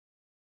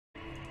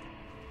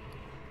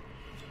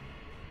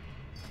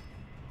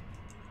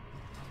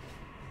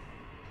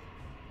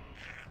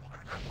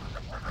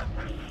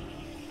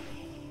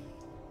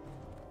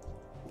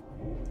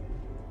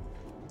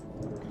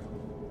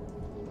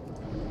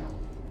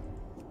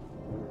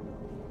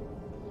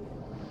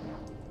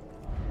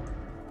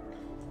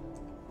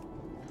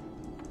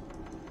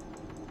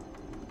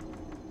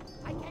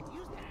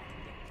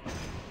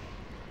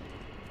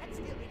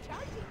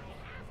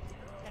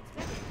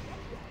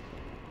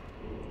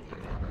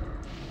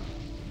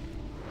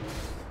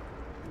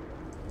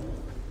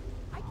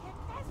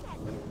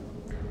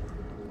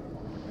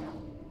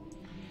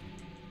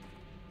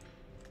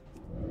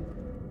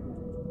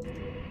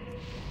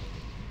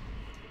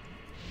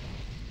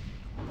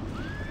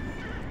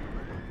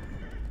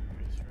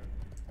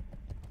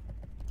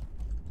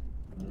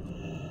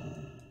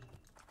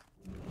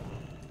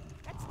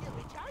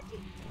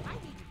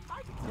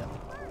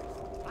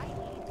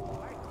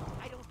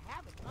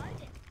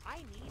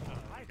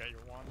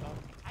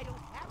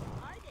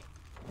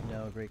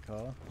great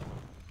call.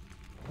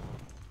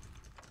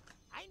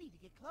 I need to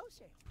get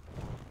closer.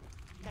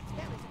 That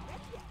spell isn't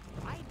ready yet.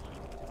 I need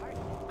a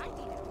target. I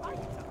need to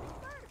target something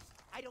first.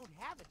 I don't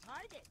have a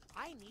target.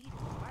 I need a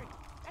target.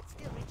 That's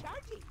still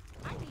recharging.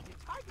 I need to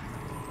target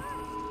something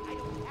first. I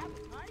don't have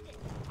a target.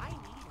 I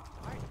need a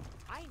target.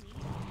 I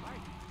need a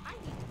target. I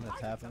need to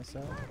target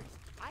something first.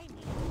 I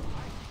need a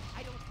target.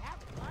 I don't have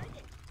a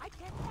target. I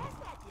can't pass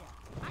that yet.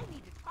 I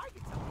need to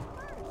target something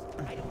first.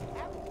 I don't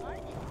have a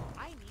target.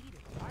 I need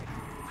a target.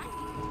 I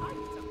need to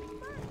target something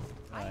first.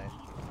 I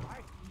need a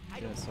target. I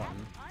don't have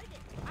a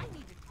target. I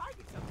need to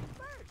target something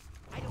first.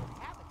 I don't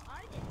have a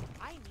target.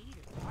 I need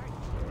a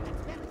target. That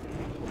spell isn't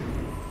ready.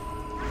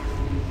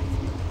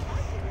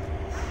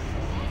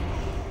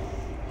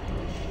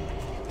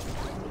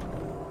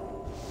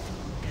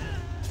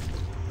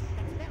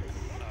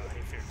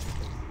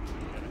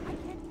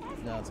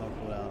 No, it's on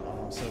cooldown.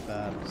 Oh, I'm so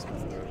bad. I'm just gonna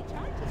throw it.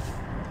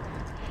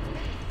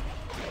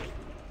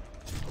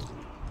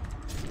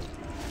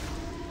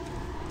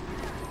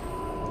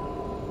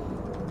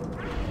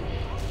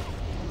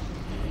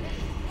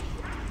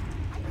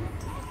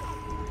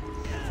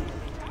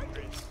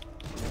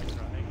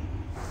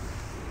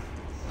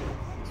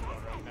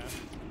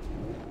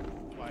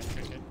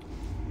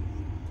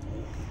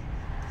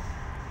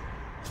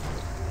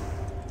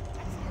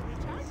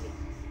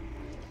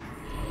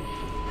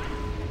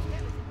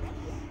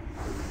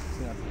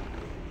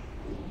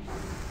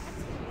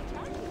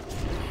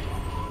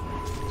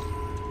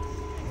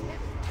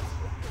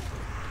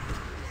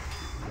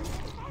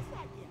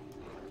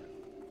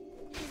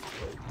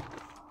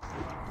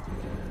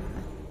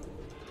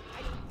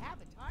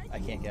 I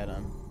can't get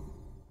him.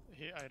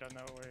 I don't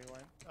know where he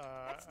went.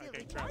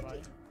 Okay, grab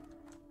by.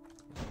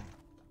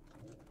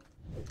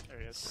 There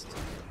he is.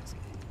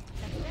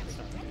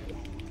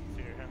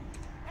 Fear him.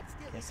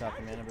 Can't stop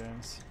the mana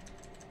burns.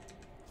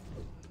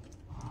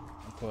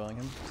 I'm coiling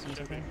him. Seems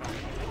okay.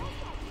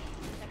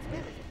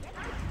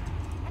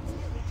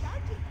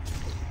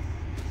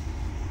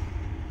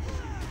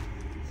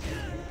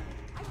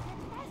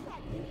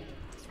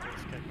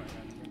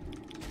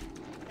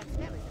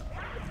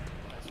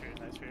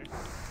 Nice fear.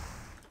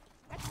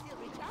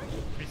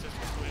 Priest is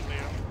completely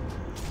up.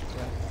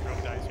 Yeah.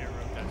 Rogue dies here,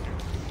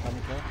 Let me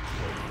kill.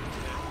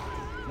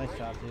 Nice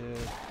job,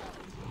 dude.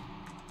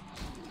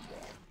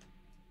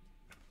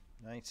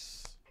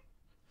 Nice.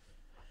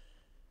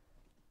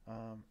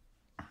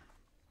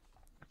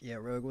 Yeah,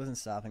 Rogue wasn't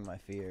stopping my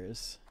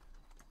fears.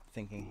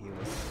 Thinking he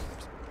was,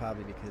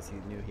 probably because he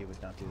knew he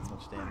would not do as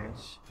much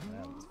damage.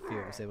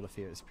 Fear was able to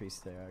fear his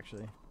priest there,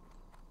 actually.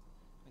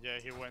 Yeah,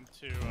 he went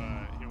to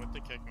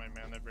kick my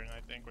mana burn,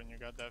 I think, when you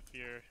got that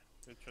fear,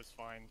 which was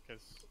fine,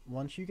 because...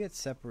 Once you get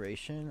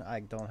separation, I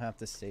don't have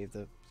to save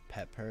the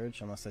pet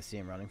purge unless I see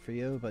him running for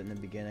you, but in the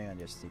beginning I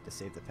just need to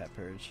save the pet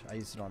purge. I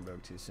used it on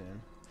Rogue too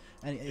soon.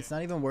 And it's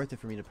not even worth it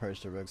for me to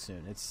purge the Rogue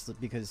soon. It's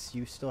because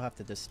you still have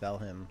to dispel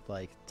him,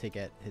 like, to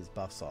get his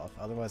buffs off.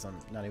 Otherwise I'm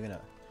not even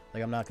gonna...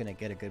 Like, I'm not gonna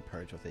get a good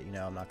purge with it, you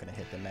know? I'm not gonna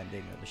hit the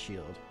mending or the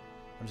shield.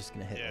 I'm just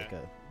gonna hit, like,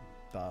 a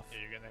buff. Yeah,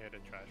 you're gonna hit a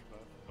trash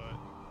buff, but...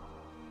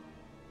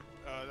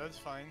 that's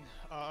fine.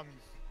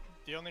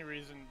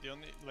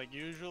 Like,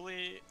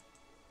 usually,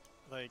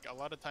 like, a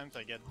lot of times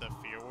I get the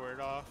fear word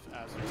off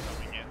as they're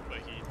coming in, but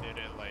he did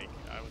it, like,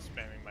 I was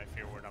spamming my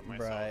fear word on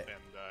myself,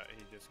 and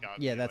he just got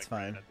me, that's like,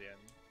 fine. right at the end.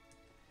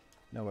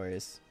 No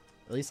worries.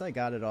 At least I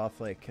got it off,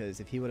 like, because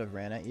if he would have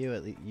ran at you,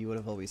 at least you would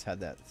have always had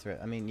that threat.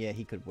 I mean, yeah,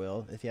 he could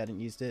will if he hadn't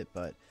used it,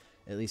 but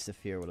at least the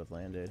fear would have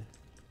landed.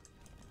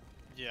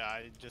 Yeah,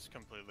 I just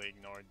completely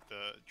ignored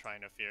the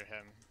trying to fear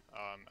him.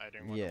 I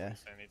didn't want to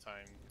waste any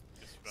time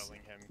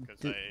dispelling him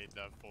because I ate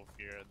that full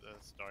fear at the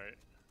start.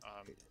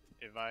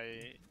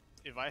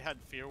 If I had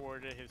fear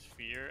warded his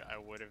fear, I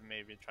would have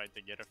maybe tried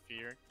to get a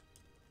fear.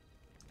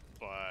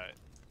 But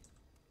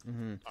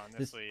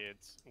honestly,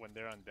 it's when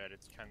they're undead,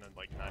 it's kind of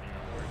like not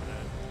even worth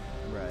it.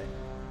 Right.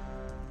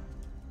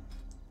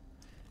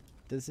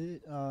 Does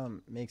it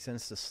make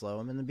sense to slow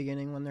them in the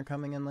beginning when they're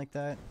coming in like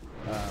that?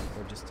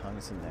 Or just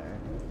tongues in there?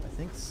 I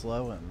think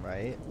slow him,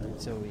 right?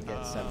 Until we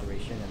get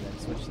separation and then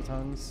switch to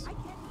tongues?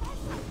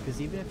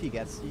 Because even if he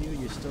gets to you,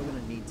 you're still going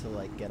to need to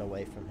like get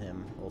away from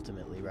him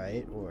ultimately,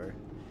 right? Or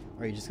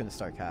are you just going to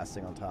start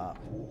casting on top,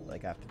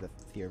 like after the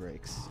fear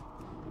breaks?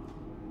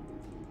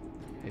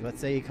 Like,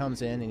 let's say he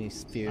comes in and he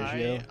fears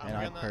you, and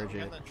I purge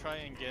it. I'm gonna try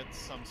and get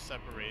some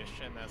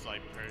separation as I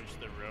purge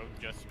the rogue,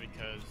 just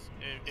because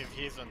if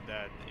he's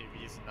undead,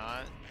 if he's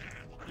not...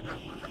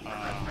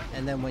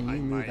 and then when you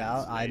move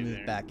out, I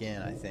move back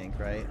in, I think,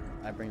 right?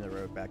 I bring the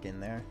rogue back in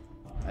there,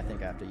 I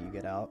think, after you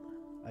get out,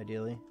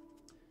 ideally.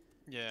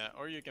 Yeah,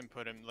 or you can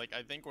put him, like,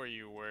 I think where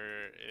you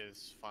were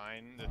is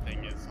fine. The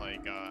thing is,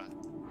 like,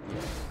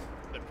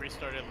 the priest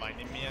started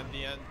lining me at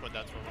the end, but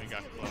that's when we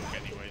got cloak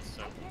anyway,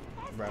 so...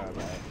 Right.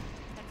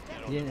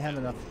 He didn't have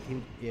enough.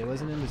 He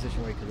wasn't in a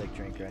position where he could like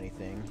drink or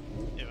anything.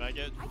 If I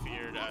get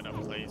feared at a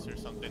place or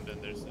something, then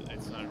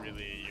it's not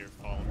really your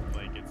fault.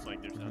 Like it's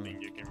like there's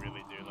nothing you can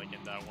really do. Like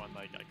in that one,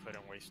 like I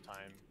couldn't waste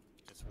time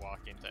just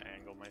walking to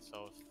angle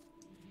myself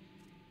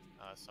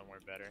somewhere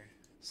better.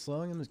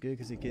 Slowing him is good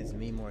because it gives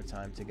me more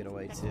time to get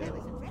away too,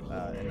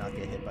 and not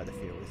get hit by the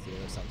fear with you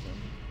or something.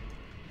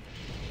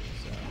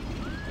 So,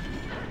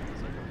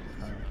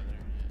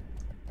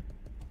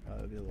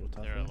 it'll be a little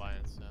tougher. They're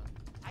alliance now.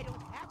 I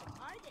don't have a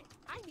target.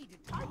 I need to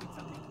target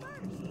something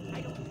first.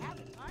 I don't have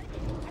a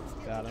target. I'm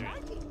still Got him.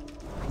 charging.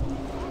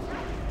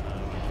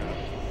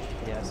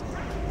 Yes.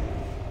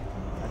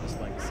 I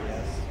just like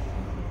CS.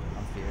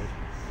 I'm feared.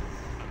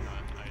 I'm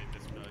not. I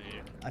dispel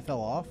you. I fell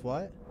off?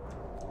 What?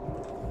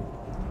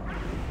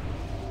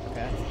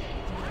 Okay.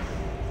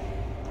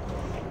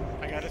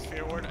 I got his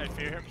fear ward. I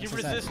fear him. He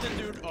What's that? resisted,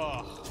 dude.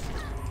 Oh.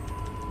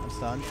 I'm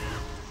stunned.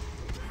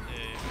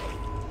 Yeah.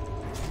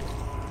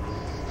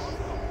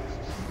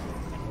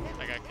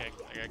 I got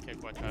kicked. I got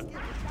kicked. Watch out.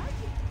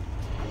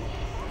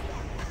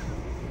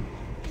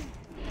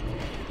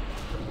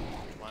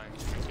 Flying.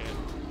 Okay.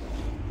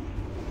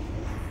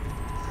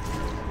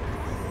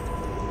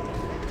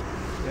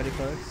 Ready,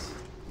 folks?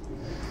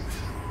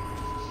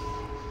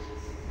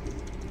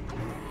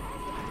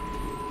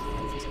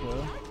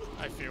 Blue.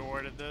 I fear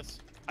warded this.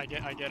 I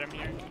get him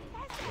here.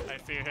 I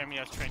fear him. He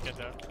has trinket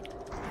though.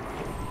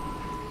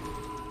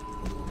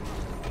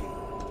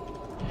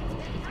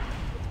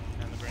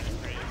 And the Brandon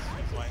Free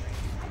is lightning.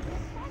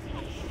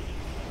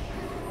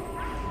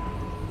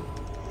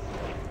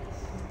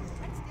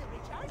 I'm still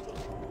recharging.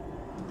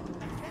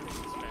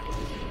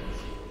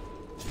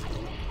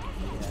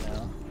 Yeah, no.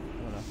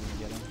 I don't know if I'm gonna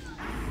get him.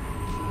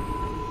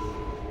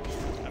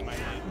 I might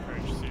get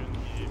purge soon.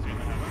 He's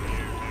gonna have a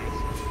fear very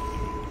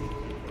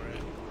soon. For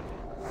it.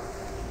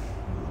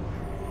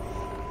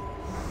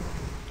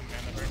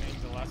 Mana burning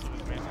the last of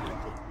his mana.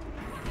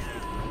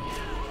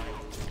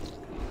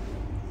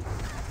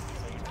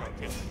 He's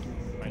focused.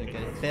 Might Didn't be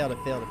get it.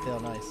 It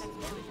failed, nice.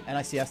 And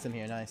I CS'd him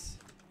here, nice.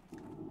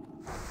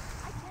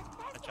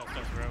 a chest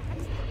us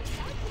rogue.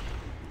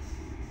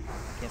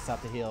 Can't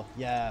stop the heal.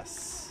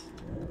 Yes.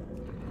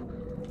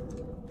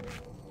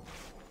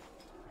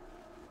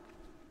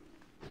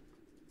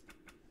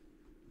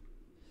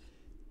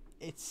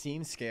 It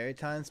seems scary at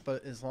times,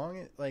 but as long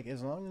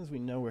as we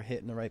know we're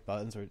hitting the right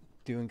buttons, we're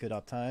doing good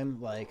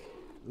uptime, like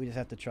we just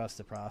have to trust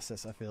the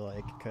process, I feel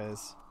like,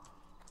 because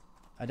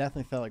I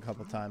definitely felt like a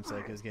couple times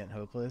like it was getting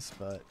hopeless,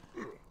 but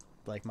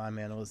like my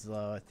mana was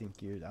low. I think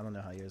I don't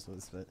know how yours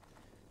was, but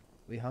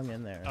we hung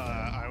in there.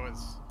 I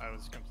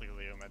was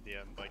completely at the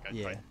end. Like I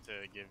Yeah. tried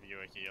to give you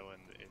a heal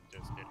and it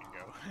just didn't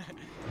go.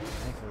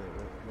 Thankfully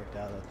it worked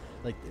out.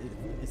 Like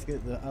it's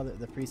good.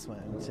 The priest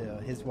went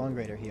into his one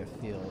grader here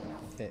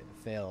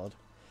failed.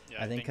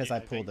 Yeah, I think because I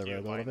pulled the you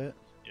rogue a little bit.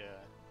 Yeah,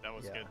 that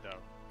was Yeah. good though.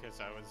 Because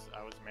I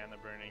was mana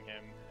burning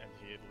him and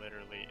he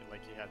literally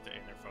like he had to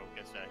inner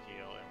focus that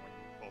heal and when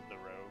you pulled the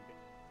rogue.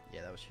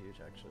 Yeah, that was huge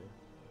actually.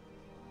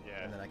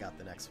 Yeah. And then I got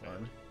the next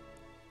one.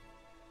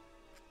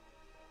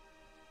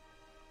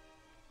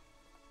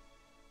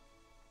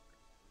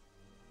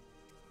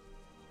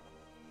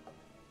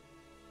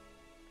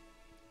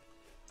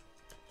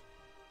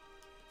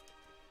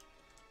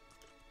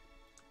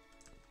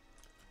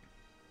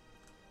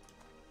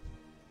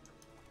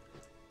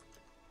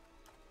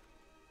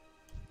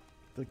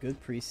 The good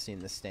priests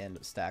seem to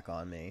stack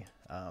on me.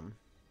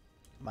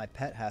 My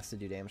pet has to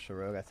do damage to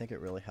rogue. I think it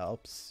really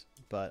helps,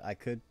 but I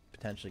could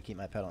potentially keep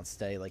my pet on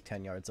stay like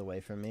 10 yards away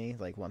from me,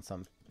 like once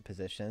I'm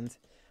positioned,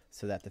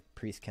 so that the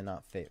priest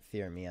cannot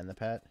fear me and the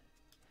pet.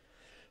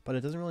 But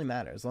it doesn't really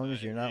matter as long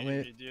as you're not with.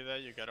 If you do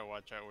that, you gotta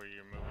watch out where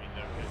you're moving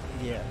though,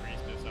 because Yeah. the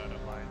priest is out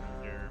of line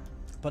of your.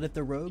 But if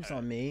the rogue's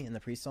on me and the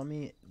priest on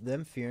me,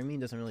 them fearing me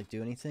doesn't really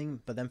do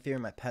anything, but them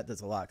fearing my pet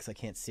does a lot because I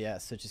can't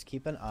CS, so just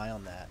keep an eye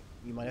on that.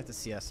 You might have to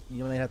CS,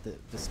 you might have to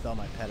dispel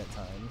my pet at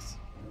times.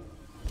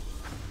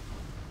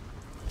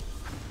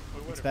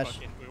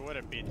 We would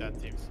have beat that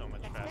team so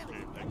much faster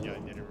if that guy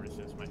didn't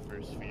resist my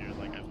first fear.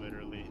 Like I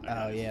literally, I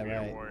got his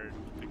fear ward,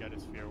 I got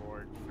his fear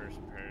ward, first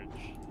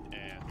purge,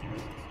 and he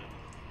resisted.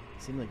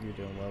 Seemed like you were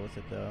doing well with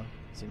it though.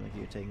 Seemed like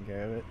you were taking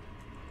care of it.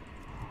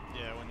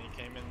 Yeah, when he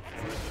came in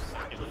for the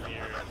second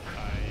fear,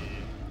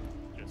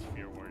 I just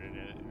fear warded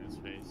it in his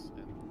face,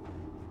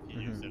 and he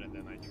used it, and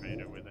then I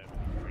traded with him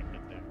and freaked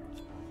it there.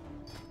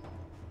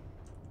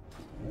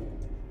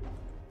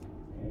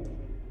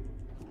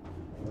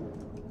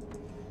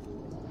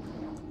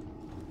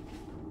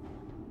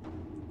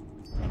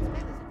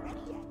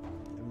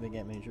 Maybe they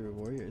get major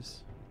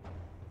warriors.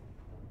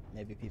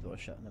 Maybe people are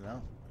shutting them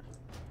out.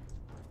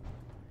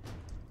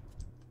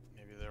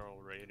 Maybe they're all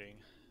raiding.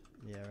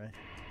 Yeah, right.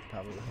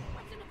 Probably.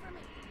 What's in it for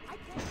me? I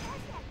can't pass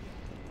that.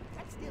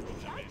 That's still I mean,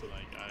 recharging.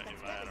 like,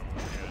 if I had a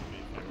warrior, I'd be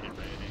fucking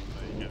raiding.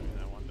 Like, I mean,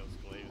 I want those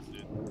glaives,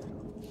 dude.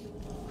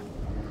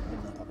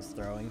 I was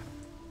throwing.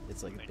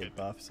 It's like a big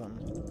buff or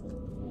something.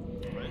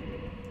 What?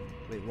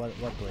 Wait,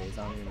 what blaze?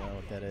 I don't even know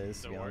what that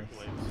is, to be honest.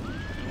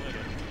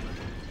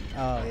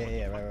 Oh,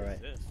 yeah, right.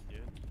 This,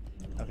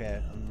 dude?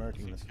 Okay, I'm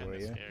murking this for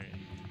you. Scary.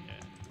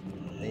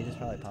 Yeah. They just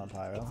probably palm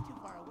pyro. It's too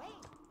far away.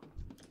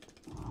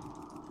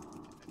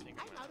 I think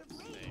I'm out of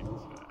range.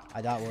 names.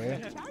 I dot warrior.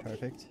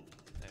 Perfect.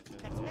 That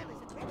spell isn't ready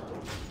yet.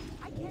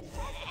 I can't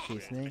pass that.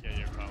 She's me. Yeah,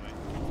 you're calling.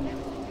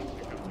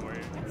 Here comes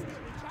warrior. That's still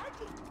recharging.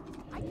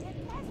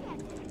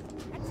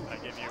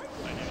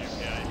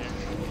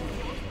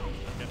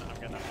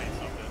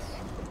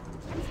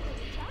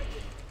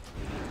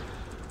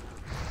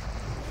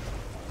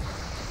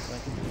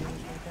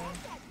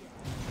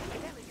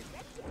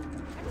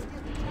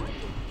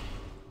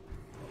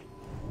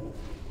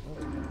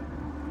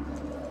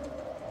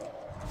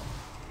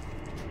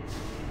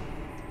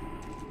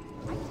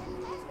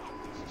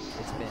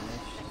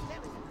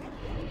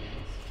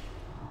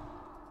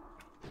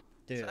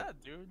 Dude.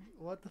 that, dude?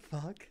 What the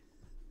fuck?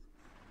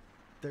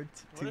 They're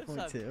What does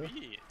that 2.2.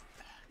 mean?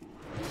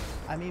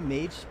 I mean,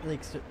 mage like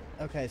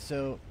okay,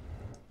 so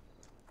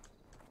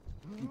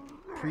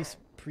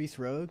priest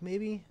rogue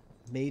maybe.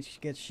 Mage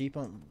gets sheep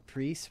on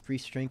priest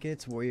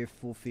trinkets, warrior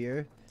full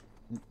fear.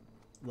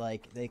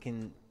 Like they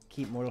can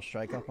keep mortal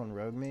strike up on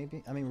rogue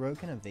maybe. I mean, rogue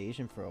can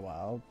evasion for a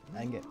while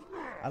and get.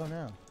 I don't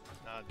know.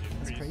 Nah, dude.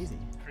 That's crazy.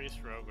 Priest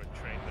rogue would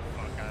train the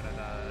fuck out of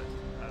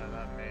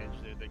that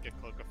mage, dude. They could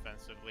cloak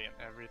offensively and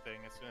everything.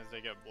 As soon as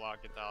they get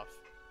blocked, it's off.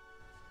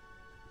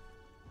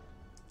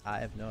 I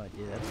have no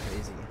idea. That's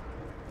crazy.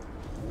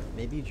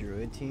 Maybe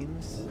druid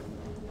teams.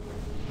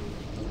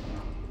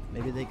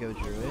 Maybe they go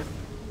druid.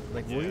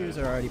 Like Yeah, warriors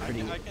are already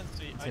pretty I can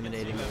see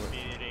intimidating. them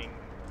beating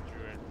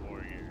druid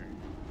warrior.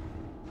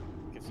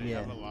 Because they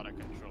have a lot of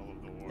control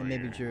of the warrior. And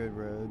maybe druid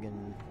rogue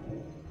and.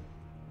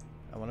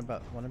 What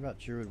about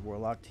druid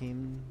warlock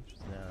team?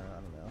 No, I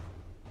don't know.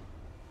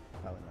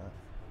 Probably not.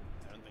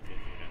 I don't think they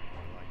beat any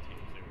warlock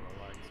teams. The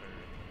warlocks are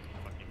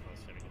fucking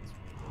posted against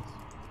mages.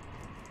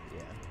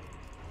 Yeah.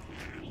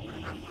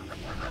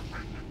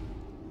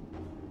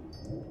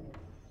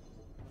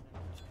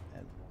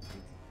 And we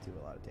do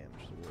a lot of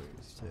damage to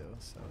warriors too,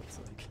 so it's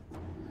like.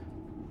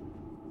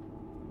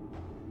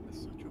 That's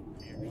such a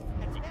weird.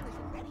 That spell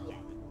isn't ready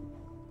yet.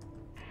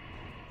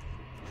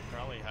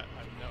 Probably have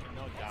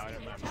no doubt in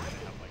my mind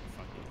they have like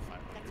fucking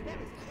 500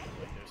 moves.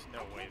 Like, there's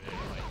no way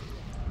they're like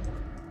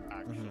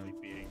actually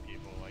beating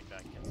people like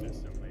that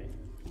consistently.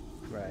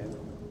 Right.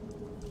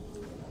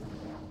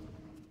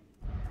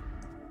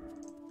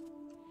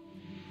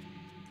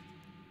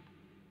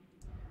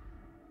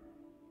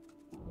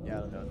 Yeah, I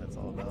don't know what that's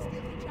all about. That's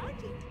still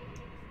recharging.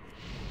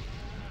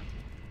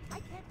 I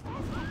can't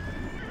pass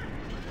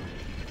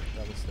it.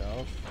 Double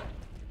stealth.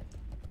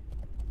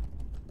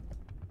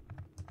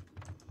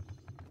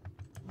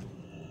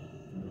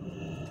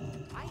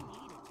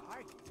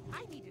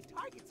 I need to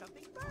target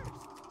something first.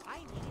 I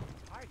need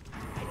to target.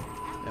 I don't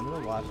have Remember to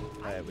a watch. target.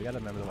 Alright, we gotta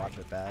remember to watch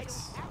our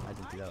backs. I don't have a I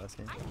didn't do that last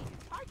game. I need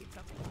to target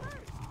something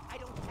first. I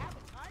don't have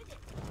a target.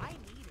 I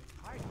need a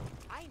target.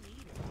 I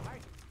need a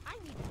target. I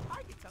need to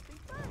target something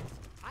first.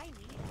 I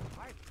need a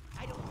target.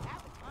 I don't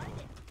have a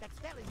target. That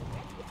spell isn't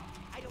ready yet.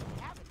 I don't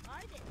have a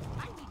target.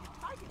 I need to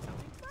target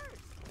something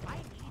first. I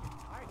need a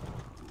target.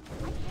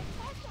 I can't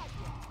pass that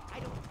yet. I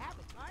don't have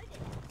a target.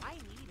 I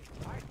need a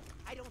target.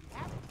 I don't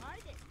have a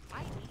target.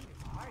 I need a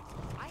target.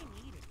 I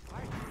need a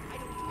target. I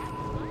don't have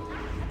a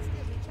target. That's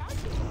still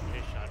recharging.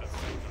 They shot us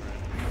already.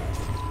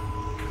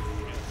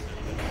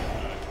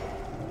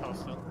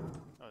 Postal.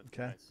 Oh, it's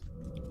Okay. nice.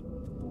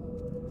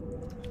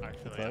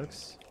 Actually,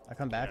 Folks, I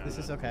come back. Yeah, This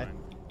is that's okay.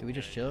 fine. Do we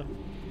just Yeah, chill?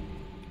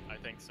 I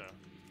think so.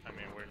 I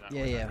mean, we're not.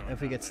 Yeah, we're not yeah. going If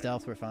we down get there.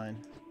 stealth, we're fine.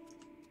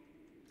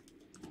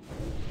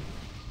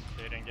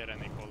 They didn't get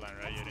any cooldown,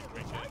 right? You didn't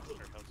drink it?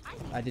 Or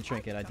Postal? I did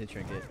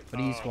trinket. But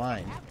he used Oh.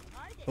 blind.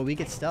 But we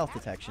get stealth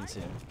detection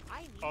soon.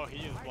 Oh,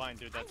 he used blind,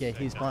 dude. That's Yeah, sick,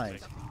 he's that's blind.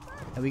 sick.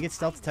 And we get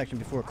stealth detection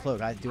before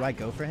cloak. Do I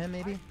go for him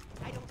maybe?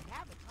 I don't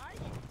have a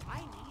target. I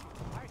need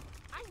a target.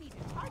 I need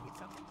to target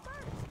something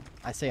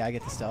first. I say I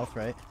get the stealth,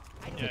 right?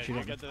 Yeah, if you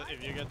you, don't-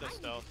 if you get the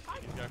stealth,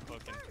 he's got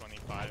cloak in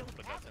 25,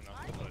 but that's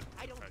enough to put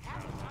I don't pressure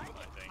have a on him, target.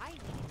 I think. I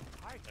need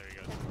a target. There he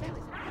goes. That spell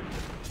isn't ready.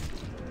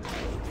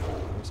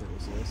 Where's it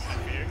resist?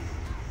 Fear?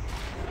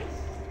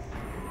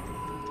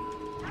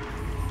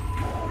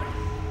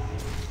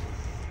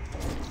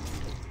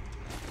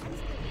 That's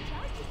still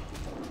recharging.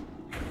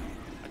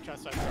 I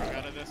trust I broke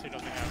out of this. He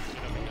doesn't have That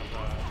spell isn't ready.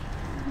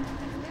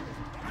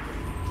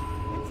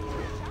 That spell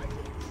isn't ready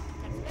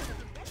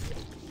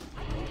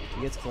yet.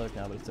 He gets cloak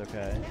now, but it's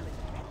okay.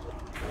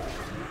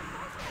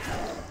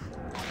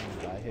 I'm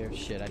gonna die here.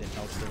 Shit, I didn't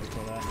help Silver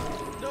kill that.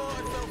 No, I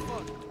fell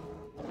fuck.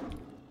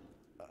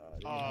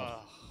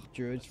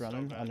 Druid's that's so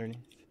running bad. underneath.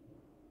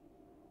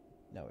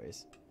 No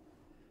worries.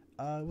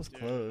 It was Dude,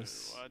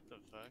 close. What the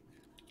fuck?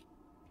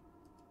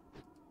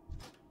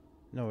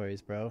 No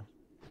worries, bro.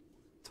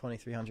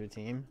 2300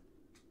 team.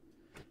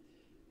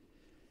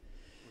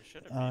 We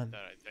should have beat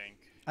that, I think.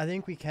 I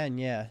think we can,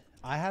 yeah.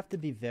 I have to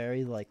be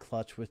very like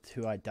clutch with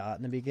who I dot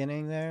in the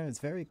beginning there. It's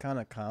very kind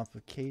of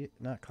complicated.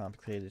 Not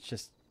complicated, it's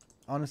just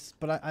honest.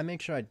 But I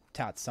make sure I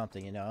dot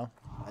something, you know?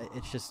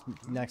 It's just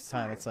next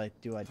time it's like,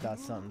 do I dot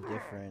something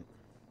different?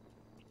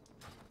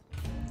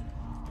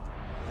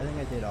 I think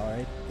I did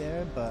alright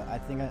there, but I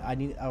think I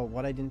need. Oh,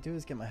 what I didn't do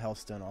is get my health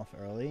stone off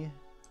early.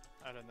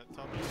 I don't know.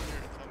 Tell me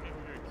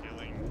who you're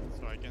killing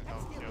so I can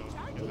help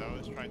kill. Because I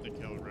was trying to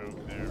kill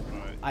Rogue there,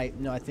 but.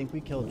 No, I think we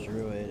killed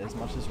Druid. As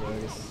much as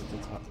Rogue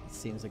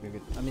seems like a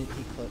good. I mean,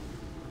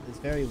 it's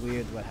very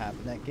weird what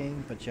happened that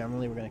game, but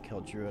generally we're gonna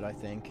kill Druid, I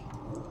think.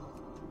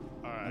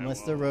 Alright,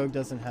 Unless the Rogue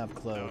doesn't have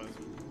cloak.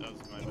 That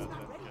was my bad then,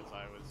 because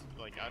I was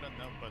like, I don't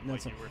know, but No, like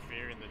it's you were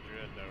fearing the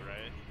Druid though,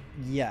 right?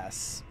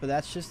 Yes, but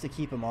that's just to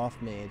keep him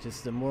off me.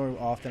 Just the more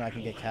often I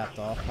can get capped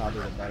off,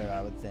 probably the better,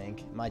 I would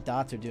think. My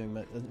dots are doing.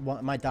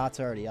 My dots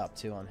are already up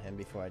too on him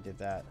before I did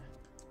that.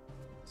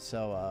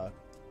 So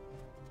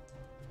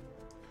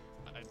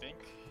I think.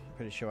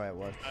 pretty sure I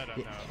was. I don't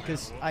know.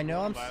 Because I know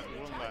I'm. Won't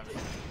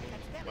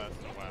last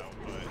a while,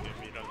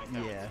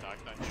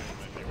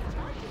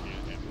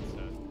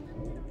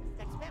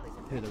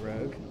 Who, the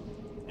rogue?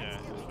 Yeah.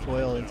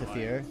 Coil into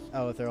fear.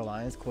 Oh, if they're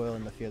alliance, coil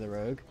into fear the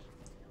rogue.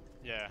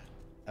 Yeah.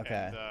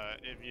 Okay. And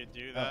if you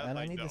do that, and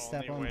I like need the to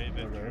step only on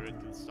way the the rogue. druid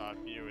can stop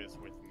you is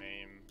with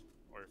maim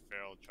or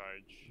feral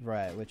charge.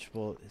 Right, which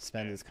will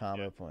spend his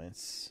combo Yeah.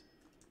 points.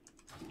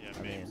 Yeah,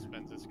 I maim mean,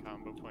 spends his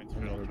combo points,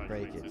 and they feral would charge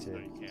break makes it it so too.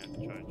 you can't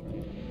charge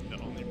me.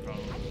 The only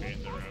problem with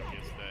being the rogue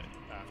is that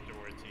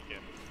afterwards he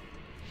can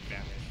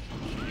banish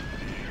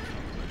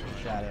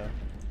Shadow.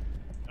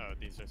 Oh,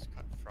 these are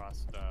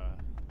frost,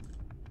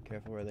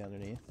 Careful where they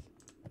underneath.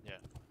 yeah.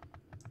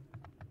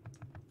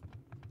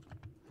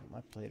 My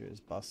plater is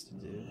busted,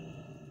 dude.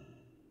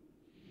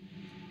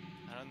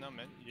 I don't know,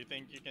 man. You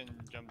think you can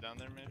jump down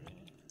there, maybe?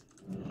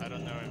 I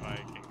don't know if I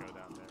can go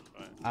down there,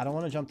 but... I don't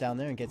want to jump down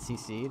there and get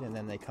CC'd, and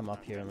then they come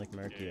up here and, like,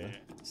 murk you. Yeah.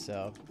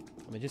 So,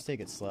 let me just take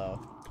it slow.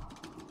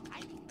 I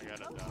got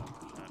a dot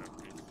on the shadow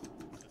priest.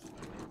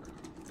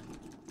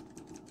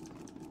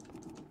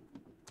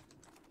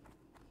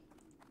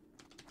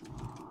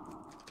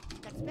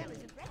 That spell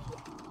isn't ready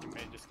yet. Your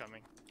mage is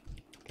coming.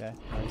 Okay,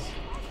 nice.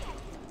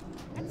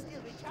 That's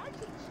still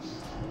recharging.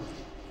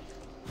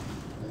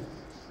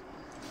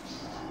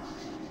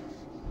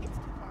 It's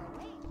too far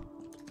away.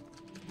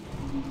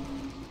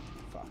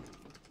 Fuck.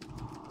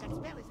 That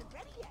spell isn't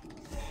ready yet.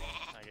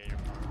 I get your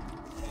mark.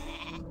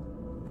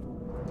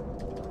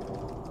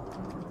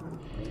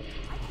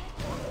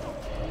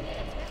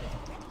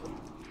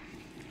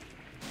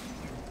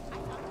 I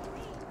thought it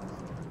rained.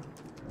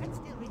 That's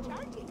still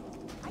recharging.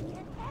 I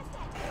can't pass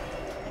that.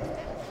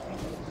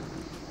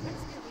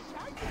 That's still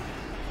recharging.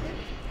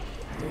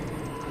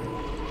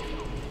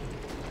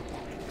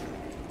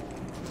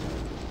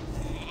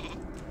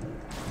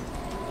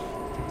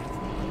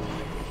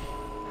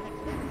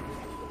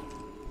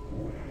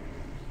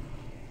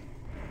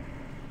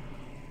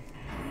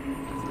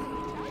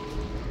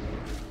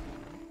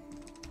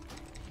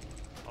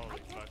 Holy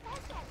fuck.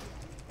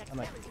 I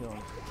might kill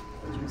him.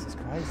 Jesus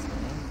Christ,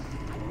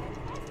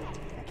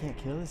 man. I can't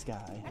kill this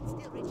guy. That's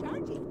still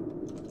recharging.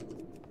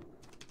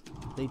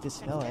 They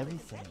dispel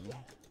everything. I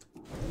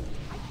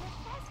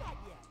can't pass that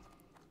yet.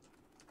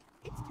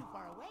 It's too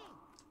far away.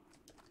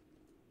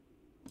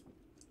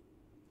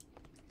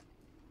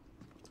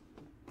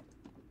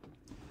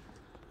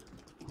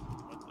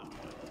 What the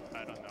fuck? I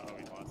don't know how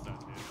we lost that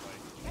dude.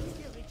 Like, That's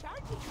still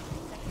recharging.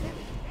 That spell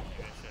isn't ready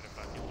maybe I should have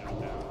fucking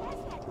jumped down.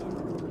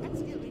 That's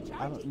still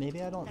recharging.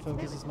 Maybe I don't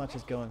focus as much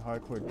as going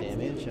hardcore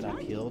damage, and I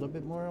peeled a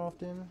bit more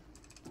often.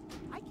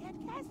 I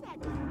can't cast that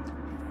yet.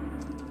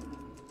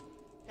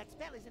 That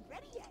spell isn't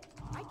ready yet.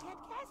 I can't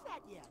cast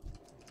that yet.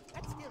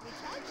 That's still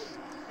recharging.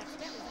 That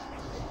spell isn't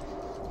ready yet.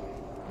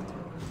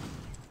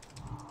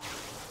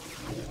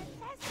 I can't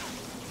cast that.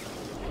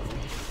 That's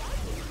still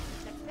recharging.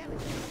 That spell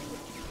isn't ready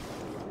yet.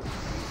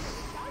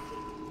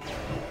 Recharging. I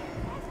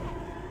can't cast that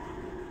yet.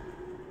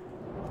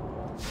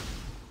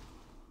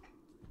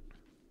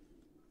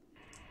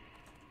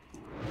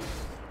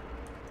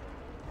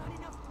 Not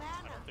enough I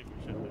mana. don't think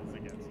we should lose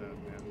against that,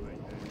 man.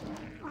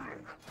 Like,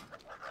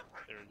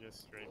 they were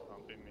just straight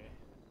pumping me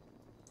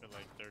for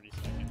like 30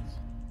 seconds.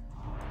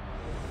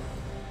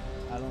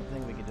 I don't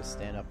think we could just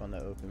stand up on the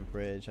open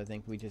bridge. I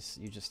think you just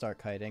start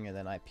kiting, and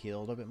then I peel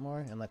a little bit more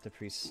and let the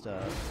priest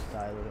die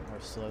a little bit more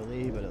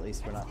slowly. But at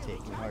least we're not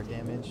taking hard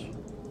damage,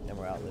 and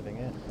we're outliving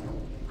it.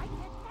 I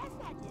can't cast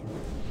that yet.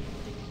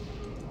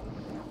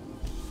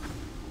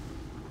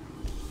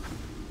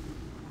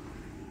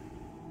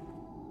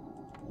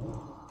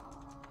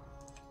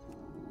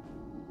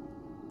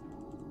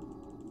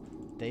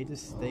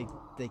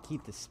 They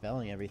keep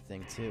dispelling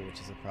everything too, which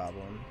is a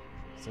problem.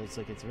 So it's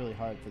like it's really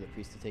hard for the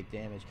priest to take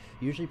damage.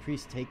 Usually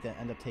priests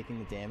end up taking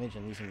the damage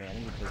and losing mana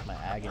because my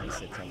agony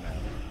sits on them.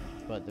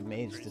 But the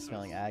mage is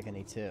dispelling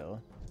agony too.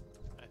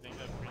 I think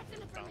that priest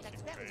is bouncing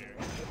prayer.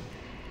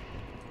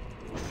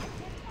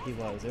 He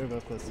was. They were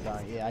both close to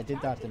dying. Yeah, I did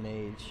dot the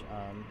mage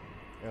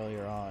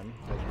earlier on,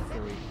 like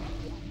before we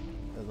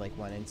like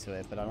went into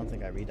it, but I don't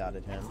think I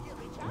redotted him. Still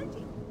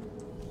recharging.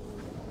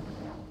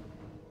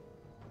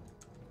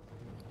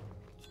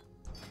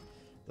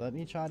 Let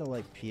me try to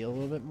like peel a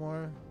little bit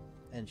more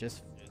and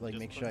just like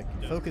just make sure I focus-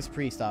 can focus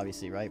priest,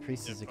 obviously, right?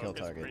 Priest is the kill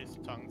Focus target.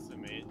 priest, tongues the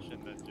mage,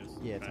 and then just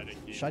Yeah, try to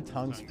keep should I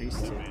tongues tonguing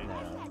priest the too? mage, No.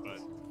 but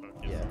focus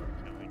Yeah. on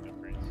killing the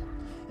priest.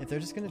 If they're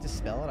just gonna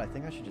dispel it, I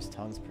think I should just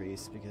tongues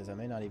priest because I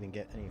may not even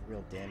get any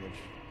real damage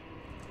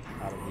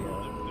out of the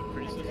The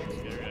priest isn't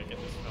scary, I can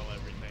dispel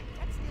everything.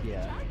 That's still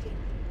Yeah. recharging.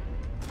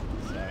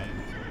 so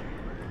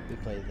we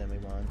played them, we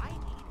won.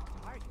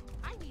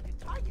 I need to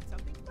target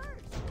something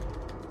first.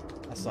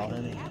 I saw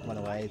him, he went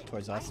away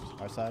towards us,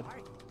 our side.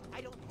 I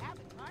don't have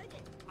a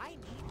target. I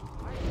need a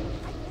target.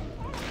 I can't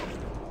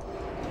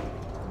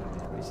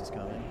cast it. Priest is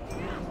coming. I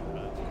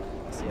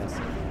see. That's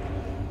still recharging.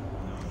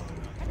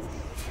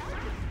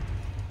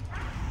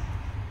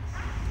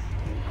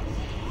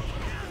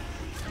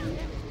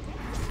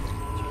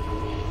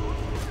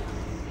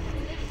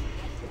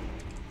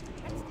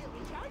 That's still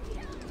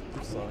recharging.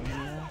 Keep slowing him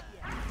now.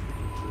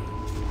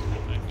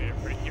 My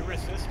favorite. He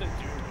resisted, dude.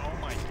 Oh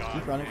my god.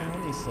 Keep running man.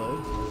 from him, he's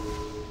slowed.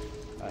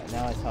 Alright,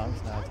 now I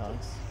tongues.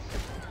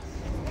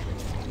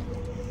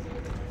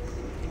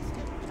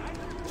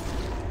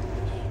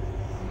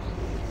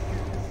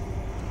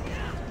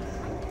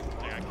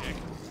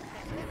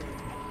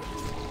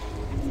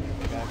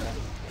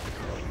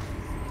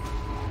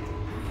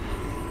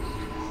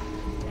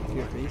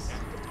 priest.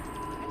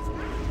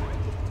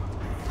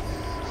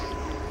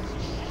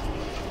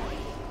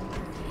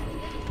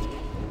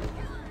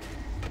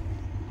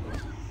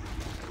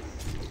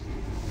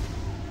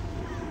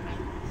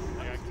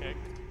 I got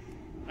kicked.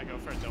 I go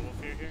for a double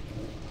fear here.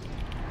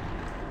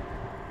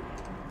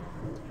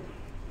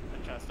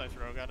 I chastise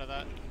rogue out of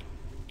that.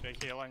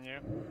 Big heal on you.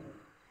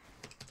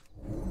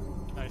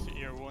 Nice,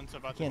 your wound's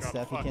about to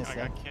drop. Fuck, I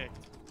got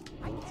kicked.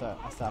 Sorry,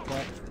 I stopped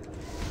that.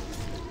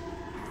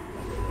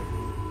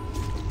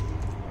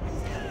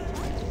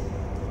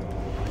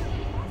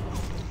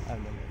 I have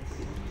no minutes.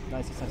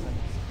 Nice, nice.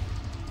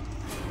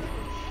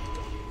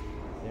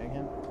 Hearing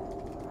him?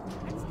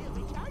 I'm still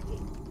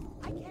recharging.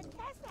 I can't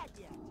cast that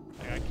yet.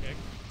 I got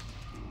kicked.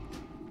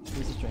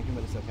 He's just drinking,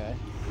 but it's okay.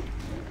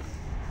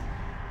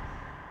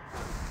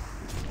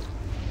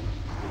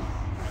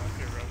 I left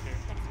your rogue here.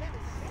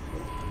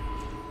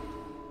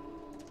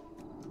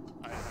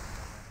 I have no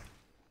mana.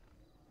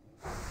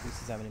 Reese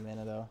doesn't have any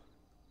mana though.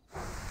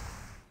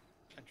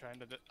 I'm trying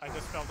to. I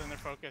just felt in their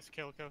focus.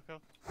 Kill. Keep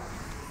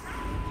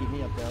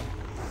me up though.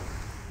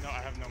 No,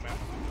 I have no mana.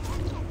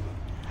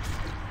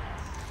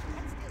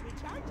 I'm still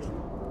recharging.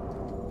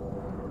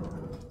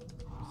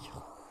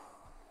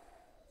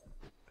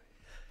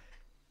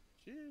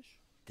 Sheesh.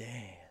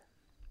 Damn.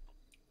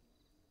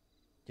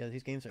 Yo,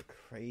 these games are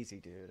crazy,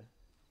 dude.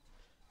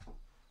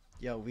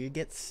 Yo, we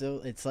get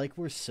so... It's like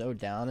we're so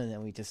down and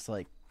then we just,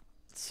 like,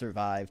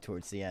 survive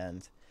towards the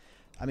end.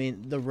 I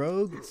mean, the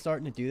rogue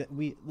starting to do that.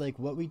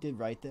 What we did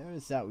right there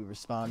is that we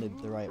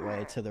responded the right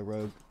way to the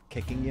rogue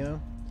kicking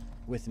you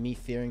with me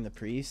fearing the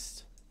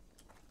priest.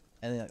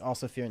 And then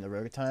also fearing the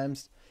rogue at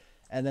times.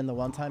 And then the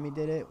one time he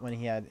did it, when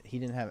he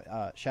didn't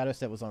have... Shadow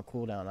Step was on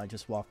cooldown. I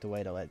just walked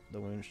away to let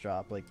the wounds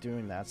drop. Like,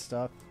 doing that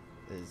stuff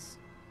is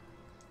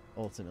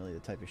ultimately the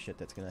type of shit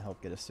that's going to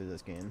help get us through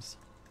those games.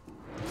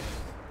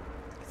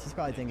 He's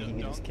probably thinking he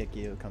can just kick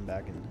you, come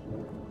back and...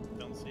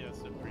 Don't see us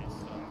a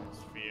priest on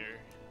sphere.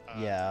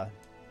 Yeah.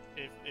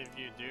 If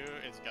you do,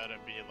 it's gotta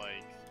be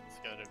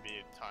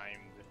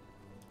timed.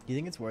 Do you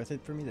think it's worth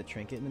it for me to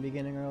trinket in the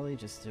beginning early,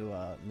 just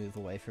to move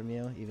away from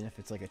you, even if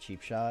it's like a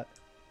cheap shot?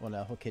 Well,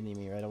 no, he'll kidney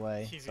me right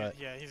away. He's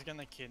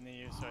gonna kidney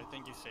you, so I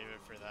think you save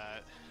it for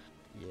that.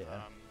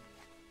 Yeah.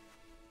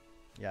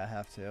 Yeah, I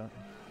have to.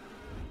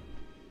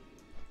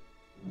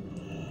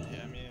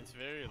 Yeah, I mean, it's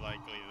very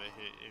likely that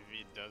if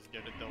he does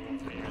get a double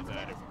fear,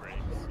 that it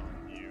breaks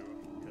on you,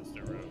 because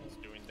the rogue's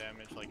doing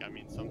damage. Like, I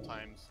mean,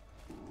 sometimes,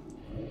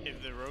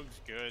 if the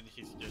rogue's good,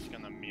 he's just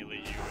gonna melee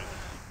you with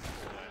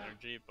full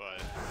energy, but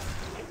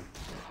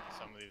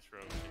some of these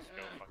rogues just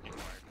go fucking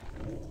hard.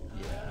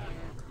 Yeah.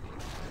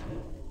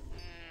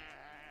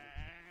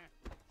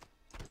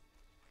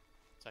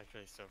 It's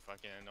actually so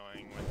fucking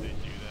annoying when they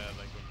do that,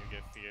 like when you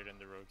get feared and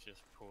the rogue's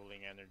just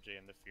pooling energy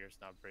and the fear's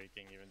not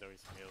breaking even though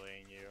he's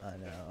meleeing you. I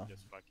know. And he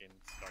just fucking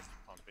starts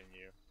pumping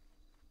you.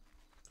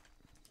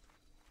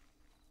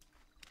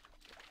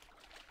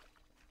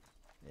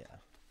 Yeah.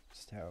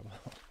 It's terrible.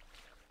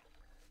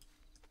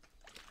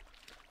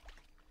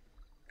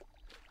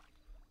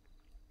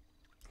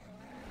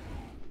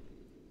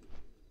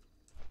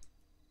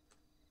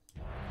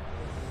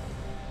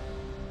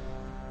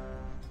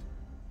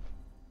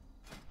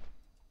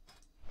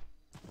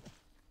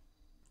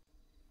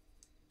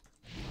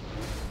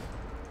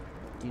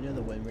 Do you know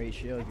the win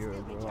ratio of your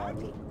overall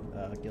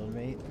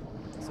guildmate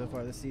so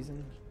far this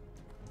season?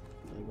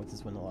 Like, what's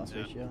his win-to-loss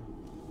ratio?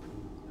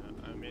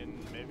 I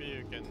mean, maybe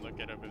you can look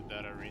it up if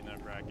that arena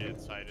bracket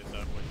site is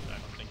up, which I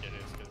don't think it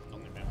is because it's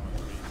only been 1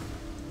 week.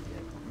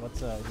 Yeah. What's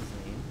his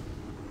name?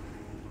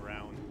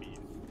 Ground beef.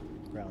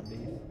 Ground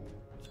beef.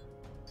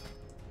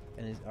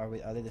 And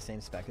are they the same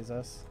spec as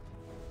us?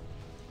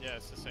 Yeah,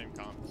 it's the same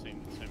comp,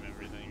 same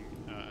everything.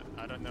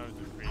 I don't know if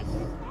the priest.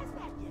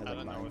 I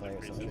don't know what the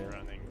priest is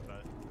running,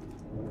 but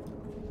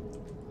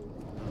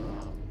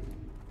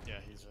yeah,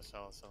 he's just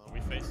also.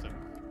 We faced him.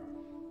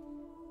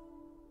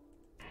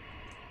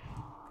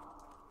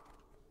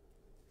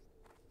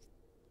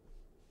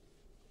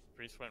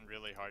 Priest went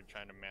really hard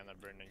trying to mana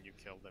burn, and you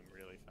killed him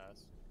really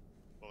fast.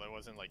 Well, it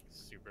wasn't like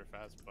super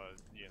fast, but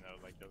you know,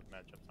 like those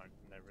matchups aren't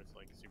never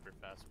like super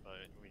fast.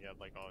 But we had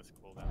like all his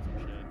cooldowns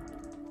and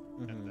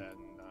shit, and then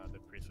the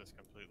priest was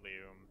completely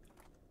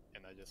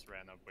and I just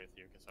ran up with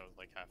you because I was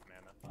like half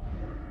mana.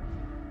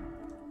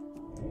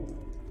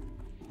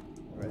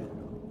 Right.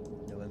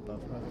 No win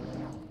buff probably.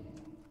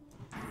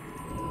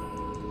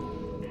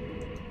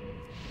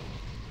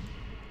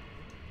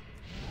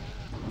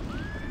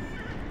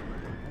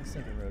 I was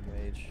thinking rogue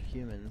mage.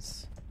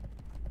 Humans.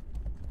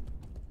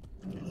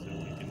 Okay, so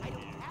we can I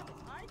don't have a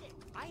target.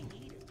 I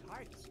need a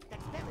target.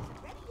 That spell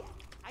isn't ready yet.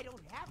 I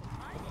don't have a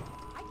target.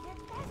 I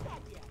can't cast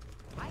that yet.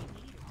 I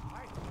need a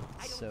target.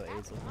 I don't So have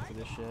AIDS a looking for target.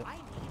 this shit. I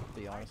need a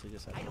But you target. honestly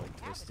just have I to don't like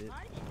have twist a it.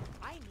 target.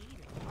 I need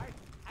a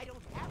target. I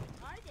don't have a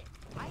target.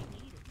 I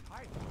need a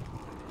target.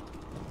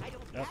 I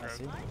don't Yep, have I a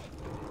see. target.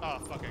 Oh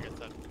fuck! I got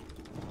that.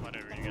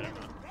 Whatever, you got him.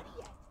 Isn't ready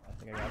yet. I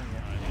think I got him,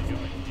 yeah. There you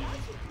go.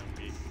 Like,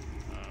 weak.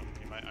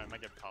 I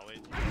might get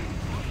polyed.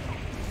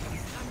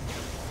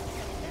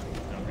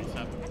 No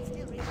reset. That's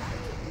still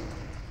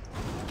recharging.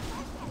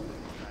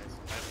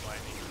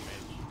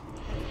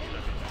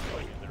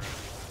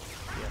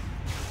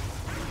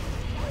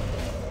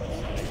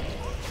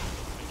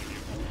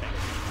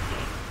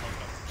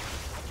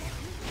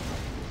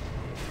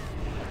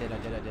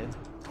 did.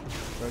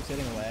 Rogue's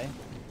getting away.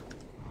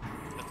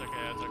 That's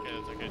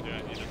okay, dude. I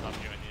need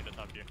to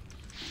top you.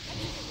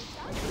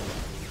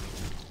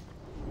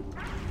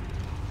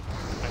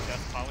 I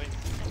guess Polly.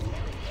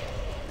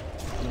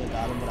 I'm gonna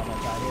got him, but I'm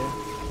gonna die here.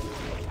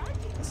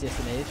 I see us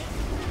an age.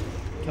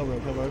 Kill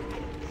Rogue.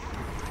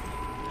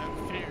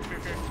 Fear.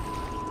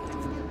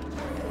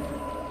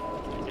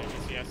 Okay,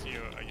 yes, you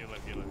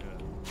live.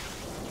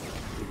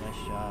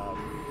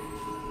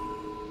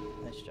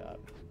 Nice job.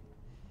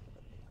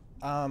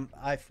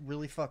 I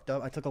really fucked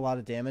up. I took a lot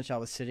of damage. I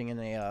was sitting in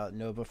a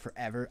Nova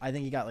forever. I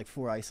think he got like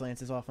 4 Ice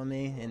Lances off of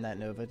me in that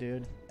Nova,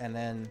 dude. And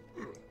then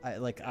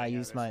I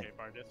used my... Escape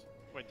Artist.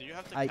 Wait, do you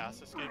have to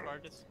cast Escape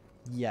Artist?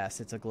 Yes,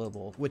 it's a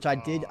global, which I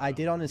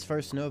did on his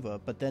first Nova,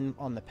 but then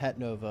on the pet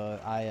Nova,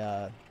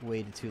 I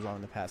waited too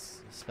long to pass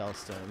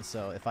Spellstone.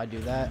 So if I do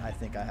that, I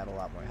think I have a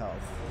lot more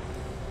health.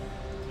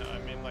 No, I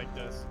mean, like,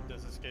 does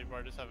Escape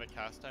Artist have a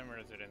cast time, or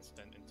is it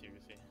instant in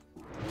TBC?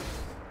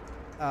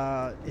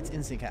 It's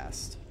instant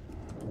cast,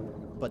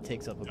 but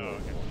takes up a global.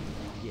 Okay.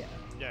 Yeah.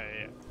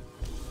 Yeah.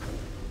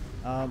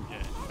 I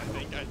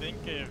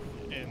think if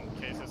in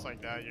cases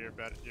like that,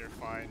 you're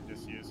fine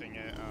just using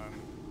it.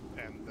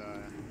 And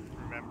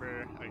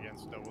remember,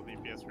 against double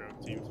DPS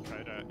rogue teams,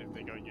 if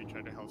they go, you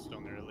try to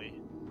Hellstone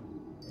early.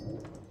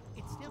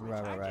 It's still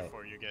Right.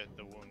 Before you get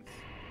the wounds.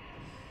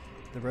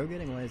 The rogue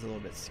getting away is a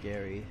little bit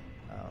scary,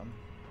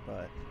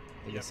 but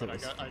I guess but it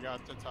was... I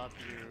got to top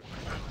you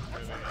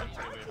really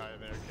high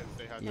there because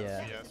they had no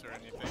CS or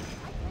anything.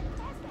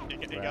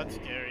 It got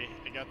scary.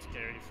 It got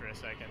scary for a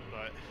second,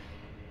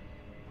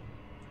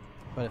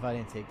 But if I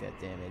didn't take that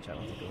damage, I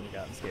don't think it would have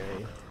gotten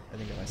scary. I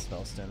think if I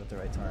Spellstone at the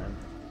right time,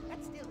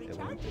 That's still it would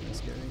have been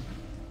scary.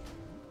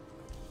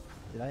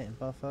 Did I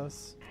imbuff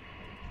us?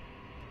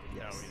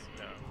 Yes.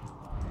 No.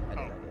 I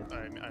did.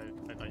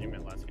 I thought you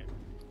meant last game.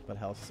 But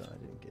health stone I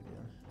didn't give you.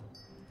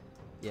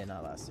 Yeah,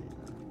 not last game.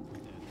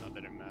 Yeah, not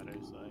that it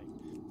matters,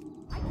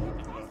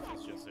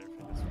 it's just there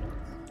for this one.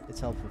 It's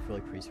helpful for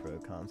like priest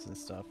rogue comps and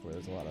stuff where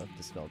there's a lot of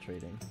dispel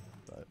trading,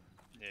 but...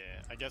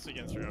 Yeah, I guess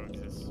against rogues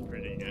it's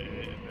pretty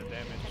good. The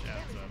damage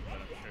adds up, but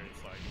I'm sure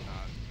it's like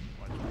not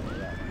much more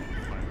than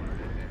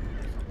 500 or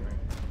something.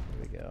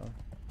 Here we go.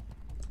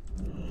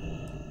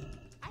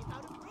 I'm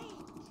out of range.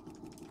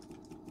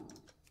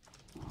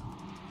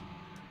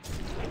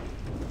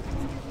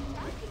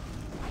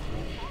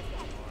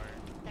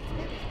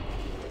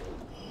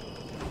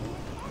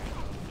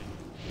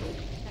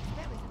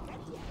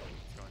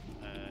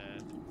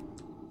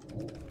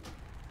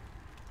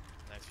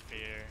 Nice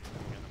fear.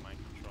 I'm gonna mind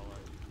control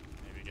it.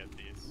 Maybe get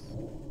these.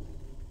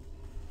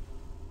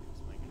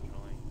 Just mind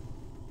controlling.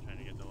 Trying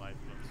to get the life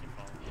booms to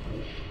fall.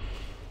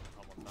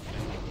 Almost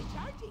nothing.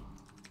 Recharging.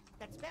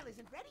 That spell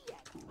isn't ready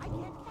yet. I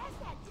can't cast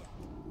that yet.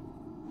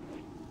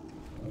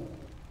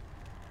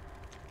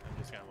 I'm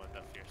just gonna let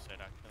that fear sit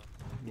actually.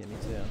 Yeah, me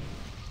too.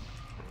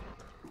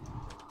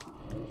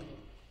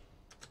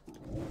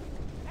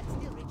 That's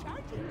still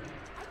recharging.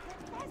 I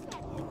can't cast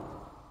that yet.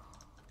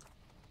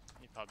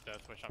 He popped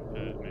Death Wish on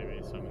pit,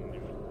 maybe summon new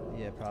one.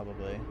 Yeah,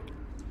 probably.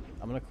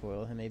 I'm gonna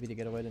coil him maybe to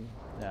get away to...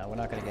 Nah, we're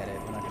not gonna get it.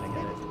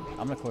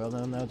 I'm gonna coil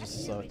him though, just to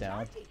slow it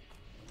down.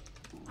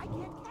 I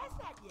can't cast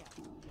that yet.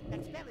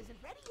 That spell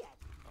isn't ready yet.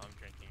 Oh, I'm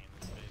drinking in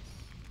this space.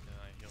 Then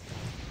I heal.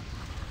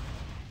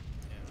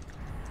 Yeah.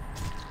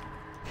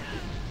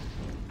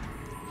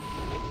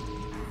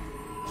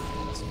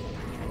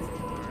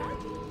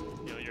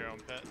 Heal your own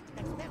pet.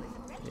 That spell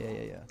isn't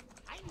ready. Yeah.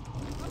 I need to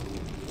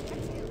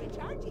that's still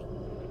recharging.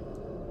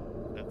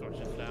 Death Wish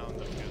is down.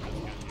 That's good. You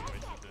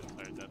wasted the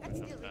entire Death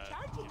Wish on that.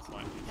 Keep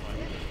sliding.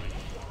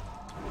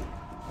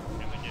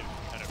 I'm gonna give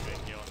Pet a big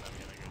heal and then I'm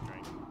gonna go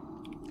drink.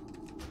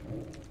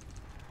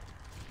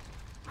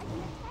 I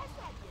can't cast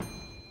that yet.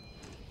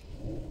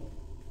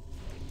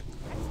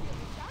 That's still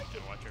recharging.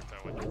 Yeah, watch your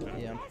pet.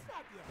 Yeah. Cast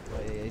that yet.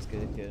 Oh, yeah, he's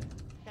good.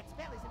 That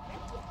spell isn't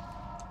ready yet.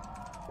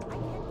 I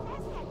can't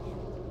cast that yet.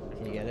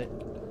 Can you get it?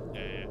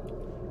 Yeah.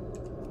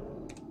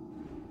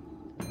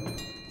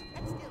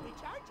 That's still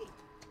recharging.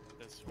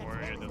 This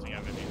warrior doesn't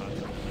have any hot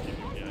stuff to give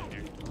you behind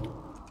here.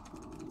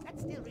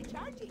 That's still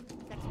recharging.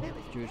 That spell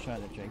isn't Drew's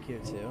trying to drink here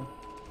too.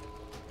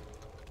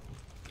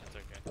 That's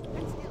okay.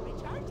 That's still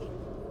recharging.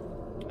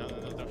 No,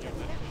 don't give That that.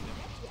 spell isn't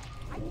ready yet.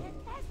 I can't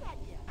cast that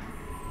yet.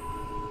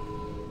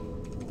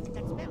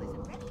 That spell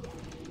isn't ready yet.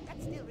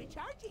 That's still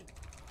recharging.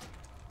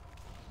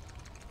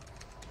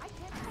 I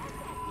can't cast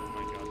that Oh yet.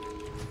 my god,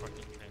 dude,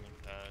 fucking training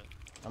pet.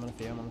 I'm gonna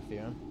fear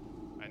him.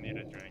 I need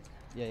a drink.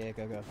 Yeah,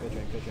 go drink.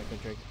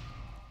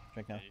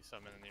 Drink now. Yeah, you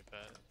summon a new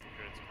pet.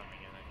 Grid's coming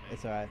in, I think.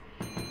 It's alright.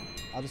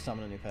 I'll just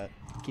summon a new pet.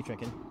 Keep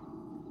drinking.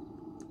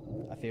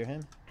 I fear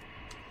him.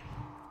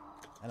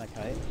 And I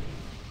kite.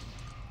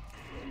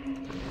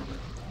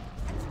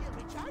 That's still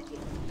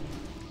recharging.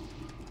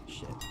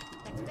 Shit.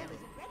 That spell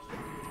isn't ready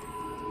yet.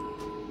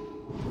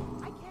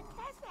 I can't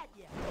cast that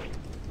yet.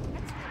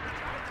 That's still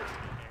recharging.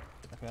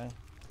 Okay.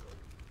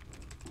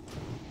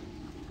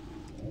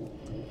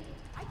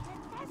 I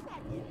can't cast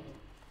that yet.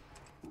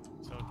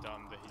 So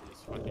dumb that he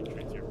just fucking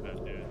treats your pet,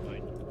 dude.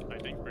 Like, I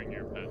think bring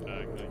your pet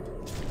back. Like,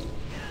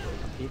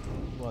 Keep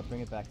what?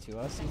 Bring it back to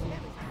us? Even?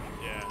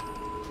 Yeah.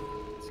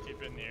 Just keep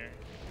it near.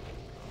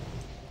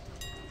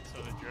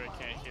 So the druid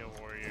can't heal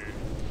warrior.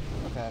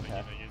 Okay, Like,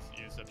 okay. you know,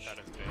 use the pet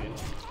as bait.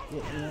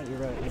 Yeah, you know, you're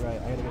right, you're right.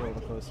 I gotta get a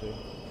little closer. I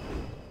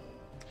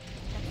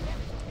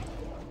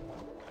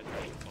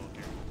tried to pull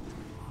here.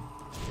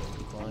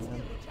 Keep pulling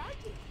him.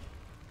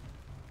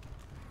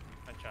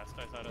 I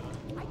chastise out of them.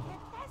 I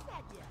can't pass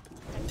that yet.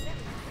 Yeah,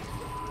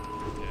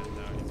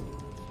 no, he's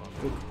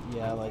swamped. Good.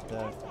 Yeah, I like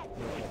that.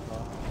 Yeah, that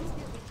call.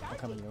 I'm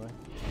coming your way.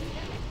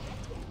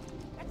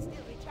 That's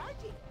still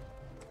recharging.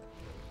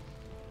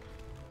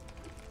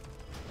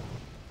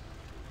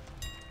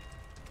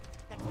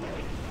 That's still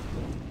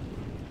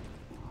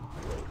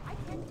I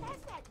can't pass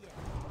that yet.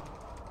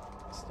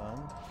 Stun.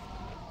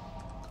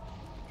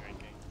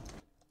 Drinking.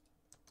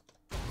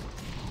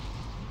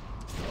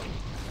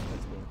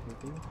 That's being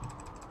creepy.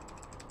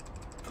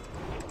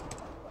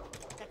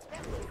 That's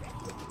very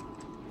ready.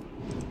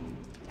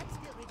 That's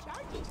still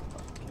recharging.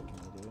 Kicking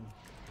me, dude.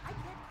 I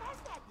can't pass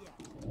that yet.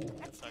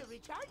 That's still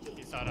recharging.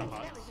 He's out of That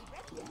hots. spell isn't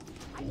ready yet.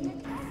 I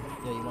can't pass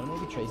that Yeah, you wanna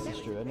maybe trace this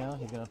druid now?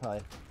 He's gonna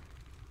probably.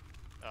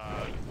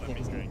 Let think me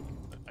he's drink.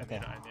 Okay. I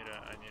need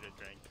a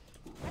drink.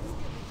 That's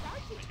still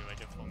recharging. Like if I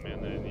get full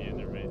mana in the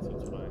other raids,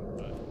 it's fine,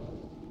 but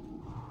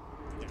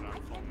if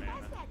I'm full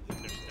mana,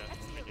 there's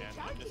death again.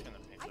 I'm just gonna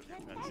pace up your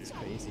pet It's too.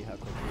 crazy how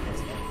quickly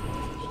that's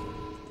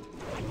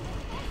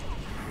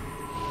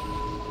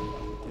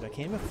Dude, I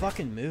can't even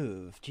fucking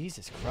move.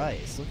 Jesus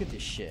Christ, look at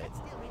this shit. That's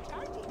still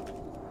recharging.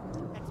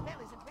 That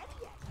spell isn't ready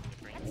yet.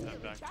 Bring That's that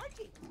still back.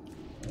 recharging.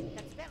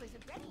 That spell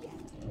isn't ready yet.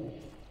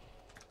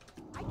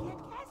 I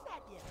can't cast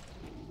that yet.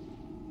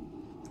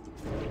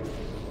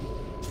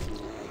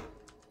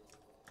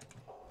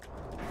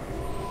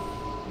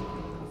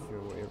 Fear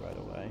warrior right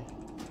away.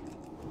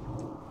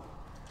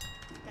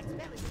 That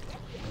spell isn't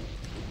ready yet.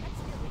 That's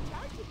still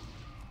recharging.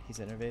 He's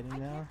innervating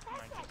now.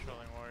 Mind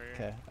controlling warrior.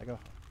 Okay, I go.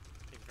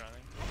 He's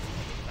running.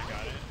 I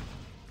got it.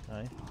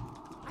 Nice.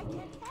 I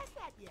can't cast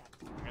that yet.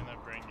 I'm gonna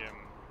bring him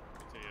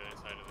to the other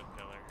side of the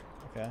pillar.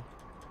 Okay.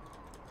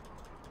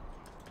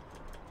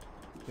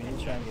 We need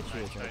to try and get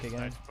you a drink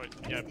again.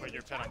 Put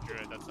your pet on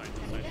druid. That's nice.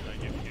 That's nice.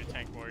 You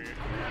tank warrior.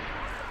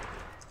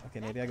 Okay,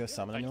 maybe I go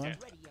summon a new one. Ready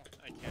yet.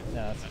 I can't.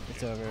 No, Not it's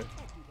druid. over. Can't do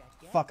that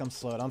yet. Fuck, I'm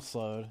slowed. I'm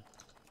slowed.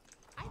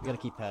 We gotta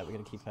keep Pat. We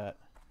gotta keep Pat.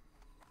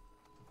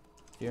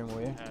 Fear and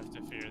warrior. I have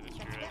to fear this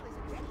That druid. spell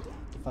isn't ready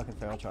yet. The fucking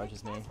feral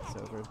charges me. It's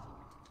over. That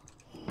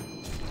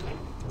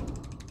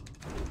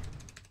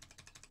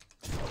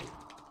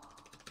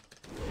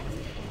spell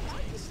isn't ready yet.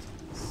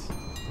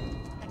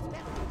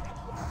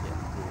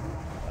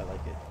 Yeah, I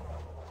like it.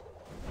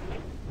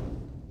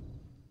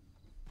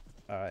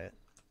 Alright.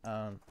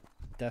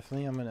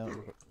 Definitely I'm gonna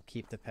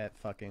keep the pet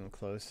fucking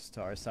close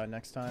to our side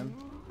next time.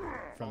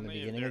 From the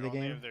beginning of the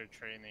Only game. if they're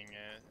training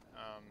it.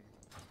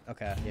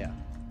 Okay, yeah.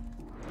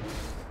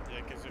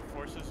 Yeah, because it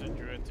forces a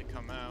druid to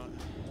come out.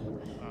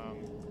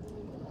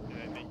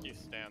 And I think you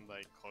stand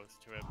like close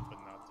to it, but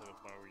not to the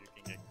point where you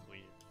can get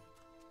cleave.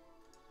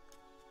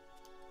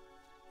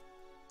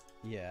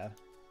 Yeah.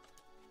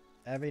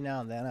 Every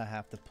now and then I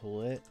have to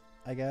pull it,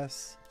 I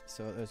guess.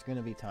 So there's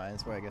gonna be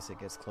times where I guess it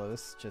gets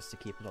close just to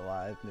keep it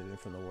alive, moving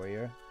from the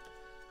warrior.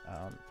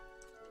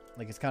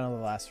 Like it's kind of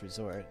the last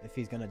resort. If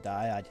he's gonna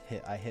die,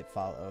 I hit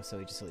follow, so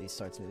he just at least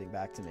starts moving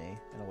back to me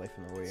and away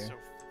from the warrior. It's so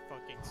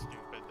fucking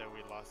stupid that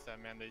we lost that,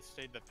 man. They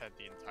stayed the pet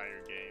the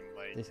entire game.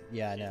 Like,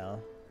 Yeah, I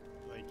know.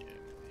 like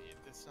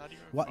it's not even.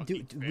 What,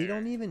 fucking dude? We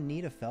don't fair. even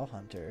need a fell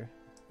hunter.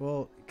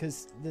 Well,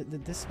 because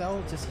the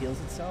spell just heals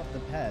itself, the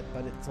pet.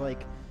 But it's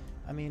like,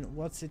 I mean,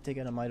 what's it to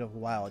get a Might of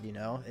Wild? You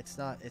know, it's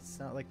not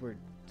like we're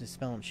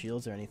dispelling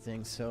shields or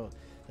anything. So,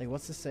 like,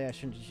 what's to say I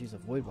shouldn't just use a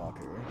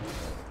Voidwalker?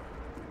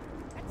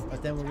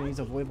 But then we're gonna use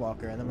a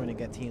Voidwalker, and then we're gonna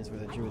get teams where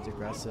the druid's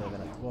aggressive.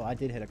 And well, I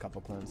did hit a couple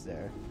clones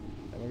there,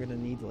 and we're gonna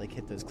need to like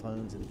hit those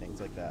clones and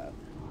things like that.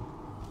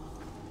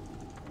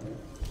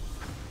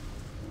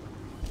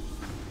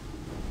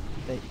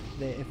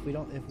 If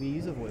we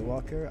use a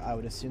Voidwalker, I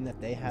would assume that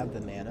they have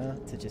the mana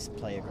to just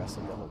play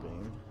aggressive the whole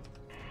game.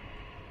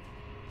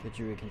 The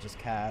druid can just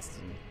cast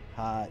and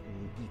hot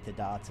and eat the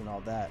dots and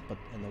all that, but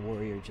and the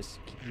warrior they just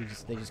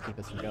keep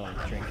us from going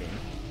drinking.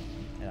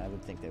 And I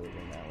would think they would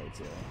win that way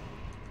too.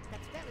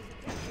 That spell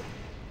isn't ready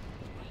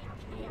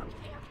yet.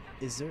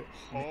 Is there?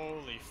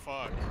 Holy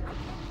fuck!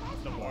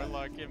 The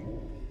warlock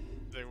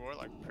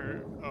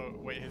oh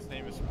wait, his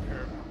name is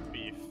Per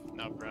Beef,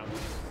 not Brown.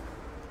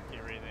 He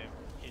renamed.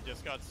 He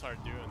just got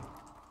Sardoon.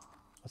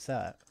 What's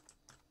that?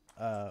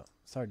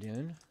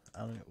 Sardoon? I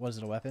don't know. Was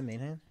it a weapon, main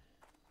hand?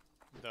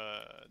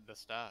 The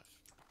staff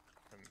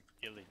from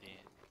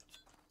Illidan.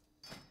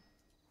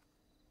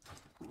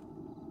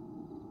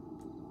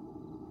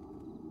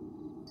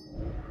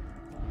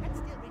 That's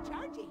still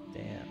recharging.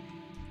 Damn.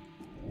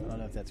 I don't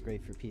know if that's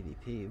great for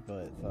PvP,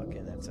 but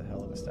fucking that's a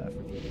hell of a staff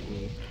for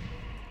PvP.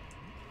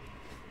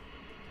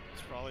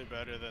 It's probably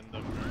better than the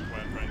Merc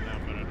weapon right now,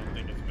 but I don't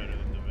think it's better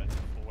than the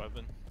Vengeful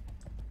weapon.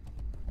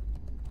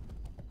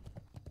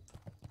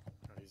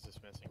 Oh, he's just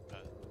missing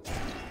pet.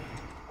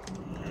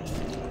 I'm a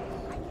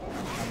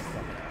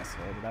fucking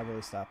asshole, Did I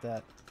really stop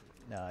that?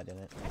 No, I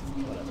didn't. That's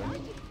still Whatever.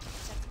 recharging.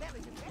 That spell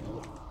isn't ready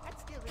yet.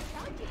 That's still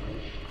recharging.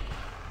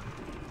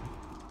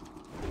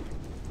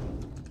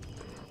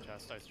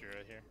 Chastise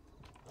Druid here.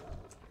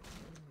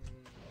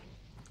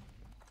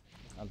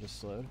 I'm just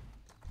slowed.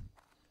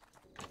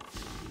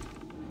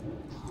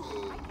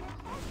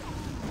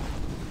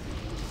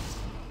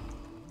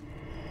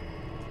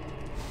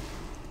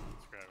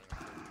 Let's grab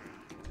another drink.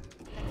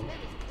 That spell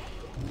isn't ready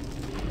yet.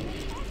 I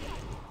can't cast that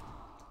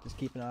yet. Just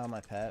keep an eye on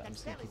my pet. I'm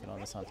just gonna keep it on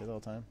this hunter the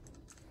whole time.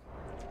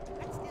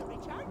 That's still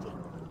recharging.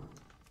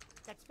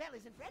 That spell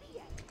isn't ready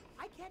yet.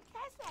 I can't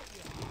cast that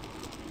yet.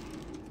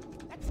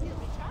 That's still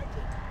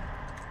recharging.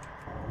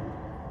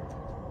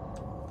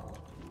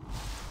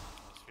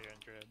 Sphere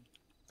and Druid.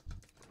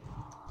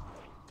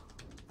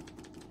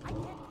 I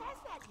can't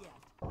cast that yet.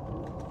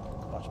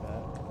 Watch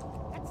pet.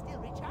 That's still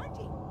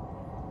recharging.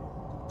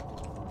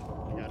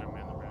 You got him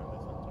in the brown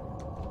this hunter.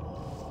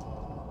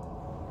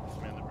 Just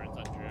man the burns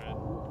on Druid.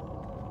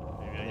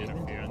 Maybe I get a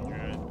fear on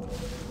Druid.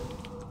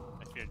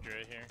 I fear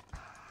Druid here.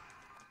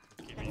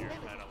 Keeping your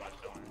pet alive,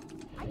 don't worry.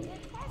 I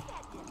can't cast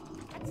that yet.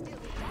 That's still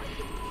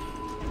recharging.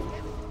 That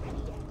spell isn't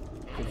ready yet.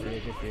 Good for you,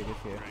 good for you, good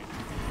for you. Drink.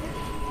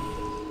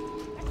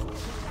 That's still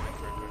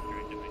recharging.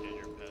 Drink and then get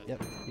your pet. Yep,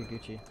 you're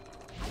Gucci.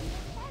 I can't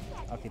cast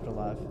that I'll yet. keep it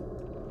alive.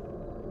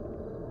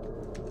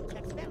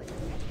 That spell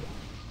isn't ready yet.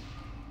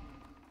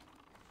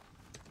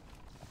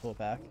 I'll pull it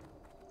back.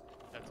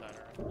 Pet's out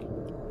alright.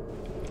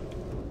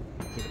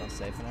 Keep it on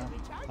safe for now.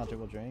 Hunter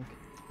will drink.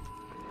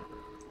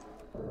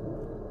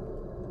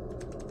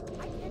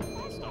 I can't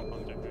cast Stop that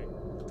Hunter drink.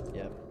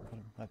 Yep.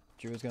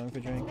 Drew is going for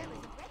drink. spell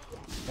isn't ready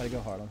yet. Gotta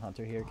go hard on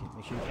Hunter here.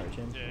 Make sure you charge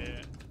him.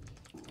 Yeah.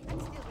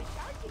 That's still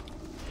recharging.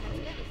 That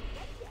spell isn't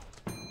ready yet.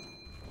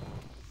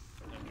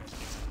 Then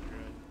drinking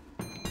Druid.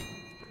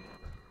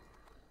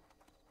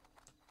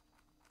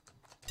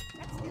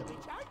 That's still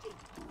recharging.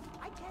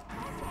 I can't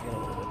cast We that got a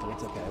little bit, but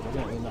it's okay. We're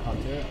gonna win the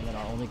Hunter, and then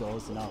our only goal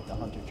is to not let the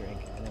Hunter drink,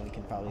 and then we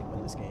can probably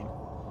win this game.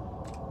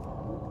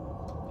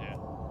 Yeah.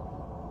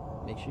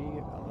 Make sure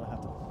you. I'm gonna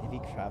have to. If he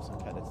traps on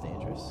pet, it's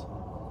dangerous.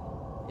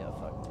 Yeah,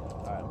 fuck.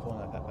 Alright, I'm pulling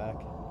that pet back.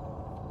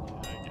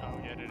 Yeah, I'll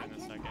get it in a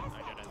second.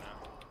 I get it now.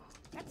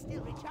 That's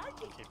still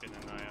recharging. Keeping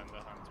an eye on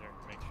the hunter.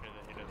 Make sure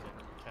that he doesn't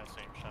cast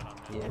same shot on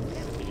that. Yeah.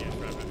 He gets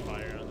rapid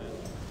fire on it.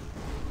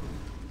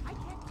 I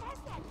can't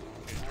cast that yet.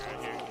 He's right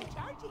That's here. still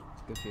recharging.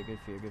 Good for you, good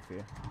for you, good for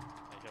you.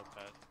 I heal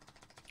pet.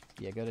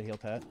 Yeah, go to heal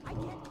pet. I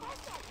can't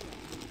cast that yet.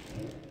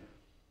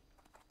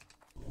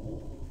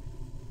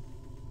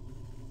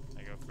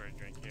 I go for a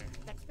drink here.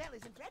 That spell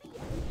isn't ready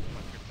yet.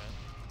 Fuck your pet.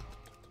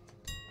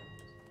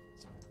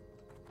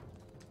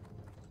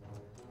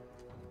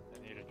 I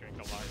need a drink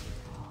alive.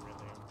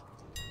 Really.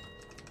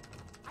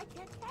 I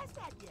can't cast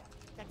that yet.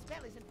 That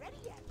spell isn't ready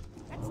yet.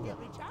 That's still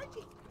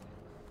recharging.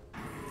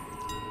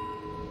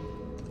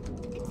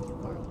 It's too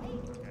far away.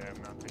 Okay,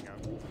 I'm mounting up.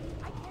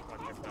 I can't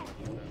Fuck your cast pet. that Fuck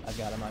yet. your pet. I've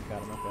got him, I've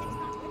got him, I've got him.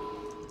 Not ready.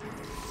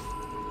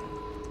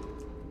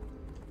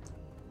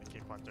 I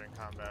keep hunter in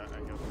combat. I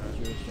heal pet.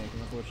 Drew is drinking,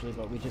 unfortunately,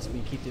 but we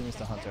keep doing this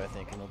to Hunter, I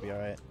think, and we'll be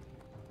alright.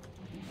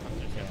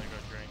 Hunter's gonna go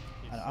drink.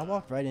 He's, I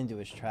walked right into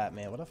his trap,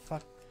 man. What the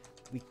fuck?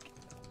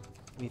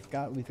 We've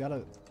got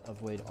to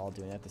avoid all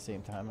doing it at the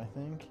same time, I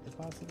think, if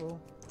possible.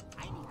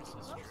 I need This to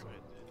is closer.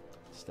 Druid,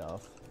 dude.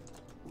 Stealth.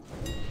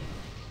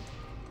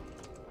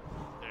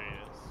 There he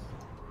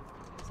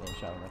is. Same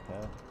shot on my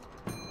pet.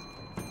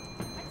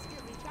 That's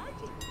still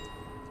recharging.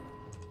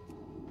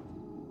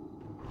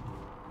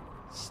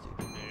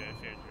 Stupid. Maybe I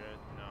fear Druid.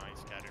 No, he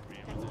scattered me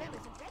That with spell it.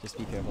 isn't ready. Just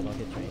be careful, don't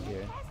get trained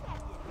here. Cast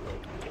that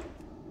yet.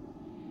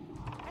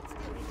 That's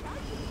still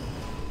recharging.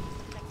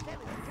 That spell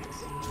isn't ready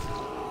yet.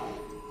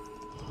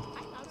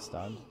 I'm out of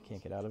Stunned. range.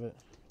 Can't get out of it.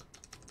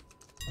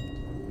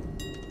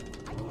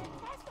 I can't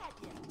cast that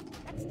yet.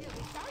 That's still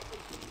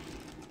recharging.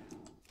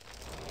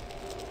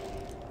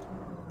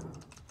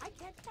 I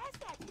can't cast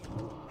that yet.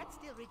 That's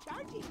still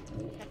recharging.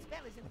 That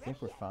spell isn't I ready think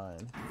we're yet.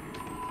 fine.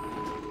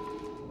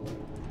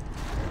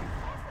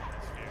 Cast that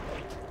That's yet.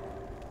 fear.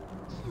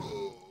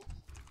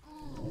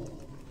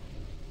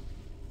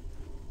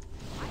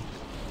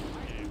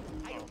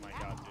 Okay. Oh my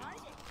god,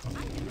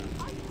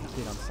 dude.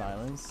 Dude, on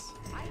silence.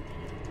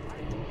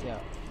 Yeah,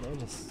 they're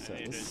just so I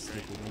need this a is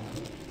drink. stupid, man.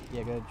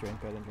 Yeah, go ahead,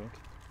 drink, go ahead and drink.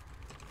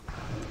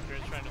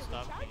 Druid's trying to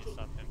stop me. You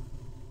stop him.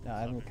 No,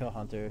 I'm gonna kill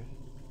Hunter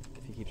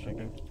if he keeps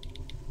drinking.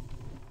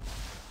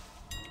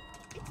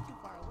 It's too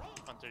far away.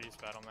 Hunter, use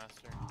Battle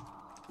Master.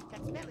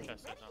 That spell isn't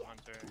Chest ready is on yet.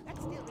 Hunter. That's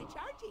still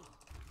recharging.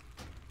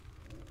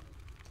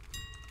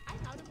 I'm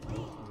out of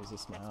range. Where's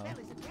this That now? spell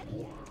isn't ready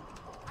yet.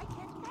 I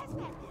can't cast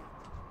that yet.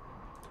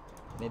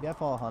 Maybe I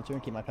follow Hunter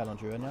and keep my pet on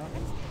Druid now.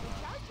 That's still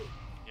recharging.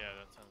 Yeah,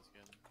 that sounds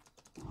good.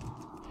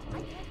 I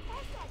can't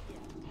cast that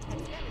yet. That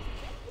spell isn't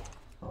ready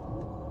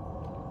yet.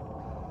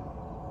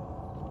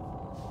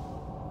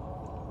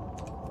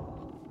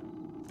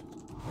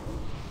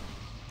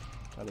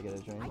 Try to get a I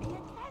drink.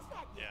 can't cast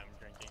that Yeah, yet. I'm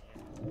drinking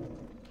here.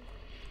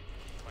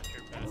 Fuck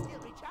your pet. That's still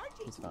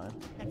recharging. He's fine.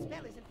 That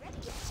spell isn't ready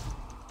yet.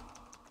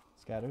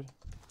 Scattered.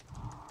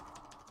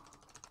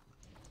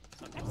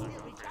 Hunter That's not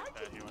still going for your pet.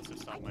 recharging. He wants to I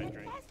stop my can't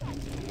drink. cast that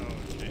yet. Oh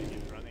shit,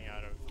 he's running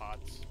out of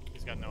hots.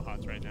 He's got no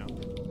hots right now.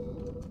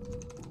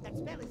 That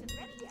spell isn't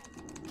ready yet.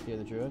 Fear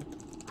the druid.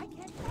 I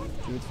can't cast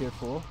that. Druid's fear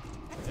full.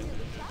 That's still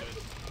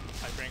recharging.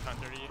 I bring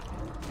Hunter to you.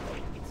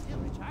 It's still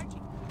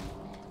recharging.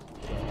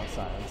 Yeah,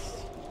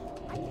 silence.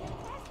 I can't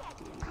cast that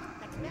yet.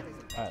 That spell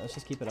isn't ready. Alright, let's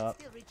just keep it up.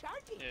 Still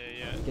recharging.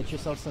 Yeah. Get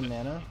yourself some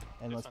mana,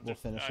 and This we'll Hunter-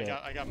 finish it.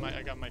 I got my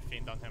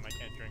fiend on him. I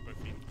can't drink with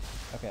fiend.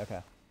 Okay.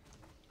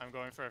 I'm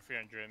going for a fear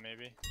and druid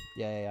maybe.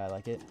 Yeah, I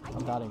like it.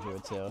 I'm dotting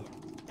druid too.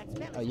 That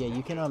spell Oh isn't yeah, you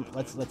ready. can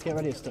let's get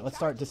ready to let's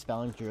start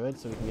dispelling druid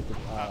so we can get the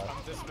I'm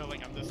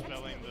dispelling the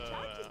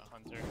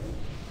hunter.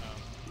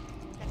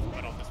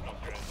 But I'll dispel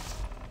druid.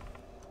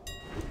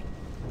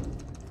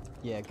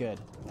 yeah, good.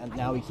 And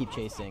now we keep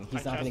chasing.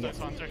 He's not gonna this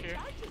get hunter here.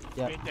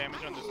 Yep. 8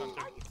 damage on this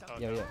hunter. Oh,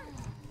 Yeah.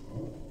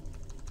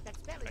 That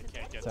spell I isn't can't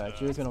ready. get Sorry, the...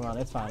 druid's gonna run.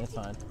 It's fine. I can't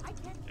Yeah, cast I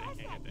can't that.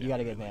 get the You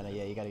gotta damage. get mana.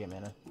 Yeah, you gotta get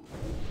mana.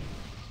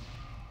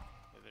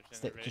 Yeah, there's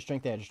innervate. Just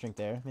drink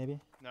there, maybe.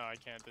 No, I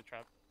can't. The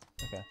trap.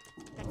 Okay.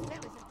 That spell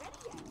isn't ready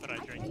yet. But I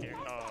drink here.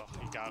 Oh,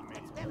 he got me.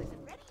 That spell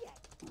isn't ready yet.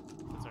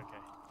 It's okay. I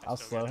I'll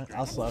still slow got a him. drink.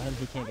 I'll slow him.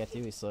 He can't get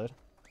you. He's slowed.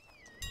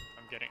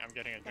 I'm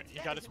getting a drink. He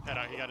got his pet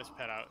out.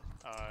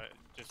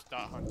 Just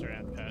dot hunter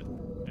and pet,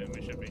 and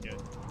we should be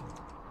good.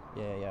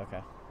 Yeah.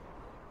 Okay.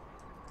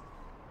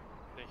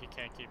 He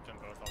can't keep them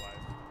both alive.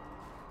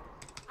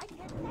 I can't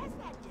cast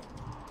that yet.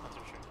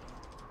 Hunter sure.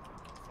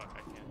 Fuck, I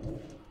can't.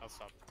 I'll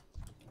stop.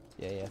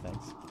 Yeah.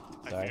 Thanks.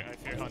 I Sorry.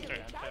 fear hunter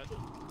and pet. I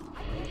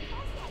can't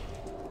cast that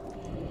yet.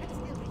 That's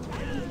still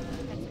recharging.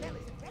 That spell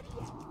isn't ready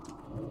yet.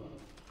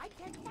 I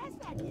can't cast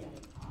that yet.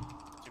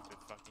 Stupid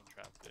fucking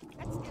trap, dude.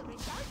 That's still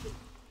recharging.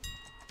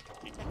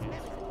 He That can't.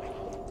 spell isn't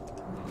ready yet.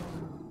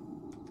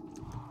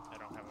 I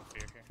don't have a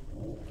fear here.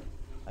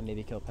 I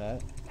maybe kill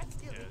Pat. That's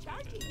still Yeah,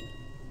 recharging.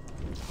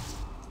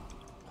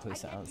 Oh, he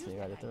silenced me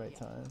right at the right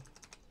time.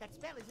 That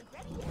spell isn't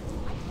ready yet. I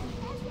can't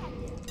cast that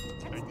yet.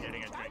 That's I'm still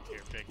getting a drink recharging.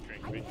 here. Big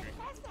drink, I big can't drink.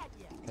 cast that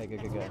yet. Okay, good.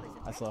 That spell isn't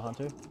I slow ready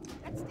Hunter. yet.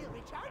 That's still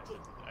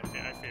recharging. I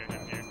fear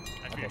him here.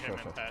 I fear Okay, him sure.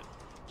 and pet.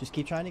 Just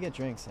keep trying to get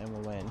drinks and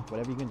we'll win.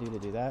 Whatever you can do to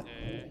do that.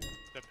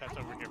 The pet's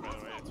over here, by the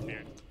way. It's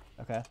feared.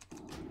 Okay.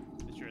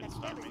 It's sure to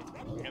stop me.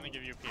 I'm gonna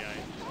give you PI. That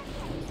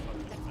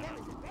spell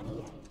isn't ready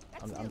yet.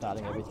 That's I'm still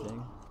dotting recharging.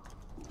 everything.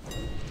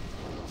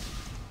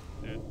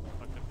 Dude,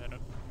 fuck the pet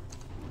up.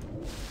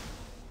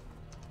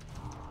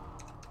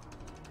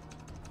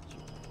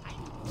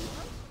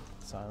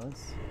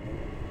 Silence.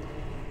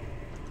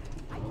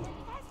 I can't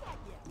cast that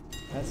yet.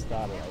 That's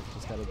dotted.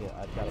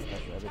 I've gotta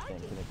pressure everything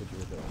to make the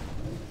druid go.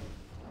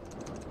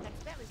 That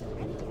spell isn't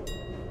ready yet.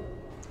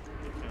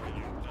 I'm killing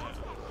you.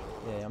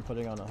 Yeah, I'm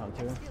putting on a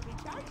Hunter. Still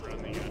recharging.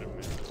 Running out of mana.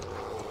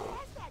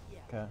 Cast that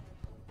yet. Okay.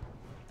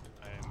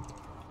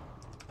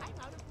 I'm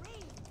out of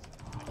range.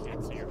 I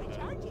can't see your pet.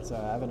 Recharging. So I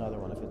have another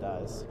one if it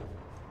dies.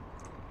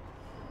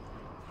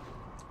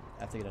 I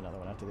have to get another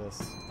one after this.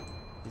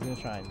 He's gonna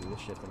try and do this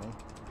shit to me.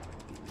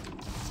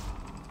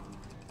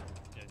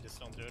 Yeah, just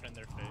don't do it in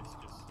their face.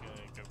 Just go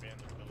behind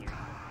the pillar.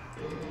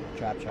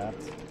 Trapped. I got you.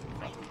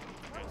 That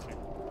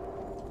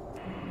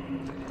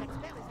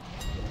spell isn't ready yet.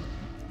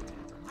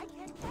 I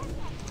can't cast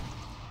that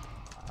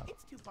yet.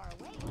 It's too far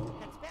away.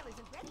 That spell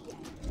isn't ready yet.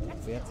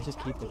 That's We have to still just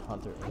keep the recharging.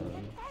 Hunter I in.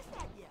 can't cast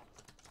that yet.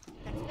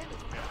 That spell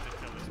isn't We have to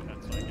kill this pet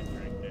so I can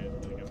drink, dude.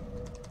 Like, I'm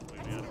completely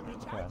out still of mana.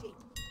 recharging.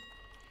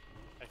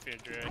 I fear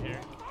Druid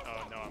here.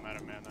 Oh no, I'm out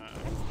of mana.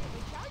 That's still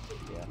recharging.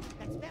 Yeah.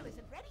 That spell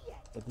isn't ready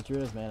yet. If the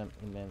druid has mana,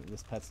 man,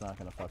 this pet's not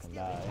gonna That's fucking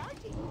still die.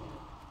 recharging.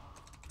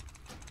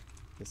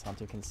 This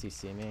Hunter can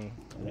CC me,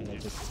 and then they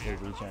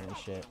regen and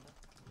shit.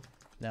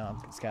 Now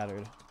I'm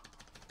scattered.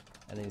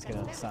 And then he's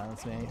gonna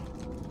silence me.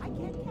 I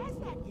can't cast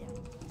that yet.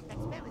 That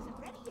spell isn't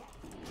ready yet.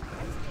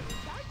 That's still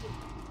recharging.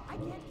 I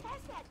can't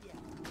cast that yet.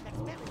 That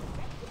spell isn't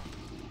ready yet.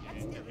 That's You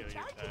need still to heal your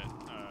recharging. pet.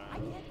 I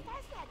can't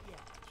cast that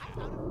yet. I'm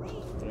out of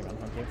range. Putting on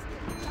Hunter. That's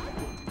still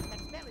recharging.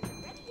 That spell isn't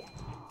ready yet.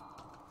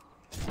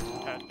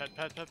 Pet. Oh,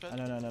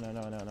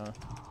 no.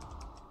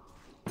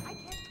 I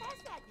can't cast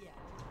that yet.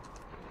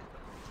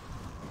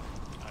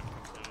 I'm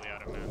completely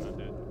out of mana,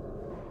 dude.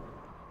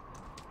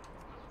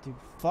 Dude,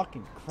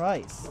 fucking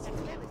Christ. That spell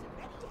isn't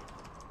ready yet.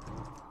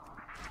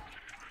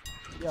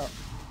 Yo.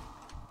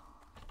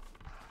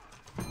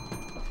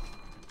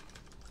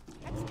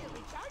 That's still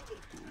recharging.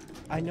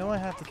 I know I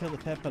have to kill the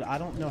pet, but I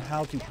don't know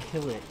how to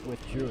kill it with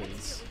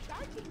druids.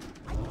 Recharging.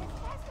 I can't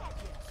cast that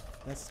yet.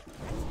 That's That's still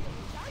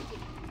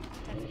recharging.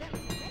 That spell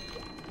isn't ready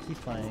yet. keep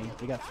playing.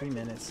 We got 3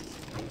 minutes.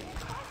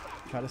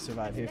 Try to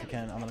survive here if you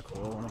can. I'm gonna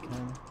coil when I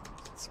can.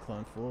 It's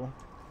clone full.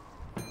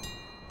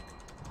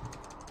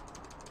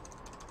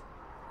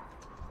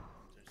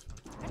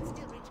 That's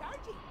still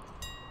recharging.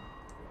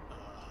 I'm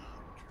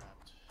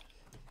trapped.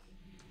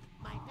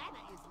 My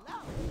mana is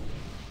low.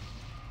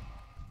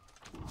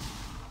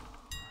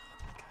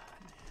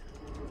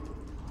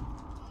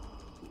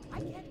 I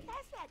can't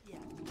cast that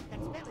yet. That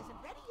spell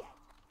isn't ready yet.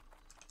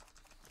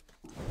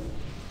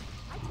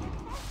 I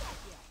can't cast that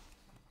yet.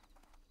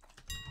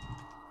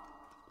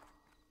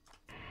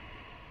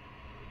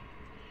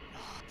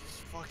 This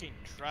fucking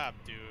trap,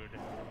 dude.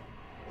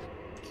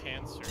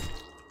 Cancer.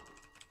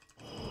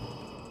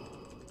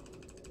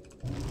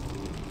 Can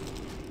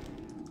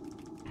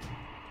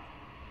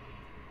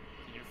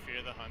you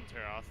fear the hunter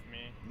off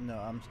me? No,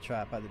 I'm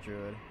trapped by the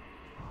druid.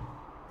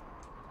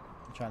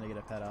 I'm trying to get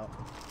a pet out.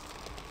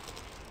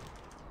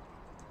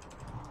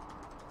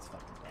 It's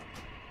fucking dumb.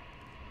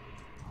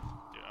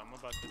 Dude, I'm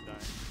about to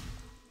die.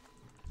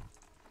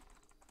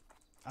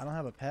 I don't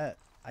have a pet.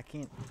 I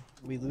can't.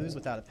 We lose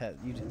without a pet.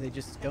 They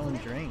just go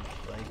and drink.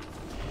 Like,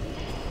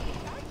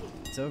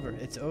 it's over.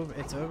 It's over.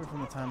 It's over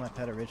from the time my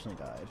pet originally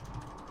died.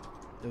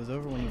 It was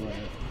over when you went.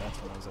 That's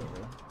when it was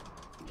over.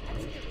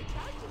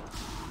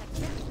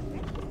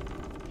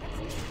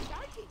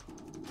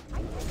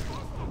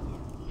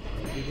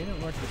 We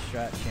didn't work the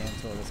strat Chan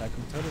told us. I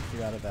totally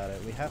forgot about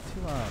it. We have to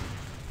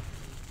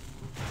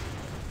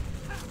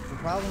The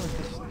problem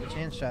with the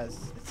Chan strat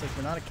is it's like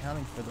we're not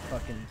accounting for the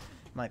fucking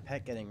my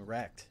pet getting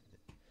wrecked.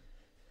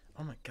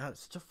 Oh my god,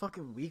 it's such a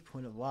fucking weak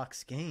point of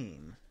Locke's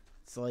game.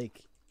 It's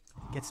like,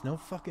 gets no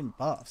fucking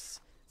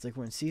buffs. It's like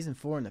we're in season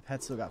 4 and the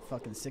pet still got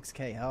fucking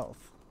 6k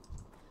health.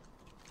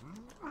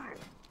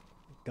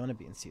 Gonna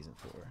be in season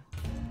 4.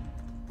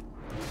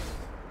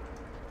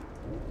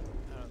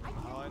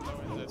 All I know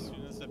is as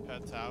soon as the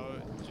pet's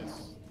out,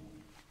 just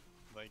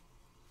like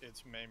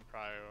it's main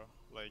prio,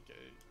 like,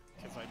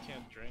 cause I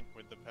can't drink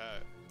with the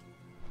pet.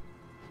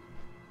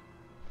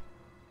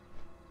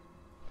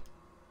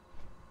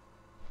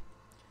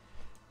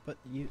 But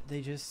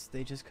they just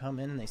come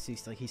in and they see,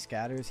 like, he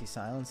scatters, he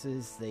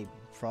silences, they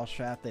frost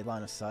trap, they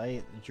line of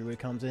sight. The druid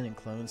comes in and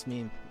clones me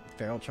and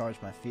feral charge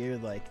my fear.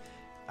 Like,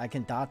 I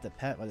can dot the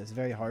pet, but it's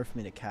very hard for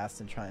me to cast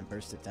and try and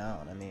burst it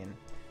down. I mean,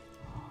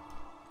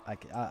 I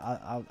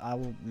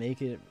will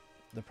make it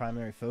the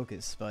primary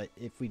focus, but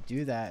if we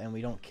do that and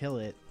we don't kill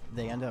it,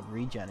 they end up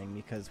regenning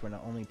because we're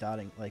not only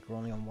dotting, like, we're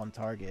only on one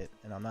target,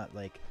 and I'm not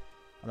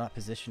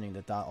positioning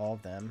to dot all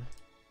of them.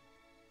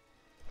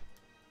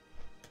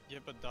 Yeah,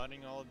 but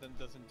dotting all of them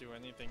doesn't do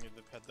anything if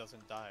the pet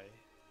doesn't die.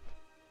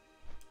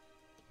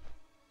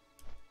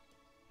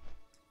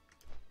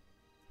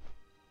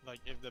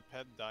 Like, if the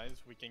pet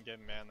dies, we can get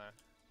mana.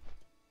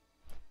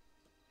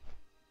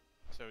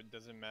 So it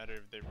doesn't matter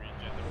if they regen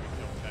if we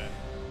kill pet.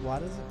 Why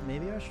does it?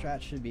 Maybe our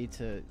strat should be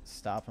to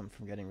stop him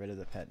from getting rid of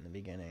the pet in the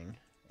beginning,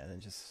 and then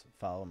just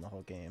follow him the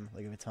whole game.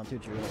 Like, if it's Hunter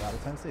Druid, a lot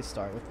of times they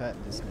start with pet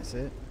and dismiss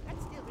it.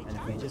 And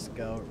if we just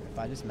go, if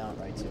I just mount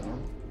right to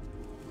him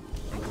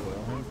and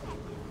coil him,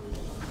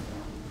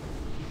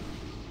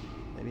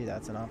 maybe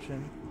that's an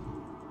option.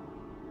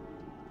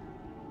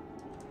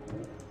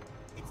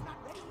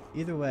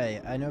 Either way,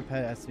 I know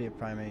pet has to be a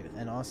primary,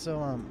 and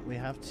also we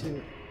have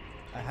to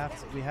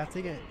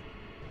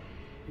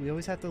we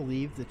always have to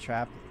leave the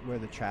trap where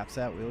the trap's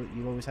at.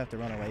 You always have to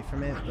run away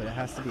from it, but it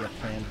has to be a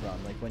planned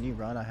run. Like, when you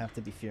run, I have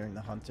to be fearing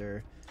the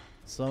hunter,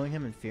 slowing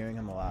him and fearing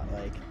him a lot.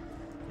 Like,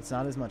 it's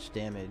not as much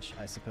damage,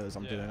 I suppose,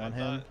 I'm doing on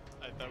him.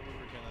 I thought we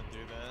were gonna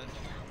do that.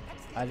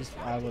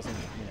 I wasn't,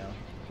 you know,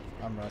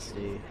 I'm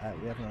rusty.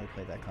 We haven't really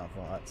played that comp a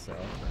lot, so.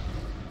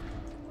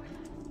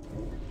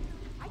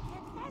 I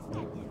can't cast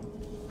it yet.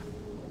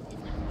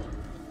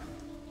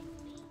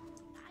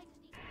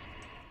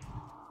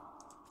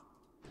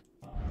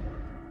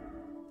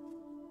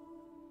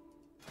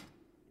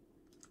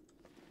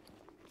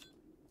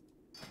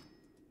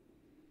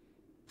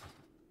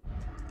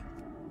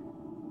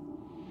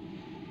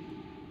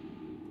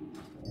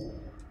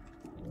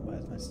 Why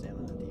is my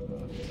stamina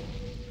debuffed?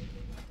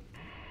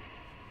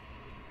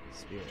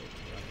 Spirit.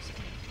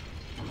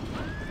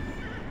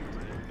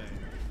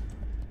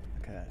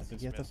 Okay, I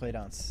think you have to play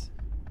down. That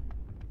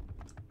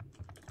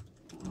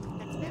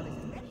spell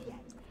isn't ready yet.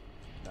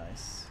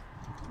 Nice.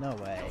 No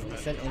way. It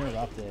said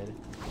interrupted.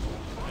 I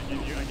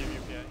give you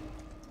PI.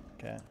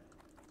 Okay.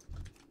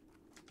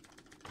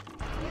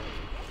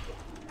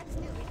 That's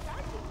still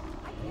recharging.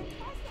 I can't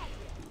cast that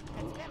yet.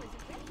 That spell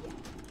isn't ready yet.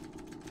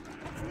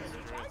 That's still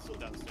recharging.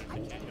 Downstairs, I you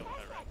can't can't kill cast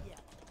pet, that right?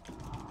 yet.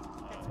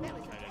 That spell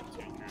isn't ready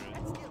yet.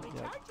 That's still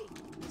recharging.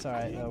 It's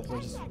alright,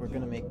 we're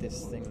gonna make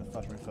this thing the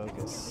fucking focus.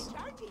 That's still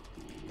recharging.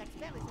 That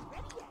spell isn't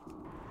ready yet.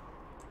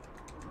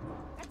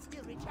 That's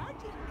still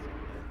recharging.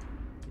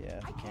 Yeah,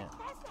 I I can't.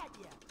 cast that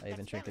yet. I even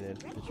That spell trinketed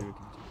isn't the ready druid.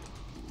 yet.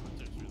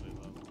 Hunter's really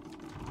low.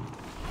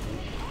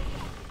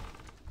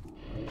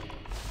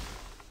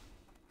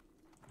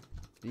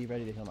 Be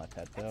ready to heal my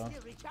pet though. That's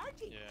still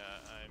recharging.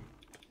 Yeah,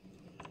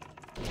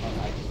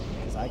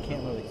 Because I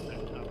can't really.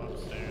 I'm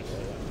upstairs, so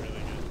I'm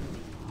really good.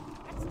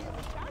 That's still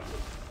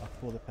recharging. I'll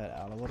pull the pet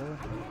out a little.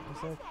 You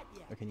said?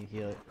 Or can you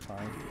heal it?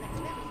 Fine. That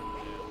spell isn't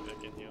ready yet. Yeah, I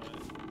can heal it.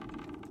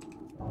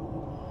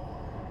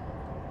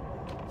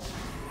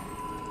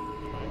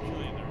 I'm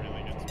actually in a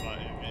really good spot.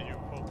 If you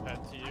pull pet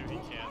to you, he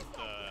can't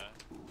put a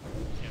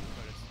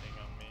sting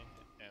on me,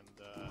 and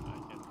I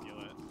can heal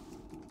it.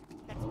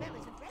 That spell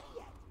isn't ready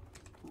yet.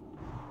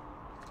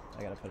 I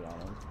gotta put it on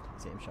him.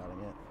 See him shouting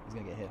it. He's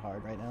gonna get hit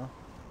hard right now.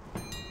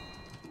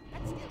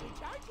 That's still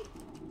recharging.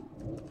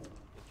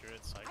 The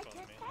druid I cycled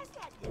can't me. cast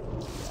that yet. Yeah, I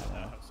I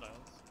know. have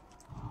silence.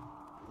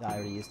 I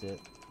already used it.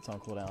 It's on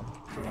cooldown.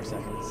 2 more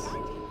seconds.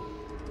 Recharging.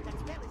 That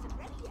spell isn't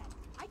ready yet.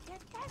 I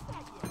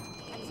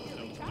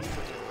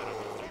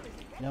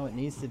No, it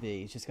needs to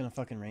be. He's just gonna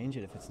fucking range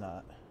it if it's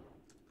not.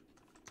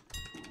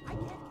 I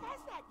can't pass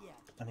that yet.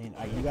 I mean,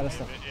 you gotta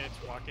stop.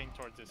 It's walking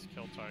towards its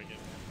kill target.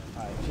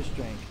 Alright, just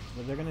drink.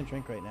 Well, they're gonna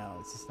drink right now.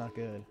 It's just not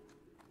good.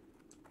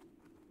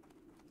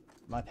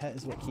 My pet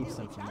is what keeps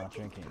them from not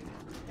drinking.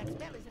 That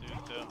spell isn't Dude,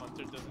 ready the yet.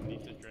 hunter doesn't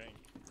need to drink.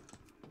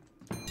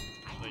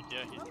 Like,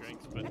 yeah, he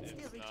drinks, but That's still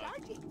it's not.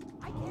 recharging.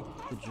 I can't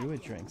pass The that druid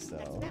yet. drinks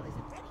That though. spell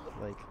isn't ready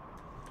yet. Like,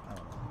 I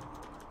don't know.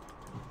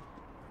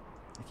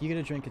 If you get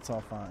a drink, it's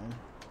all fine.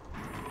 Yeah,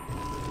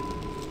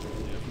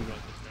 we got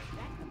the drink.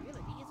 That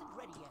ability isn't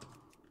ready yet.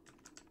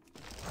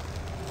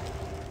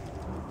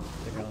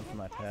 They're going for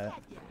my pet.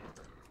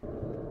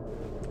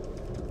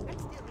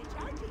 That's still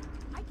recharging.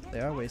 I can't They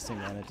are pass wasting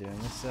that. mana doing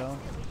this though.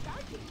 Still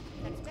recharging.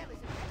 That spell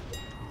isn't ready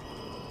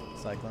yet.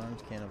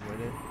 Cyclones can't avoid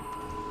it.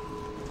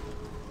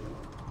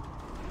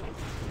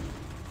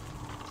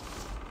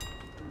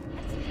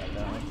 Got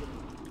that one.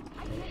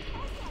 I can't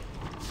pass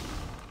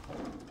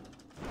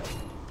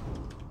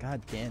that.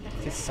 God damn,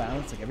 it gets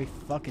silenced like every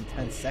fucking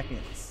 10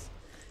 seconds.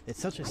 It's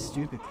such a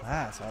stupid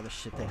class, all the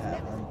shit they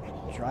have. I'm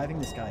driving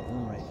this guy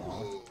in right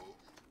now.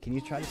 Can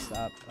you try to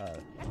stop? That's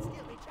still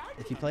recharging.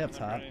 If you play up I'm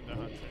top, running the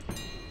hunter.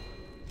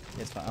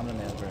 it's fine. I'm gonna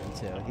nail burn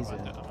too. He's in.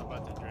 I'm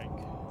about to drink.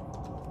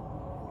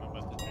 I'm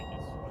about to drink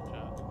his watch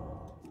out.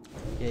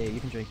 Yeah, you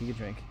can drink. You can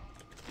drink.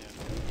 Yeah.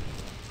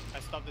 I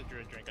stopped the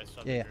druid drink. I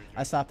stopped Yeah, the yeah. druid I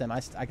drink. stopped them. I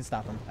can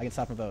stop them. I can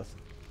stop them both.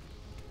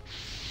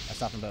 I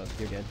stopped them both.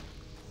 You're good.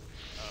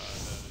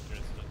 The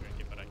druid's still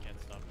drinking, but I can't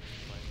stop him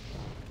from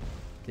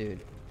playing.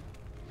 Dude.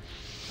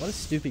 What a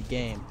stupid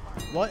game.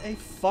 What a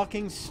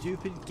fucking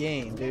stupid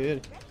game,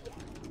 dude.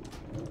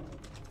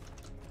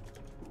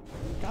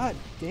 God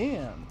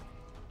damn.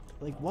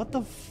 Like, what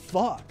the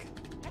fuck?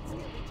 That's still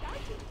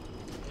recharging.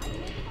 I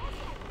can't pass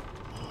that.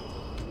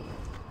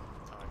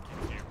 Oh, I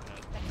can't see your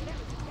pet. That spell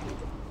isn't ready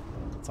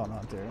yet. It's on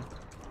Hunter.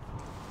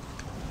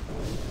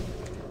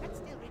 That's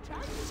still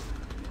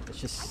recharging. It's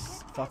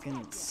just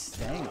fucking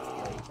stank.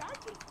 Like,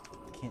 Recharging.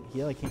 I can't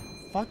heal. I can't.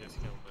 Fuck. Just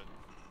killed it.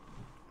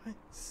 What?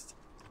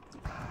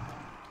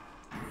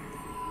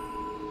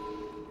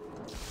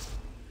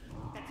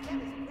 That spell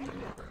isn't ready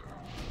yet.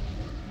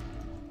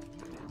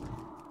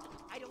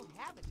 I don't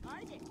have a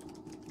target.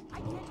 I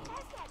can't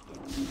pass that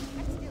yet.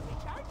 That's still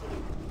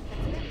recharging. That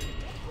spell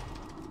isn't ready yet.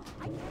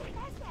 I can't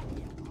pass that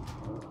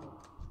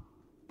yet.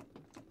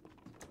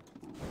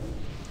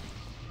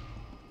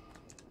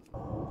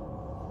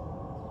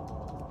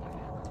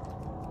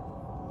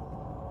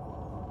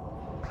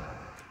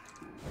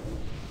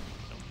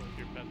 Don't put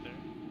your pet there.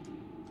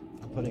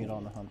 I'm putting it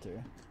on the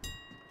Hunter.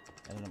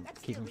 And then I'm That's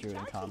keeping still Druid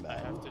in recharging. I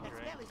combat. have to That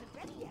drink. spell isn't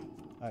ready yet.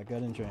 Alright, go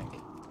ahead and drink.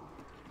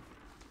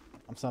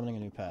 I'm summoning a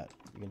new pet.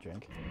 You can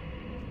drink.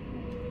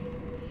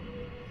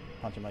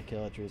 Hunter might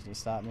kill it. Druid's gonna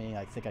stop me.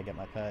 I think I get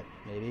my pet.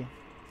 Maybe.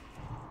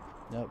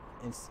 Nope.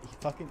 He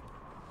fucking.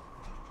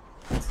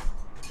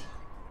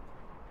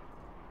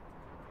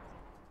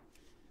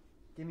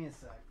 Give me a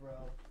sec, bro.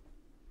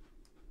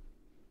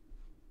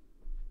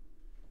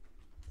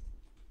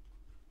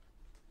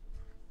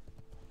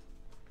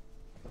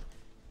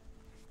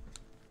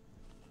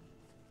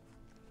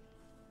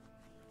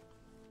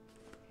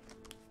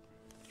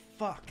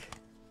 Fuck.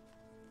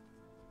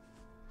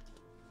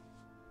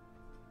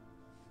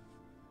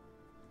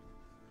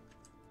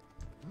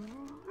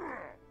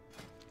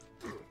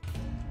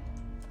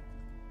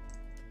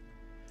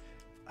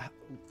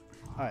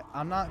 Alright,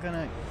 I'm not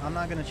gonna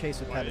chase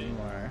with pet Why-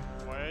 anymore.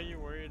 Why are you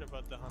worried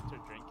about the hunter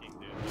drinking,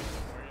 dude? Don't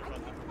worry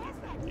about the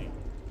hunter drinking.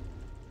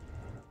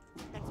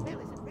 That spell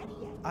isn't ready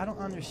yet. I don't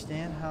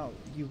understand how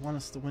you want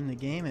us to win the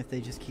game if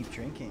they just keep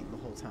drinking the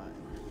whole time.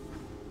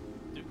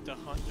 Dude, the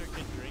hunter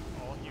can drink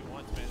all he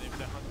wants, man. If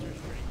the hunter's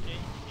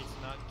drinking, he's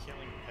not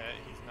killing pet,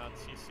 he's not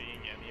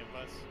CCing any of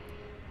us.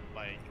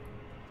 Like,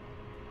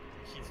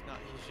 he's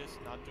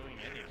just not doing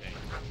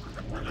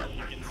anything.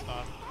 You can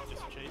stop,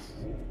 just chase.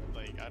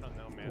 Like, I don't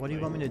know, man. What do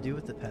you want me to do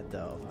with the pet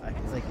though?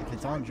 Like if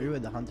it's on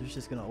Druid, the Hunter's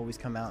just gonna always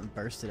come out and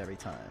burst it every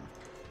time.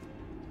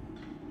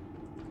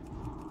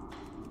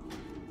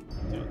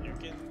 Dude, you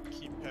can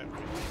keep pet with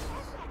you.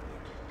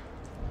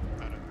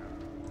 I don't know.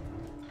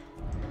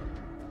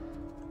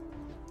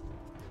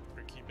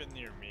 Or keep it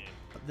near me.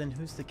 But then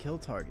who's the kill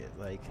target?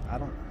 Like, I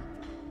don't...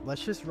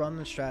 Let's just run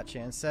the strat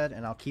Chan said,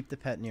 and I'll keep the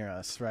pet near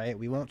us, right?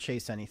 We won't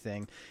chase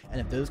anything.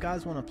 And if those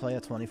guys want to play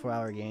a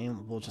 24-hour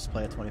game, we'll just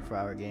play a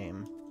 24-hour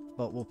game.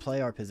 But we'll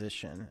play our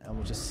position, and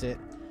we'll just sit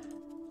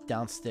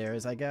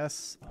downstairs, I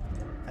guess.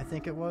 I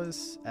think it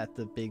was, at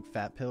the big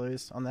fat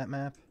pillars on that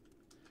map.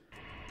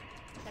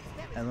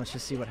 And let's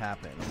just see what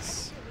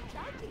happens.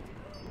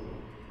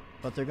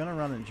 But they're gonna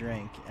run and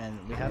drink, and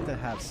we have to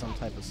have some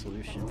type of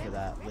solution for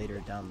that later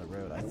down the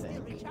road, I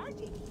think. Be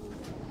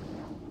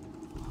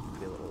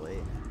a little late.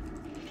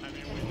 I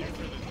mean, we do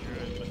for the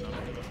druid, but not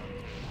for the hunter.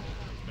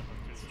 Like, the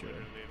hunter's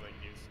literally, like,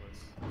 useless.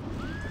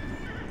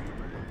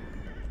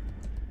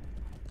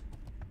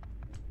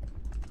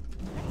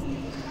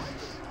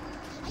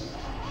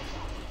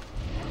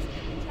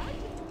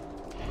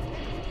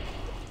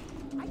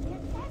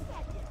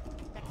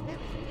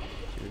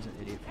 She was an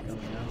idiot for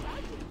coming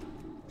out.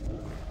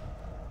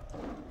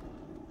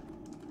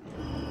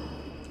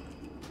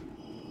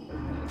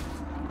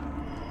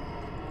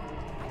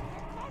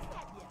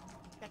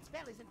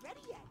 isn't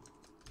ready yet.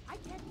 I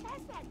can't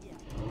cast that yet.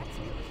 That's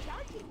still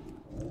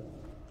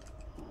recharging.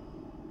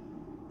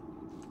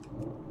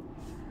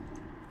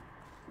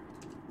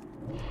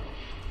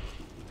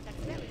 That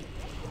spell isn't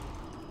ready yet.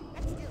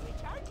 That's still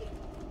recharging.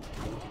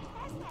 I can't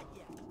cast that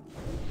yet.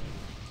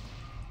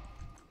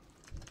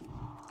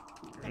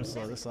 I'm gonna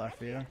slow this lock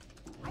for you.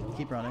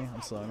 Keep running.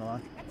 I'm slowing the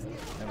lock.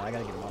 And I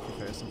gotta get him off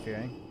you first. I'm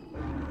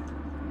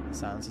fearing.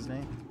 Silence his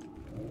name.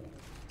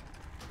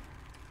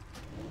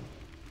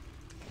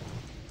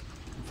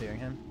 I'm fearing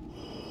him.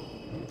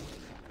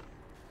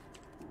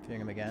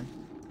 Fearing him again.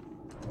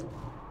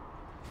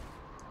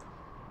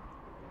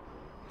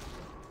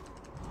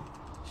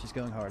 She's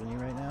going hard on you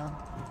right now.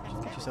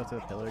 Just get yourself to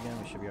a pillar again.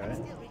 We should be alright.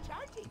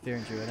 I'm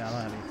fearing Druid. I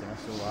don't have anything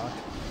else to lock.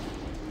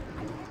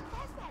 I can't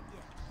cast that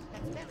yet.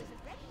 That spell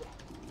isn't ready yet.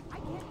 I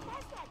can't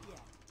cast that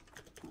yet.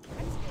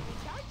 That's still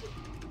recharging.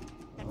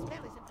 That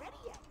spell isn't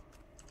ready yet.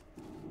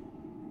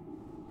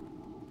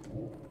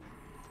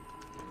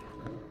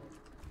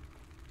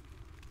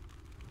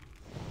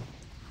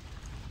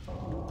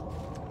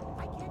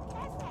 I can't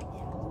cast that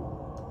yet.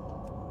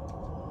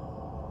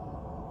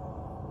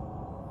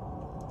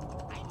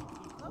 I need to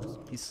be closer.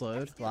 He's slowed.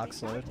 That's still Lock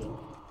slowed. recharging.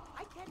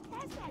 I can't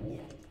cast that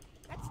yet.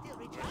 That's still I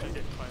recharging.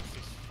 get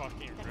cleansiest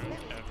fucking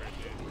roads ever,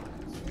 dude.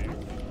 I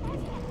can't cast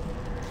that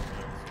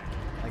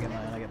yet. I get my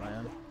own. I get my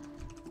own.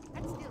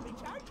 That's still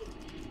recharging.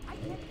 I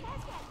can't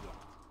cast that yet.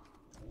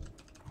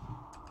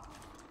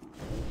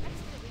 That's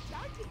still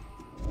recharging.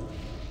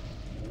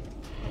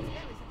 That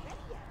spell isn't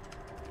ready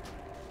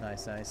yet.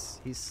 Nice, nice.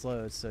 He's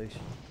slowed, so he should...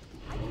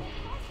 I can't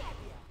cast that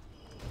yet.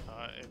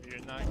 If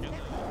you're not gonna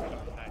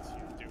attacks,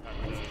 you do have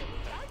the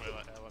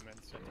attack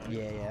elements. And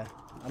Yeah, yeah.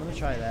 I'm gonna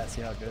try that,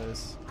 see how it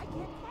goes. I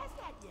can't cast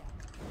that yet.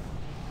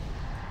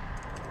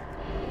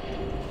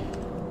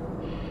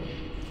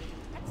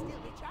 That's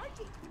still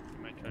recharging.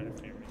 you might try to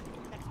fear me.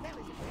 That spell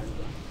isn't ready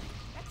yet.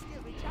 That's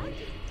still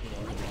recharging.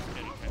 I can't Getting cast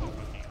kind of that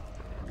fucking yet.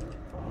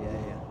 Yeah,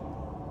 yeah.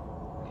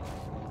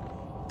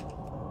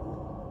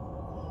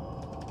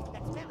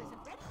 That spell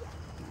isn't ready yet.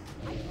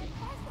 I can't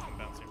cast that I'm yet.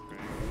 bouncing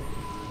prayer.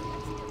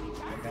 That's still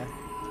recharging. Okay.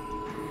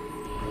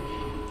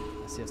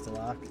 I see us to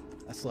lock.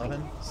 I slow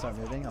him. Start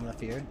moving. I'm gonna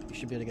fear. You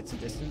should be able to get some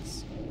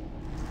distance.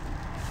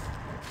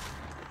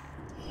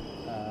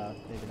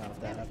 Maybe not if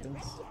that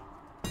happens.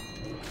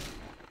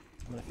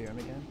 I'm gonna fear him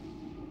again.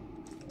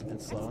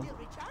 And slow him. Still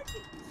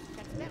recharging.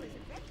 That spell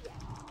isn't ready yet.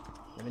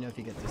 Let me know if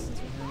you get distance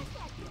with him.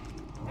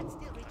 That's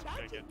still I should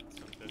recharging. get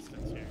some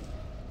distance here.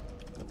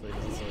 Hopefully he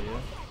doesn't slow you.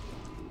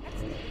 That's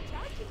still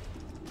recharging.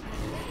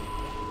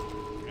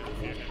 I'm gonna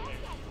fear him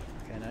here.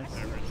 Okay, nice.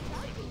 Whatever it's I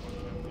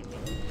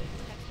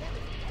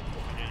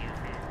get your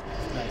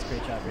fear. Nice,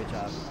 great job, great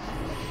job.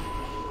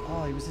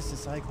 Oh, he resisted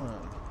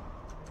Cyclone.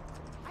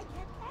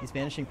 He's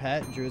banishing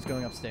Pet. Druid's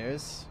going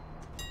upstairs.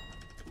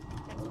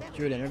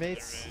 Druid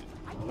innervates,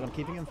 but I'm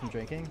keeping him from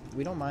drinking.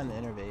 We don't mind the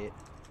innervate.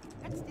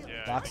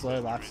 Yeah, Lock I think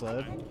slowed, that's lock the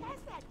slowed. reason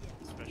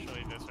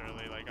Especially this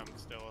early, like I'm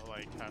still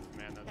like half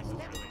mana. This is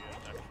really good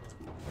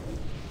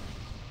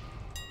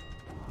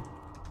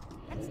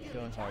actually.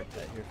 Going hard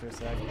Pet here for a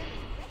sec.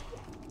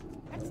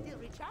 That's still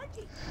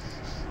recharging.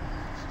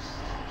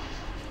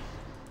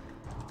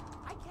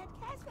 I can't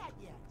cast that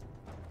yet.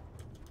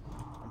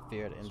 I'm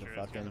feared into Druid's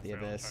fucking gonna the fail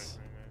abyss. charge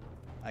me,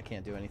 I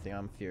can't do anything.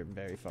 I'm feared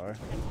very far.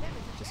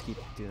 Just keep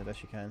doing the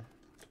best you can.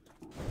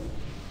 maybe.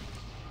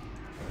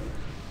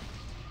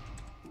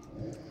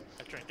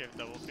 I try and give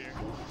double fear.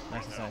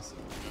 Nice, No, nice. no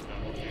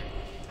double fear.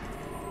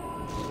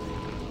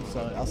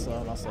 So I'll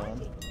slow him. I'll slow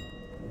him. I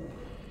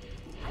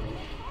can't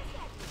cast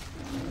that yet.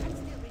 That's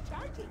still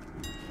recharging.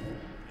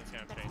 He's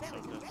gonna That paint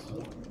spell some isn't this. ready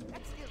yet.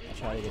 That's still I'll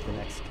try to recharging. get the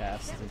next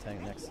cast,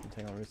 next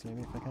Entangle Roots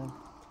maybe if I can.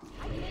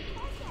 I can't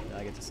cast that Then yet.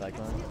 I get to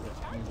Cyclone.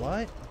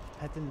 What?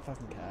 Pet didn't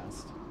fucking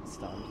cast.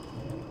 Stunned.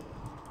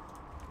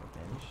 Go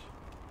finish.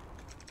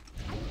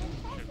 I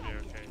can't cast Should be that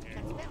yet. okay here.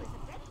 That spell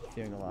isn't ready yet.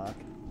 Fearing the lock.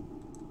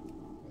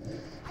 I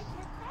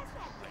can't cast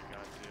that I yet.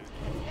 got you.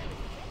 That spell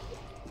isn't ready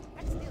yet.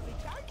 That's still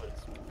recharging.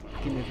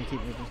 Keep moving, keep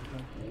moving. Keep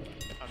moving.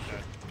 I'm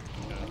dead.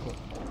 Dead.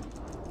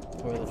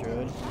 Tour the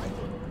Druid.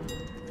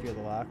 Fear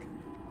the lock.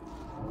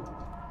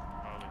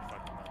 Holy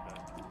fuck, I'm not dead.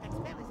 That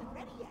spell isn't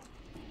ready yet.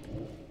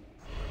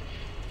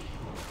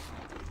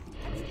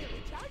 That's still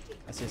recharging.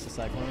 I see it's a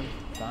Cyclone.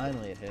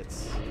 Finally it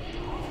hits. That's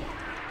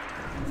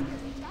still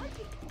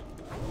recharging.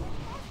 I can't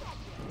cast that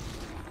yet.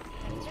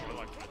 It's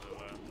Warlock for the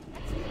low.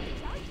 That's still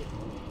recharging.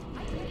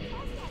 I can't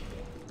cast that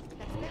yet.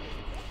 That spell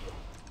isn't ready yet.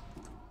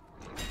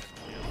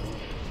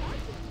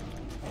 Recharging.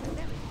 That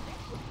spell isn't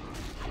ready yet.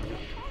 I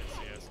can't cast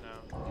that yet. CS now.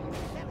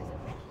 That spell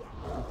isn't ready yet.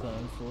 I'm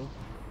clone, fool.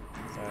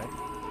 Sorry.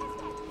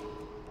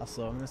 I'll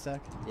slow him in a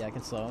sec. Yeah, I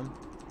can slow him.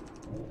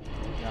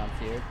 No, I'm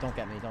feared. Don't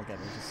get me, don't get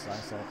me. Just side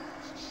assault.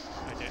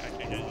 I can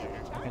get you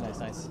here. Okay, nice,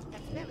 nice.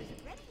 That spell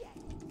isn't ready yet.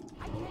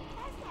 I can't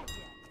cast that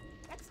yet.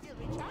 That's still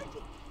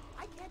recharging.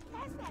 I can't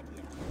cast that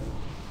yet.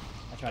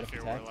 I try to Fear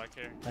protect. Warlock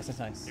here. Nice, nice,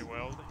 nice. He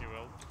willed, he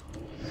willed.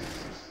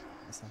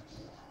 Nice, nice.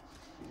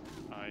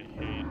 I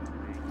hate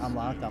roots. I'm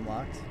locked, I'm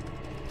locked.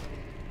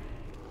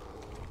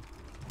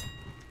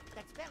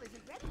 That spell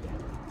isn't ready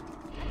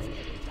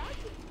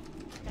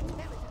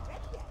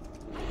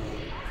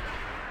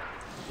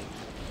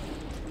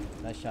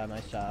Nice job,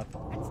 nice job. That's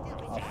still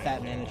Oh, recharging.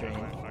 fat mana I drain.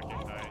 fucking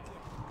die.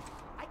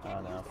 I Oh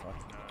can't no, use it. fuck.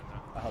 No,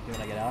 I'll help you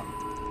when I get out.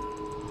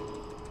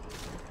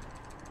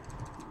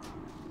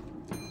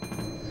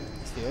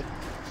 Steal. no.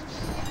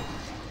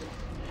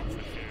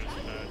 The fear is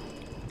bad.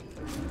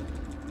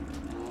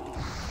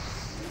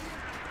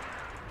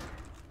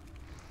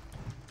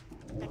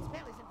 That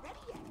spell isn't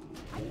ready yet.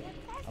 I can't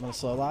cast I'm gonna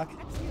slow lock.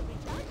 That's still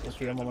recharging. Let's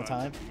do it one more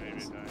time. Maybe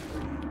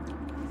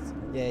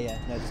die. Yeah.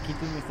 No, just keep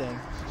doing your thing.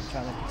 I'm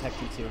trying to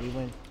protect you too. We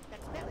win.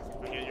 That spell isn't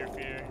I ready. get your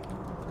fear.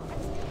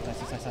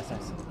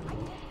 Nice.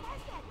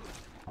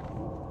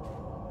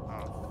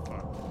 Oh,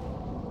 fuck.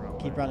 Wrong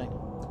Keep way. running.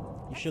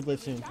 You should live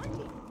soon.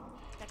 Recharging.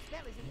 That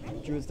spell isn't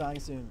ready. Druid's dying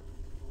soon.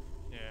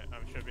 Yeah,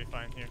 I should be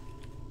fine here.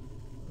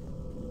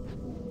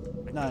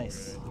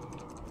 Nice.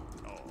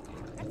 Oh,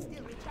 That's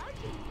still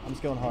recharging. I'm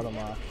just going hard on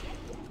lock.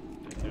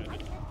 good. I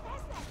can't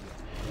cast that.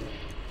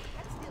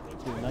 That's still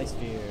recharging. Dude, nice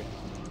fear.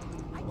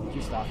 Did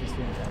you stop his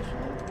fear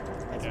intentionally?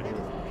 That's Yeah. good.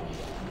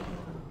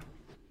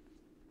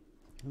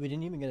 We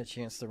didn't even get a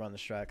chance to run the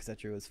strat because that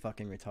druid was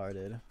fucking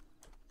retarded.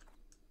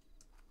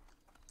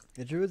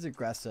 The druid's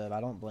aggressive.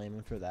 I don't blame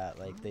him for that.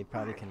 Like, they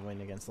probably can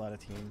win against a lot of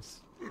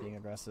teams being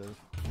aggressive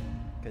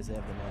because they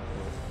have the mana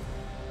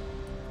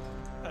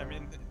pool. I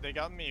mean, they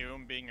got me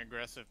being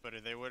aggressive, but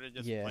if they would have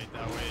just Yeah. played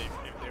that way,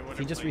 if they would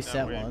he have just played that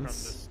reset way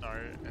once. from the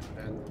start and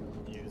then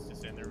used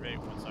his innervate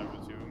once I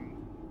was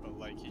but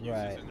like he used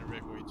Right. his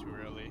innervate way too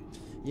early.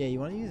 Yeah, you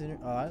want to use a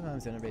lot of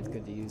times innervate's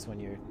good to use when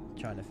you're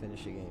trying to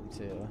finish a game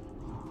too.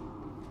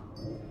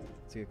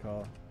 It's a good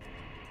call.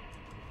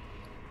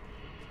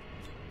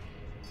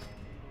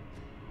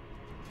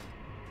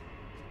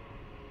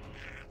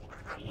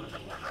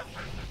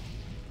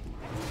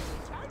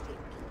 Recharging.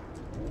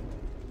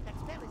 That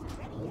spell isn't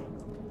ready yet.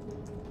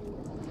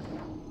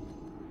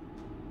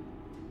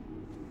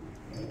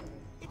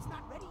 It's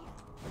not ready yet.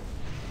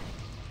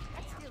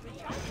 That's still I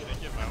recharging.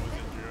 think if I was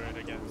a druid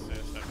against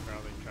this, I'd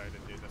probably try to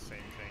do the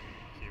same thing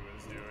he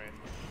was doing.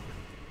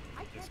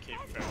 I Just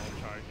can't keep cast feral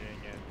that. charging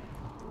and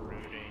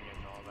rooting and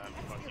all that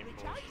fucking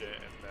bullshit,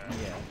 and then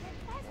Yeah.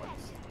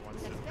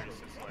 once the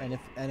priest is like And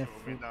if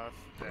boom enough,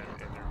 then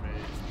innervate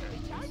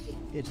and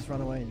just yeah, just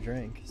run away and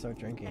drink. Start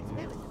drinking.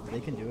 They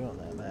can do it on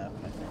that map,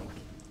 I think.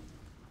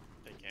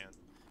 they can.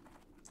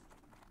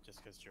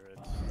 Just because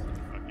druids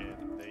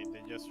fucking they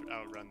just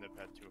outrun the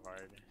pet too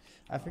hard.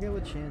 I forget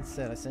what Chan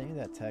said. I sent you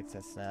that text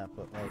at Snap,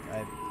 but like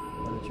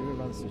when the druid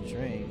runs to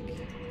drink. He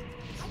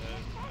said,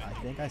 I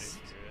think I it's s-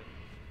 druid.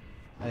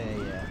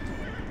 Oh, yeah.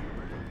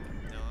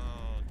 No,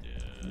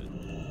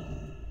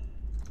 dude.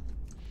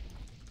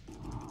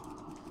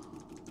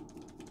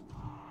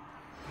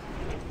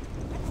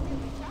 That's still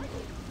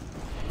recharging.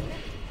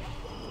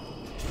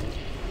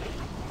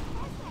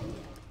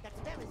 That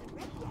spell isn't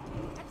ready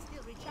yet. That's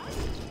still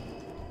recharging.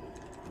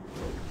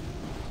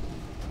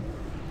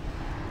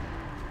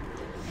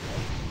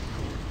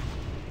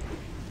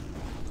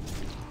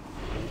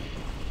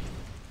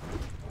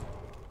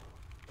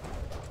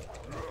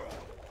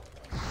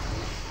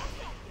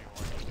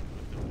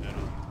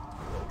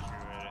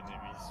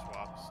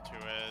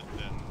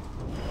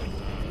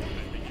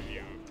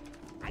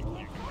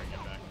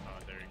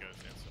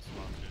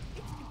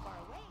 It's too far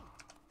away.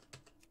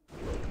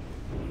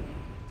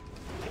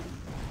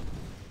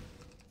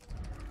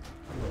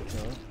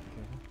 Okay.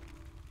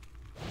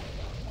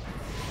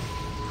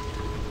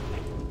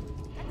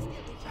 That's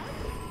still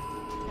recharging.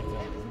 That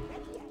spell isn't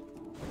ready yet.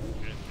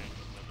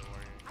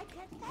 I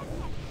can't cast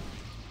that.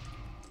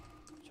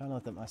 Trying to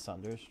let my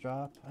Sunders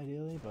drop,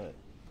 ideally, but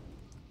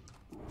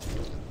That's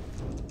still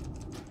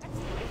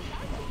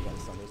recharging. got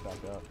the Sunders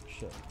back up.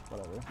 Shit,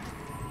 whatever.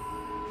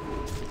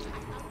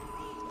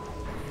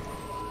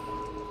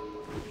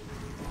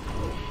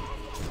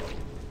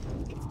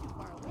 It's too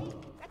far away.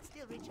 That's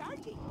still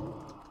recharging.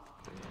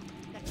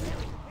 That spell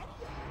isn't ready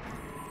yet.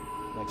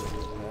 That goes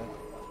with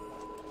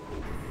that.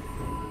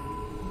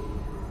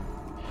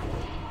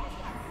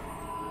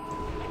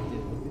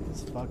 Dude, look at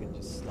this fucking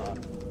just stop.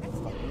 Fucking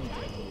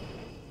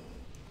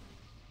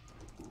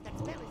That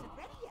spell isn't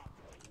ready yet.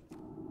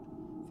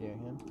 fearing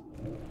him.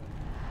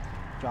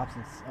 Drops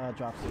in,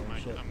 drops soon.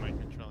 Shit. I'm mic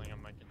controlling. It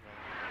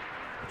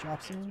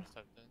drops soon. Just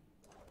have to-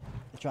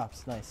 It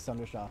drops. Nice.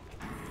 Sunders drop.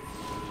 Yeah,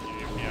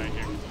 I hear it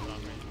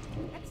on me.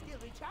 That's still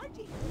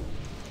recharging.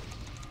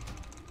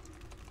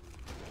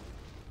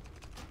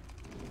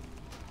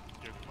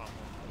 Dude, pummel.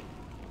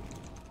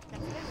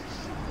 That spell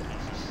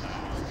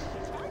isn't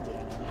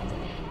recharging.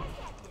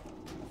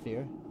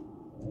 Fear.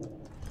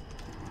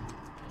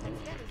 That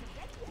spell isn't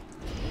ready yet.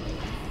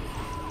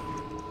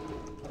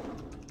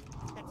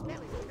 That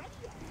spell isn't ready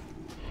yet.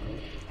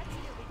 That's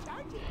still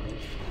recharging.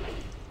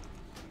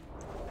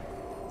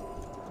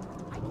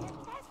 I can't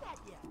cast that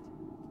yet.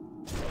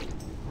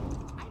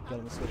 I'm Get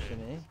him to switch to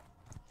me.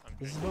 I'm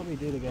This is drinking. what we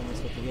do to get him to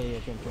switch to. Yeah,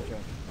 drink. That's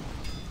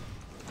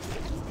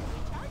still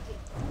recharging.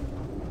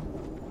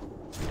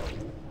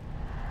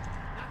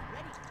 Not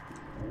ready.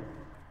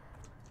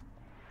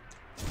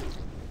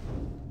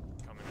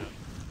 Coming up.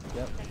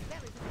 Yep. That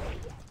spell isn't ready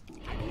yet.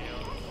 Heal.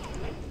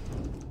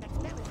 That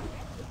spell isn't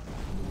ready yet.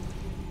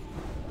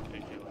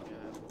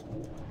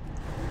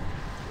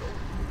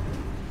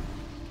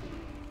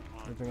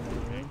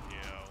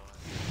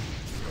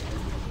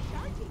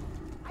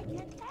 I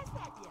can't pass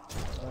that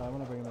yet. I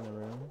want to bring him in the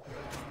room. Oh, no,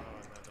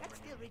 don't That's bring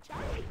still him in.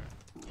 recharging.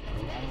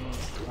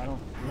 I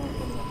don't bring him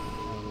in the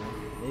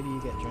room. Maybe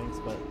you get drinks,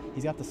 but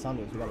he's got the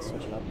sunders. We gotta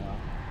switch it up now.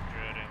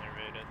 Druid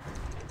innervated.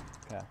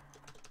 Okay.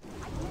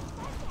 I can't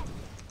pass that yet.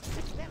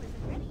 The spell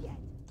isn't ready yet.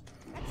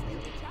 That's still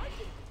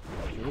recharging.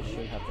 Druid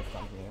should have the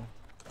fun here.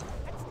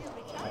 That's still I have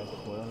recharging.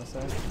 the boy on the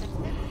side. The spell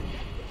isn't ready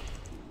yet.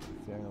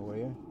 Fearing the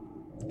warrior.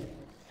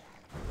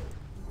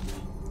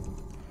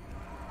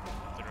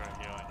 Throw a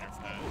heal on your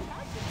pet.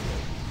 Recharging.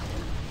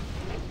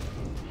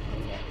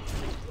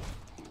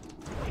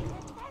 I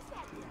can't pass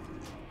that yet.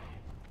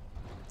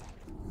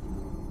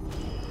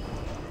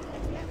 The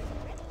spell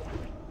isn't ready yet.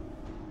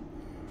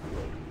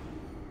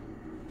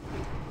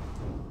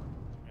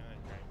 I'm gonna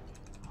drink.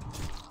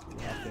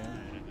 Up there.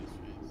 Right in his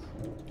face.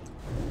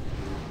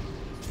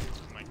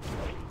 My That's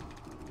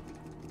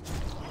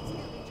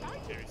still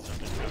recharging. carry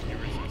something down here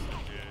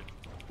resistant, dude.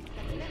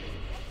 The spell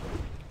isn't ready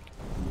yet.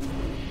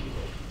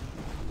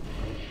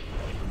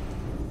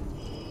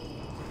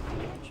 I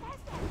can't pass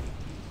that yet.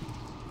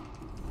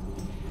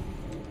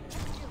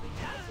 That's still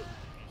recharging.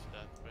 Use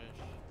Death Wish.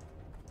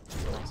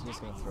 I'm also just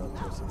gonna throw up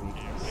Curse of Can you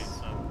Weakness. face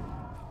up?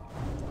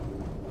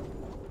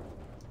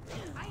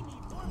 I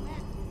need more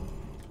men.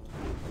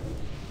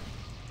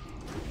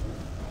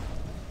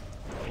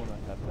 Pull my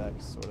pet back,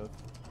 sort of.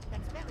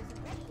 That spell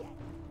isn't ready yet.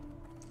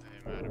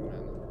 I am out of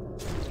mana.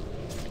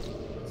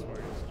 This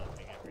warrior's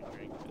stopping every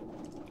drink.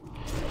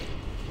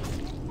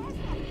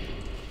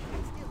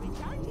 That's still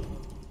recharging.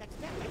 That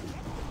spell isn't ready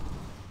yet.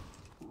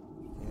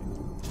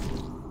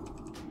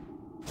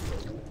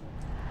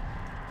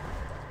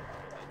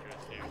 The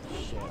Druid's here.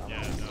 Shit, I'm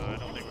Yeah, no, I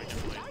don't think we can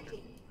play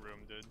room,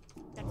 dude.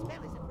 That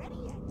spell isn't ready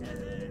yet.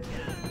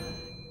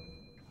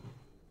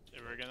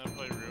 If we're gonna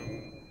play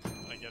room,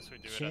 I guess we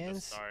do it at the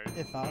Chance, start.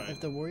 if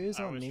but the warriors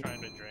I don't was meet,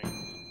 trying to drink.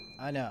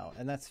 I know,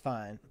 and that's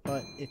fine.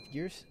 But if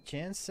you're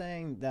Chance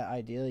saying that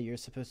ideally you're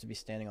supposed to be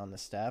standing on the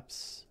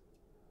steps,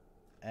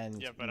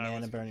 and Yeah, but I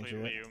mana was burning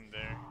through completely it,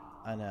 there.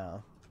 I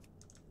know.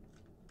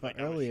 But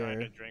Like, I was trying earlier,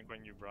 to drink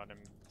when you brought him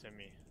to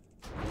me.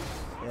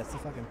 yeah, that's the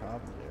fucking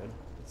problem, dude.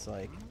 It's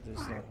like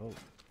there's no hope.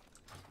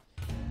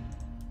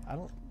 I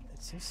don't.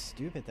 It's so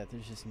stupid that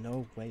there's just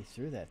no way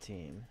through that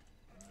team.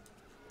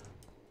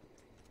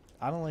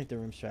 I don't like the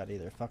room strat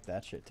either. Fuck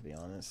that shit, to be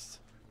honest.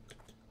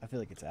 I feel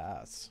like it's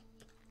ass.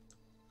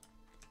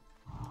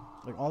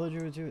 Like, all the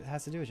druid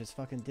has to do is just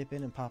fucking dip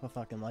in and pop a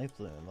fucking life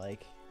bloom.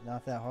 Like,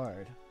 not that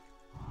hard.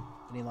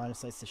 And he line of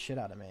sights the shit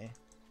out of me.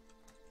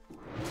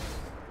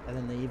 And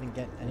then they even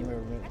get anywhere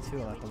with it too,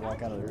 and I have to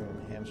walk out of the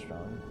room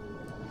hamstrung.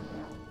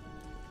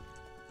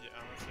 Yeah,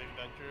 honestly, if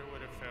that druid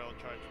would have failed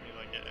charged me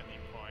like at any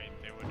point,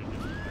 they would have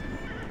just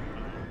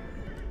won.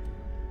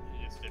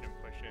 He just didn't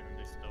push it and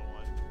they still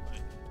won.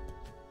 Like,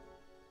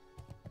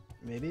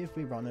 Maybe if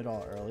we run it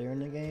all earlier in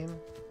the game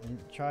and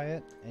try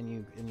it, and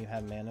you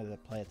have mana to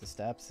play at the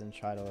steps and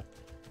try to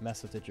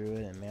mess with the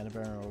druid and mana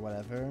burn or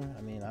whatever.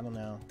 I mean, I don't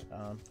know.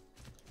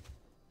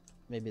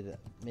 Maybe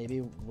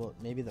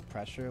the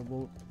pressure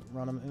will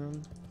run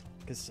them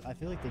because I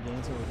feel like the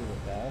games where we do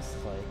the best,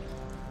 like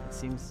it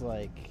seems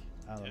like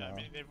I don't yeah, know. I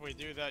mean, if we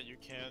do that, you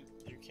can't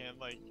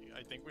like.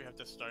 I think we have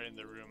to start in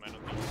the room. I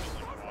don't think you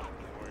can like walk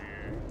the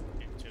warrior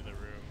into the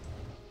room.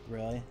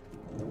 Really?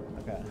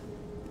 Okay.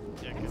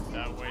 Yeah, because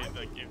that way,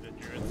 like, if the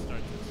druid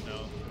starts in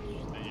stealth,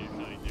 which they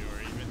usually do,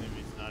 or even if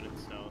he's not in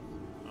stealth,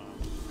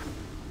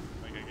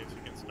 like, I guess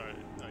you can start,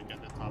 like,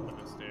 at the top of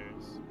the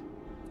stairs.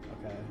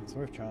 Okay, it's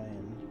worth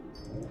trying.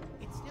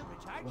 It's still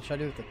recharging. What should I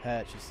do with the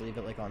pet? Just leave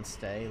it like on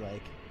stay?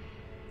 Like,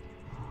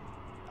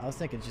 I was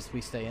thinking just we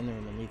stay in the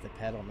room and leave the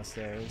pet on the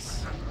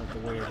stairs. Like the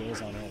warrior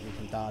goes on it, we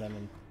can dot him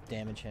and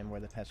damage him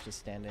where the pet's just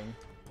standing.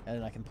 And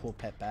then I can pull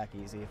pet back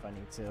easy if I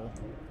need to.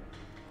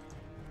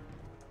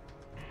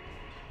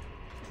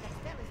 That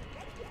spell isn't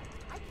ready yet.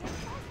 I can't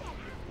pass that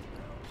yet.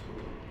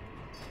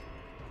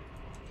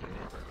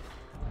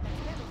 That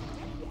spell isn't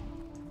ready yet.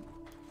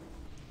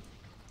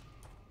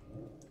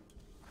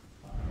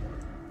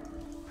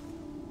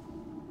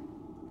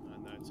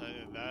 No, it's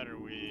either that or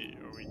we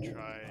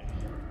try,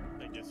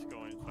 I guess,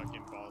 going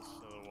fucking balls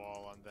to the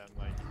wall on them,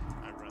 like,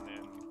 I run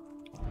in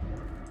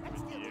That's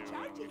with still you,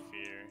 recharging. with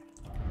fear,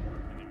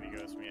 and if he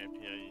goes me, I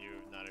PI you,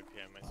 if not I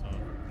PI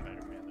myself, try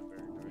to mana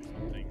burn or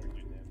something, or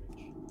do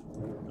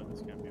damage. But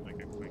this can be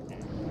like a quick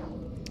game.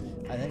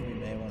 I think we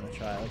may want to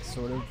try like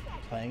sort of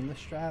playing the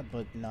strat,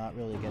 but not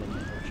really getting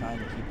it. We're trying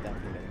to keep them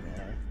from getting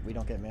mana. We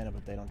don't get mana,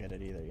 but they don't get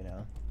it either, you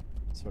know?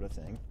 Sort of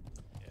thing.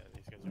 Yeah,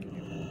 these guys are cute.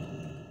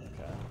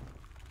 Okay.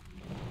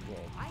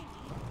 Well, I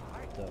need a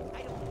target. the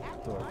I don't have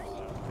a dwarf,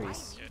 target.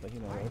 priest, I need the a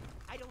human target. rogue.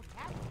 I don't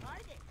have a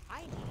target.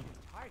 I need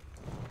a target.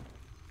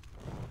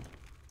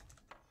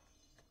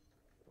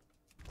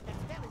 That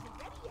spell isn't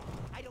ready yet.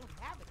 I don't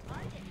have a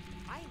target.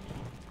 I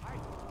need a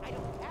target. I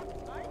don't have a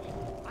target.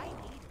 I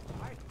need a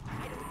target.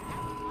 I don't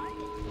have a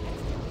target. That's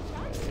still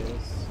recharging. There it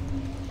is.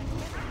 That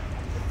spell isn't ready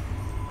yet.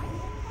 I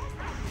can't pass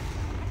that.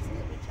 That's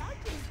still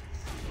recharging.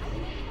 I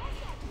can't pass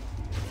that.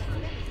 That spell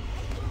isn't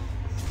ready yet.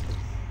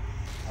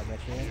 I'll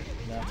bet you.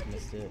 No,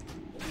 missed it.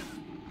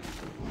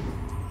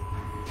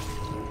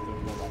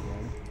 Don't go back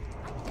in.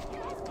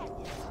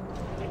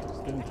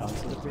 Just doing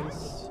tons to the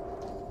priest.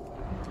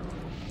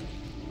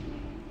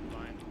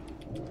 Fine.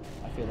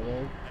 I feel the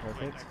rogue. I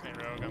Perfect. clean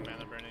rogue. I'm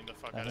mana burning the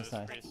fuck out of That's this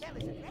nice. priest. Spell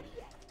isn't ready yet.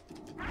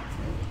 I'm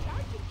still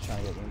recharging. Trying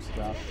to get rooms to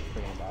drop.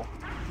 Bring it back.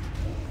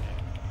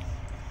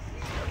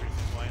 Priest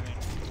is lining.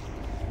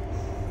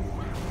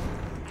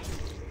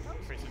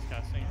 Priest is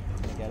casting.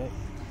 Gonna get it.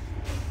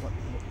 What?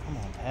 Come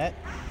on, pet.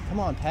 Come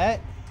on,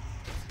 pet.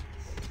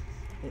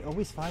 They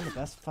always find the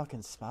best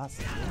fucking spots.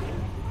 To do it.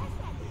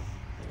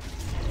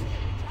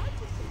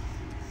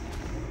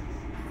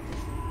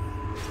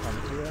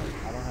 Coming to you.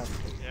 I don't have.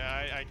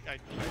 Yeah, I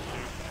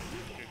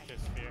shoot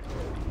his spear.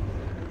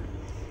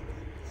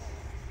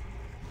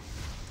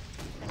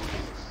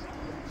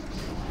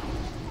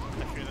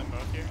 I fear them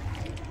both here.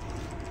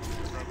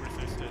 Rogue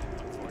resisted,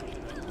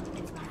 unfortunate. That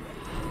spell isn't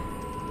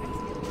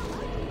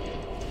ready yet.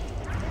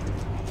 I can't cast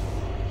that.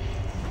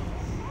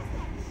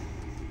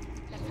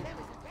 Damn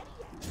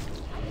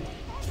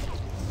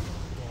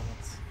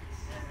it.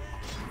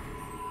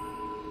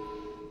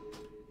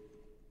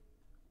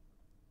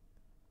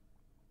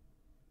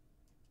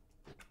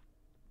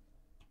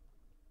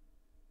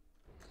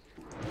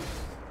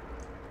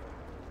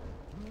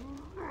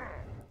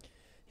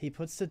 He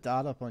puts the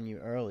dot up on you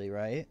early,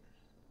 right?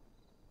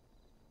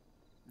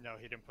 No,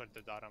 he didn't put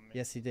the dot on me.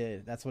 Yes, he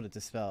did. That's what it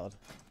dispelled.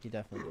 He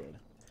definitely did.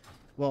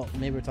 Well,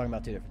 maybe we're talking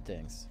about two different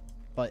things.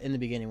 But in the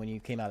beginning, when you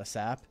came out of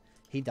sap,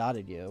 he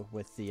dotted you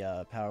with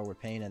the power word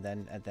pain, and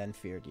then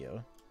feared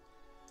you.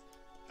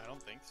 I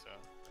don't think so.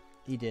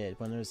 He did.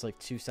 When there was like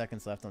 2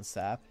 seconds left on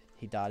sap,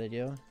 he dotted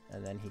you,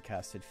 and then he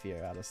casted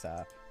fear out of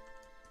sap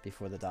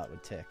before the dot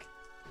would tick.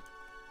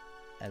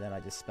 And then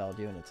I dispelled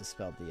you, and it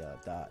dispelled the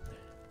dot.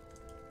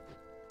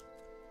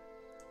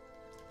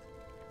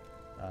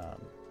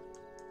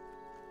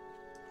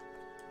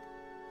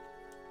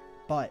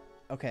 But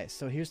okay,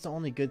 so here's the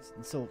only good.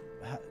 So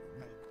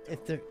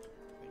if there,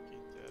 I think he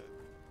did,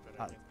 but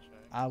I- I didn't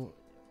check.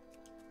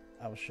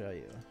 I will show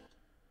you.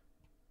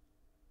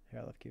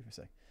 Here, I left Q for a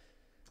sec.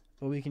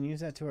 But we can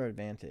use that to our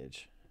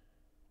advantage.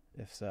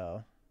 If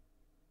so,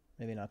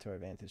 maybe not to our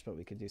advantage, but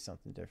we could do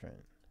something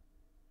different.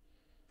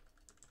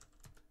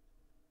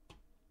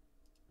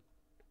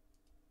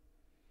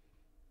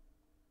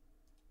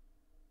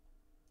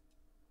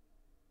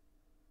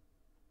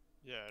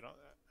 Yeah,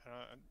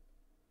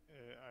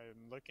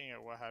 I'm looking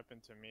at what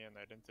happened to me, and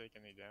I didn't take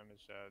any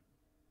damage that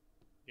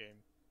game.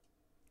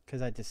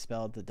 Because I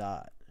dispelled the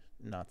dot,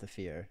 not the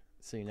fear.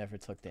 So you never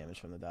took damage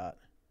from the dot.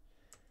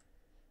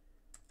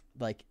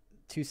 Like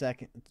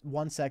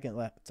 1 second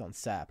left on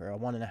sap, or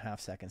 1.5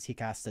 seconds. He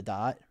casts the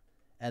dot,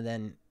 and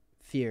then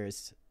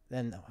fears.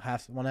 Then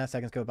 1.5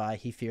 seconds go by.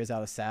 He fears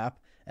out of sap,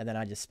 and then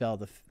I dispel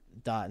the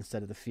dot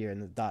instead of the fear,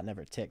 and the dot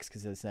never ticks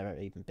because it's never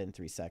even been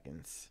 3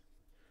 seconds.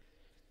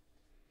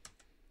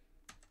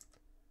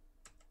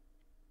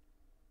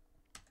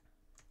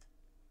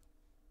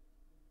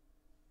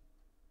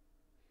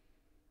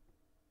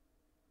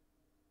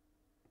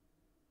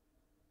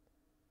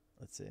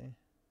 Let's see.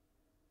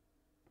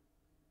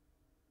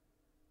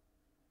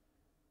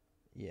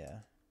 Yeah.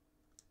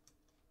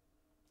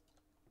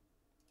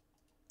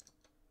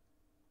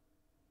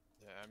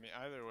 Yeah, I mean,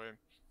 either way.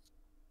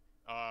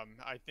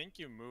 I think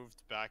you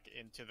moved back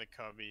into the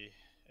cubby,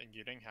 and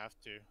you didn't have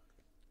to.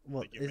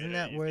 Well, Like, you isn't made it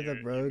that where the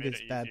easier- rogue you made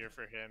is it bad? easier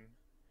for him.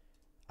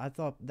 I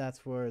thought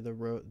that's where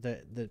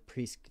the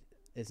priest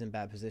is in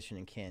bad position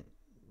and can't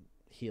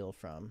heal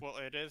from. Well,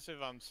 it is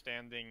if I'm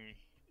standing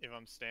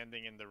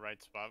in the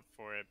right spot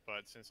for it,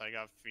 but since I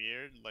got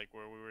feared, like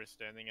where we were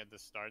standing at the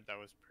start, that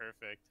was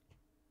perfect.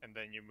 And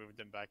then you moved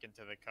him back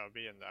into the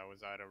cubby, and I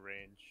was out of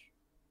range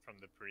from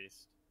the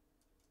priest.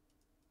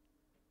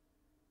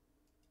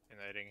 And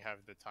I didn't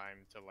have the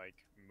time to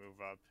like move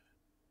up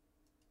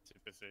to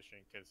position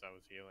because I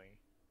was healing.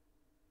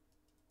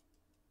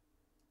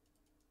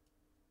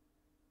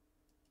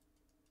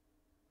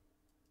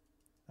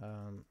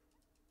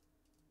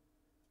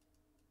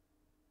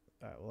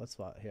 Alright, well, let's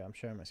watch. Here, I'm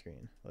sharing my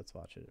screen. Let's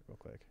watch it real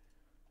quick.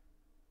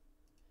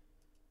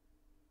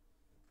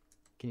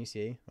 Can you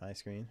see my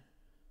screen?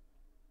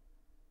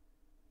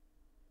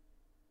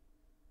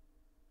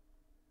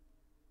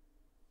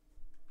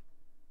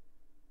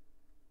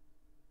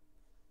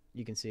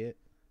 You can see it?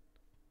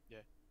 Yeah.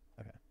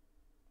 Okay.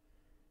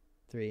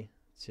 3,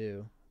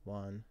 2,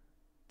 1,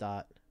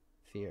 dot,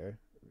 fear,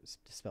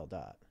 dispel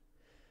dot.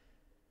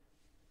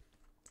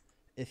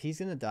 If he's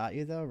gonna dot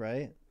you though,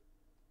 right?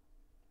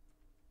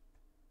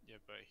 Yeah,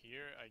 but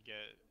here I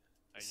get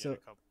So- a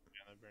couple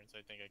mana burns.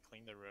 I think I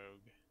cleaned the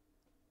rogue.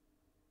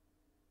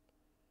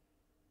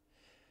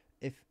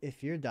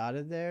 If you're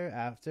dotted there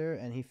after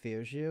and he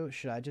fears you,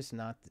 should I just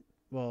not?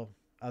 Well,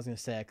 I was gonna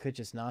say I could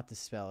just not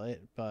dispel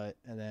it, but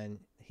and then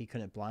he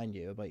couldn't blind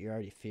you, but you're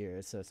already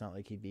feared, so it's not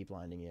like he'd be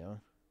blinding you.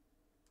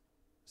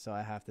 So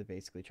I have to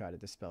basically try to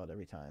dispel it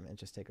every time and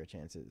just take our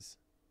chances.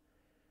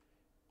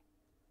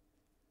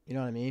 You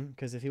know what I mean?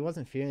 Because if he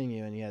wasn't fearing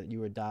you and yet you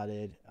were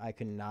dotted, I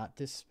could not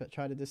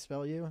try to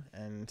dispel you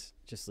and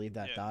just leave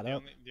that Yeah, dot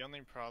up. the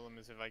only problem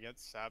is if I get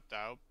sapped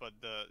out, but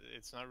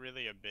it's not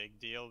really a big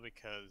deal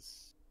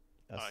because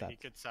he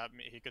could sap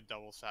me, he could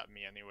double sap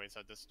me anyways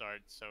at the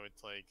start, so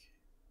it's like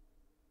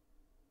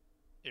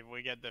if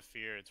we get the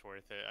fear, it's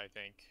worth it, I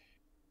think.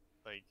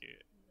 Like,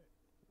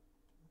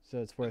 So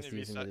it's worth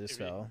using the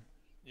dispel.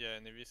 Yeah,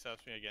 and if he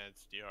saps me again,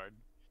 it's D-hard.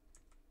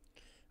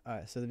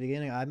 Alright, so the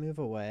beginning, I move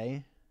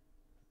away.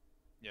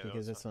 Yeah,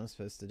 because that's what I'm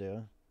supposed to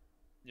do.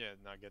 Yeah,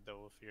 not get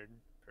double feared.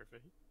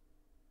 Perfect.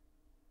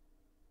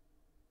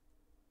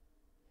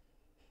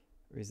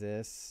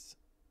 Resist.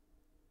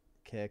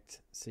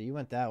 Kicked. So you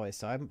went that way,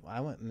 so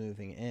I went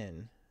moving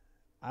in.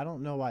 I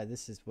don't know why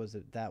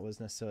that was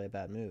necessarily a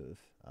bad move.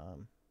 Let's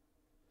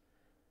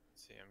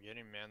see, I'm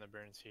getting mana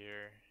burns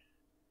here.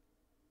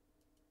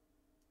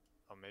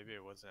 Oh, maybe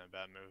it wasn't a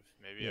bad move.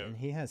 Maybe. Yeah, and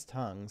he has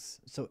tongues.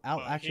 So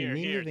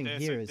moving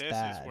this, here is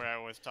bad. This is where I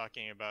was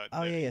talking about.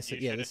 Oh yeah. So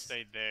you should have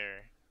stayed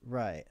there.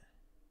 Right.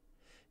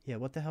 Yeah.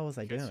 What the hell was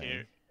I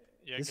doing?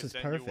 This was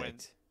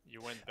perfect.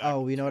 You went back.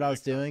 Oh, you know what I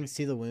was doing?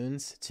 See the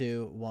wounds?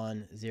 2,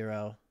 1,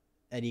 0,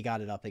 and he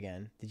got it up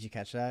again. Did you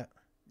catch that?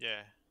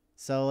 Yeah.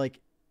 So like,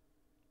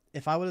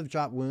 if I would have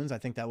dropped wounds, I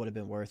think that would have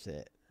been worth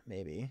it,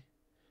 maybe.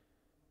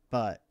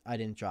 But I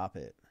didn't drop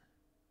it.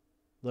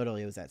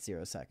 Literally, it was at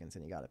 0 seconds,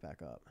 and he got it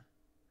back up.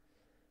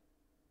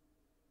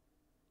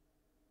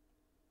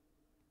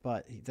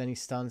 But then he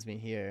stuns me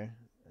here.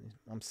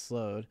 I'm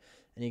slowed.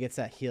 And he gets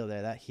that heal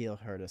there. That heal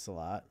hurt us a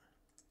lot.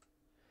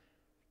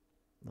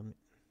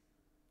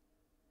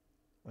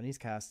 When he's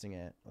casting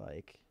it,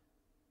 like...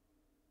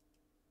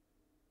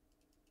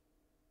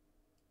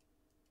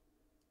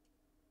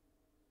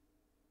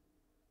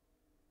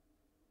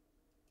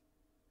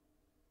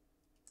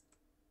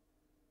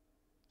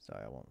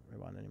 Sorry, I won't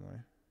rewind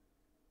anymore.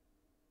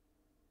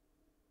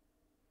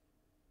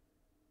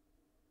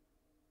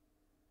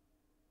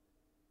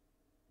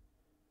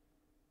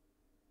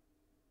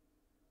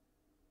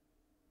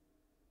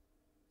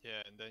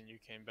 Yeah, and then you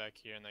came back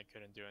here and I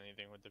couldn't do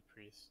anything with the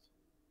priest.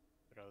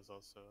 But I was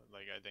also,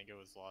 like, I think it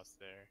was lost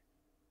there.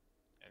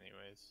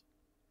 Anyways.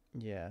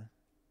 Yeah.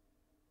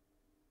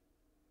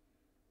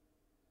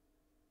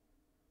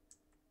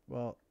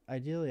 Well,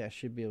 ideally I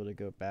should be able to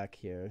go back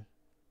here.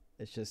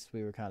 It's just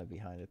we were kind of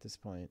behind at this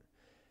point.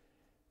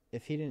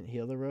 If he didn't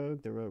heal the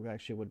rogue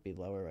actually would be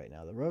lower right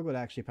now. The rogue would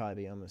actually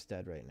probably be almost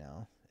dead right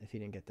now if he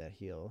didn't get that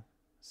heal.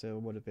 So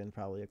it would have been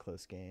probably a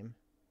close game.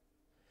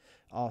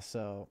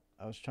 Also,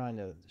 I was trying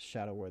to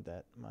shadow ward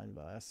that mind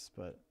blast,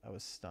 but I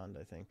was stunned,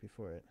 I think,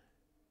 before it.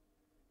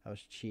 I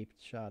was cheap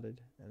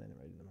shotted and then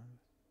right into mind.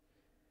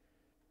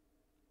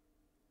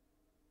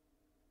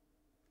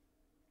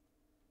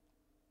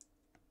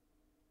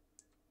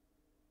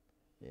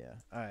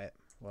 Yeah. Alright.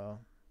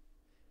 Well.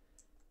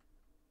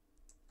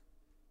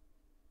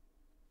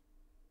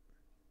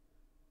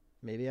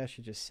 Maybe I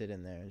should just sit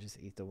in there and just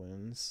eat the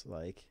wounds,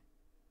 like,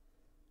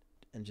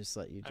 and just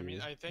let you do your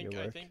work.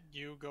 I think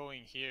you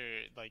going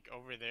here, like,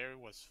 over there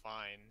was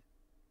fine.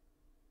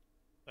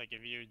 Like,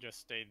 if you just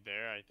stayed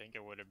there, I think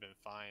it would have been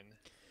fine.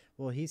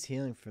 Well, he's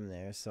healing from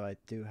there, so I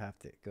do have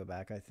to go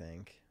back, I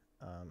think.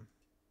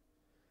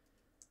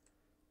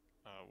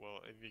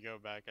 Well, if you go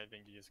back, I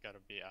think you just gotta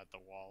be at the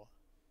wall.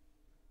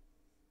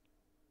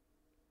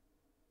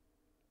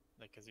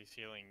 Like, cause he's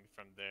healing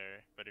from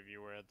there, but if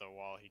you were at the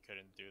wall, he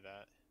couldn't do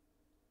that.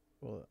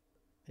 Well,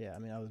 yeah, I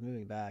mean, I was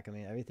moving back. I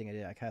mean, everything I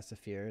did, I cast a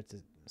fear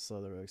to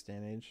slow the rogue's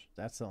damage.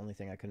 That's the only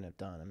thing I couldn't have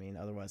done. I mean,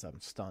 otherwise I'm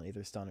stunned,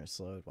 either stunned or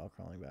slowed while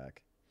crawling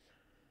back.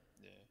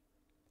 Yeah.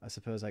 I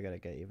suppose I gotta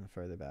get even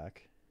further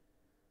back.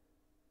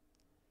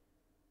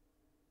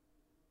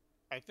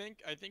 I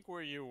think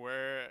where you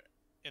were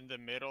in the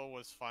middle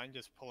was fine,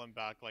 just pull him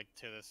back, like,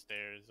 to the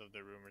stairs of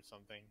the room or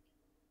something.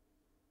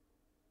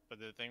 But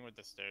the thing with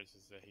the stairs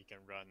is that he can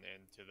run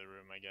into the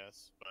room, I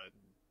guess, but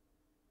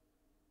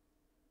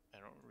I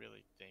don't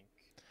really think.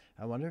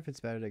 I wonder if it's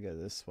better to go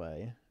this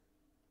way,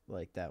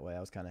 like that way I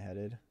was kind of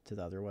headed, to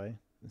the other way,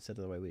 instead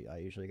of the way I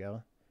usually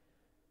go.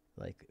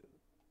 Like,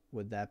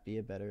 would that be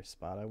a better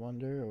spot, I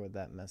wonder, or would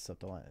that mess up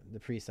the line? The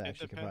priest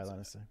actually could probably line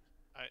us up.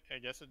 I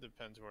guess it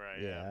depends where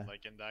I am.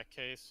 Like, in that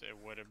case, it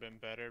would have been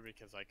better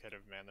because I could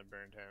have mana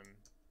burned him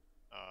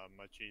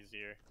much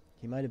easier.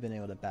 He might have been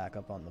able to back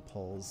up on the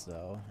poles,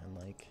 though, and,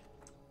 like,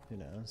 who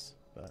knows,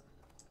 but...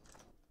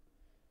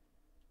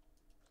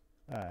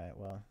 Alright,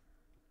 well,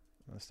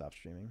 I'm gonna stop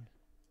streaming.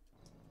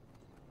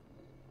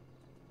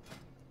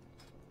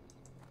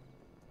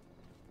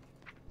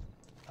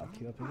 I'll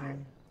queue up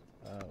again.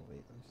 Oh,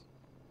 wait.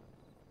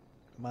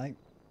 My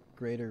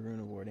greater rune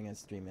of warding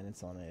has 3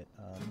 minutes on it.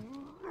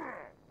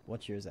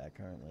 What's yours at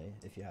currently,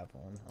 if you have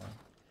one?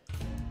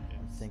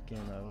 I'm thinking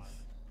of...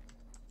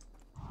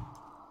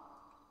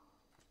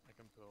 I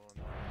can put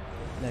one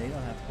on. No, you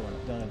don't have to put one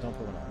on. Don't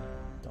put one on.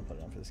 Don't put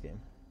it on for this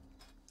game.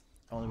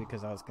 Only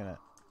because I was gonna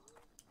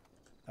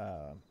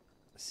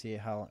see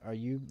how... Are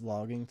you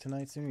logging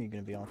tonight soon? Are you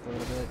gonna be on for a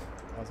little bit?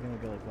 I was gonna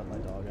go, like, let my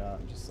dog out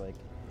and just, like,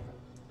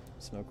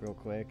 smoke real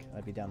quick,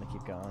 I'd be down to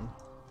keep going.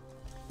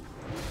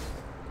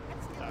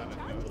 I don't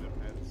know, it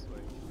depends.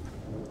 Like,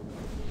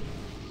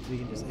 We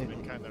can just. it's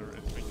been kind of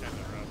rough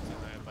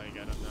tonight. Like,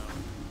 I don't know.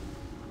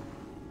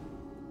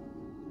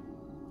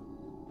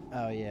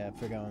 Oh yeah,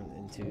 if we're going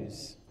in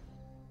twos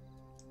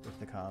with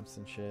the comps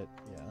and shit,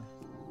 yeah.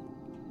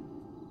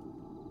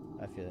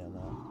 I feel you on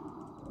that.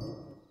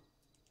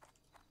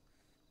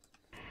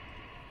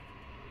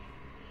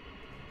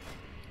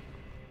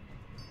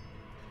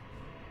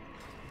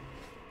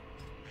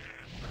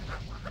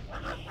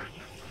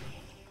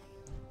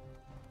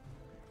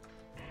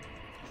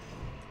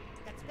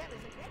 That spell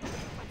isn't ready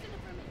yet. What's in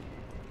it for me?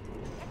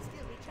 That's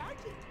still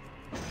recharging.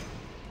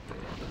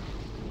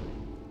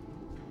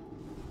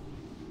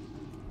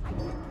 I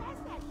can't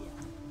cast that yet.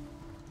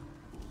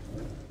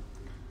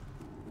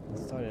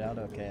 It started out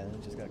okay, and then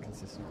it just got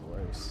consistently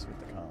worse with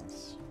the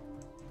comps.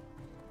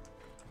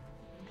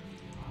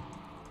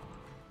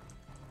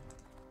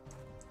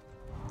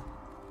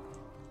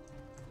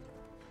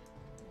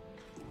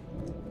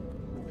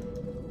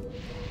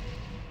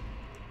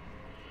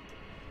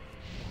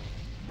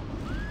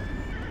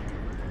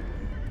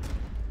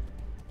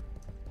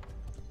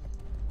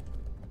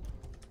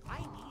 I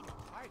need a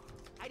target.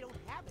 I don't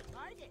have a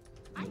target.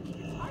 I need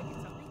to target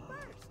something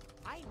first.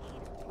 I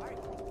need a target.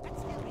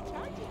 That's still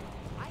recharging.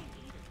 I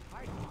need a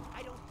target.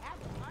 I don't have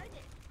a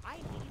target. I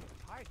need a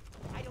target.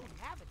 I don't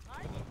have a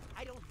target.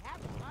 I don't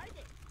have a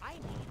target. I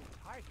need a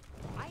target.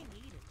 I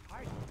need a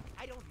target.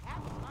 I don't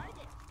have a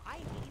target. I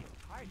need a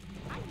target.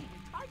 I need to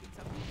target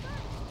something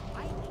first.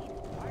 I need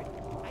a target.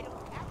 I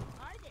don't have a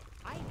target.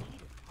 I need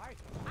a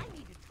target. I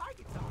need to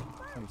target something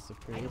first. Comes the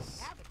I don't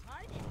priest. have a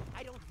target.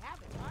 I don't have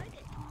a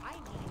target. I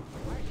need a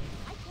target.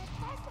 I can't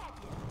cast that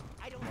yet.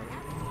 I don't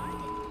have a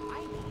target.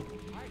 I need a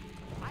target.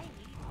 I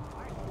need a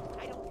target.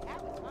 I don't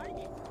have a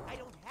target. I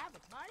don't have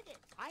a target.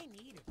 I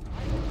need a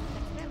target.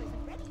 That spell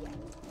isn't ready yet.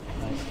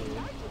 That's Nice, still dude.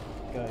 recharging.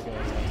 Go,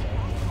 sorry.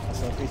 I'll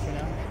slow priest for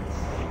now.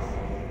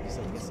 Just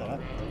let me get set up.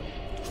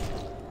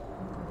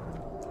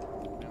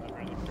 And the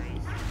pretty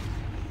priest.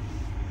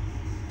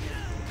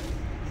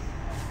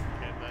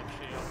 Get that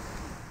shield.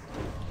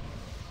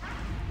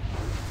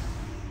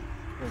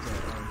 Where's it?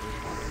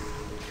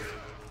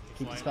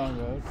 Keep the spell on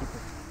road. Keep it.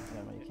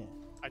 Yeah, no, you can't.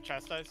 I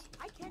chastise.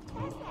 I can't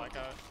cast that Like,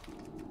 yet.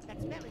 That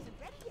spell isn't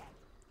ready yet.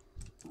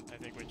 I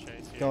think we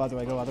chase here. Go other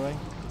way, go other way.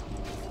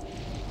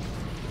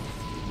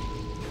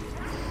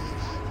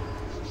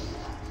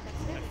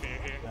 I fear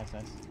here. Nice,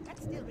 nice.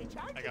 That's still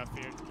recharging. I got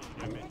fear. Can you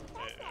get me?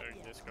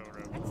 Or disco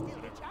rope. That's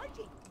still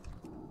recharging.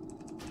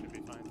 Should be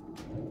fine.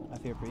 I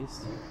fear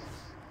priest.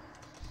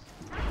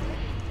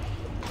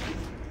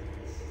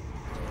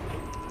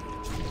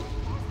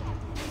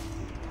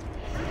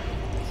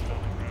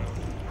 Spelling rope.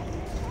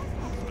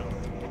 Spelling.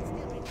 That's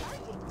still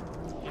recharging.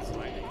 It's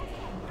lightning.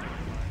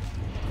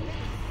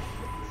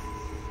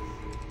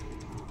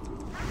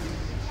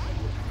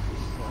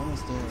 We're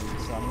almost doomed,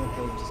 so I'm gonna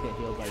go just get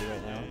healed by you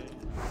right now.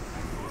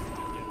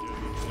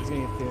 He's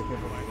gonna get fear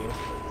careful for you.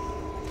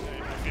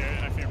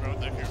 I fear both.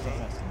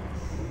 Nice.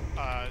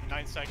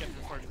 9 seconds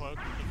before cloak.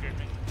 He feared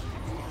me.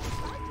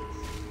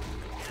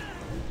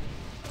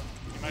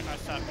 He might not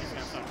stop. He's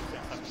gonna stop. He's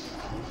gonna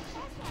stop.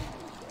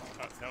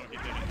 Oh, no, he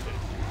didn't.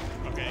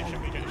 Okay, it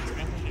should be good. It should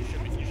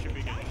be good. You should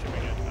be good. You should be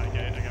good. I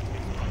got me.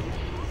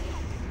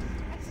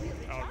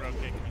 Oh, rogue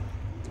kicked me.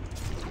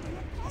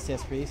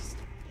 CS priest.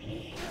 Not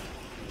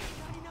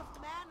enough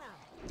mana.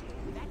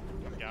 That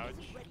ability Gouge.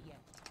 isn't ready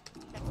yet.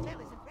 That spell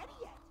isn't ready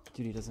yet.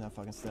 Dude, he doesn't have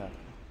fucking step.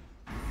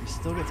 He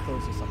still gets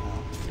closer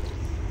somehow.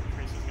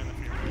 Priest is gonna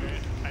fear me.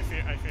 I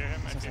fear him. I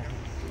fear him.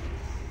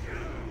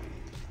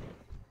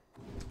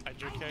 I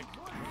drew kick.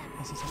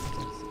 Nice.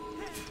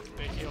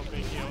 Big heal.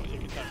 You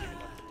can touch.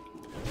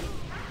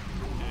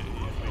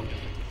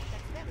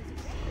 That spell isn't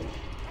ready yet.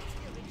 That's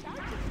still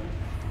recharging.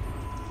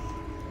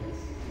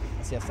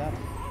 I CS that.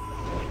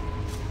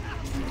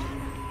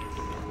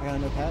 I got a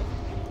no pet.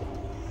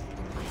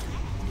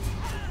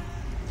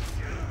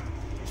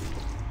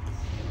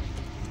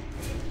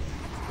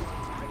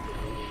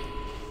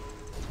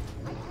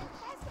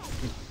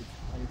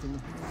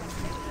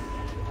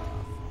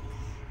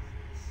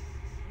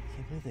 I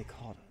can't believe they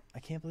called it. I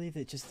can't believe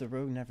that just the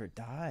rogue never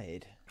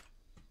died.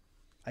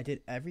 I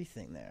did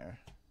everything there.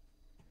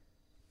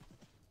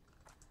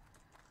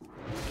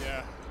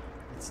 Yeah.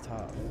 It's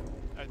tough.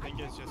 I think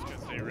it's just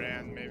because they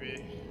ran,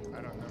 maybe.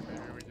 I don't know,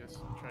 maybe we just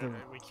tried to...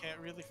 We can't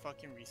really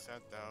fucking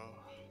reset, though.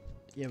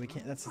 Yeah, we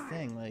can't. That's the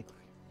thing. Like,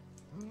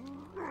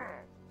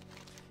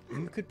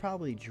 you could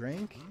probably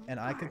drink, and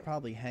I could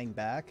probably hang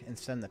back and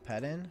send the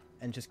pet in,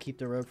 and just keep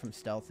the rogue from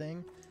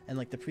stealthing. And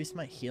like, the priest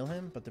might heal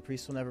him, but the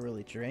priest will never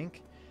really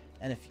drink.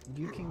 And if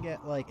you can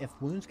get like, if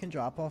wounds can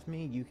drop off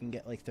me, you can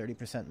get like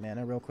 30%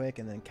 mana real quick,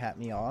 and then cap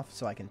me off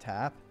so I can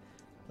tap,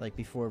 like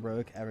before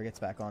rogue ever gets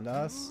back onto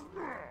us.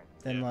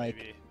 Then Yeah,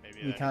 like, maybe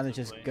we that kind of is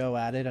the just play. go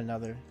at it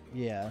another.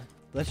 Yeah.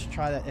 Let's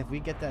try that if we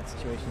get that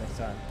situation next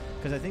time.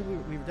 Because I think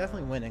we were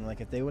definitely winning.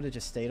 Like, if they would have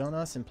just stayed on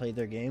us and played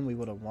their game, we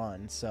would have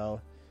won. So,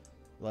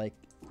 like,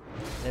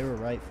 they were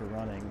right for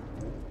running.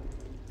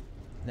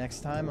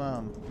 Next time,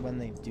 when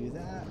they do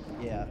that,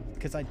 yeah,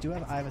 because I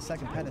have a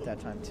second pet at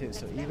that time too.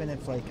 So even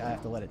if like I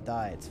have to let it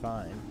die, it's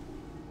fine.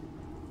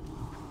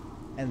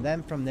 And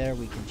then from there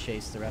we can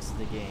chase the rest of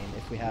the game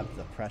if we have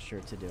the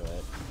pressure to do it.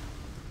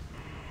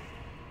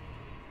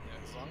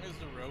 Yeah, as long as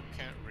the rogue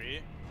can't re.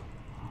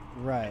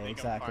 Right, I think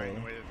exactly. I'm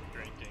fine with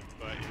drinking,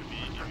 but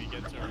if he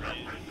gets a re,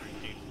 then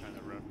drinking's kind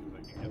of rough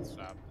because I can get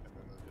stopped and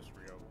then they'll just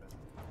reopen.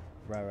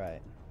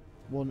 Right.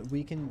 Well,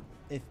 we can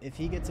if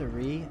he gets a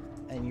re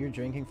and you're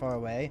drinking far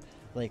away,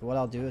 like what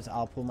I'll do is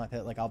I'll pull my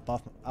pet, like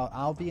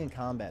I'll be in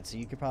combat, so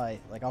you could probably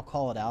like I'll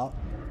call it out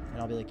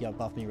and I'll be like, yo,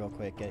 buff me real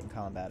quick, get in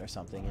combat or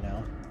something, you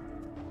know?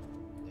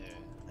 Yeah.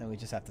 And we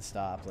just have to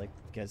stop, like,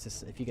 because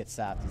this, if you get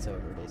sapped, it's over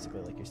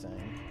basically, like you're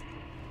saying.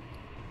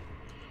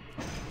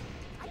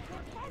 I can't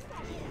pass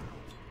that now.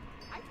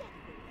 I can't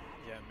do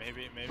that. Yeah,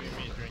 maybe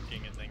me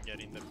drinking and then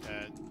getting the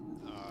pet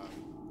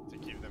to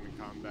keep them in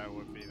combat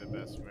would be the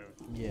best move.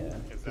 Yeah.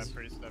 Because that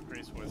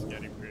priest was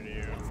getting pretty.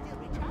 That's still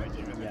Like recharging.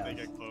 even if Yeah. they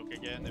get cloak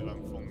again, if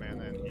I'm full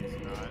mana and he's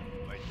not,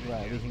 like they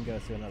Right, we can't- can go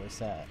through another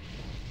set.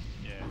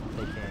 Yeah.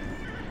 They can.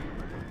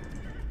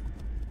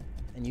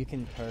 And you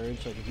can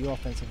purge, like if you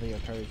offensively are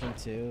purging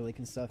too, like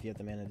and stuff, you have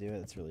the mana to do it,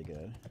 it's really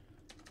good.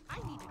 I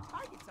need to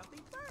target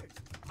something first.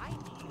 I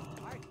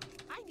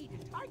need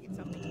to target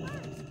something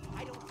first.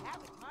 I don't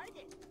have a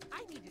target.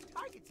 I need to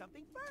target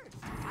something first.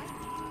 I need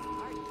a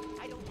target.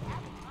 I don't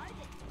have a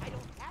target. I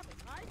don't have a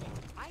target.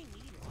 I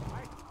need a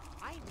target.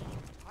 I need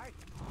a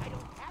target. I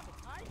don't have a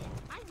target.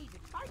 I need to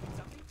target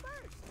something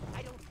first.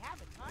 I don't have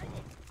a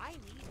target. I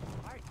need a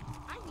target.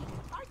 I need to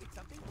target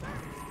something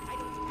first. I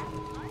don't have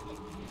a target.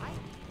 I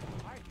need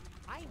a target.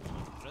 I need a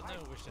I don't know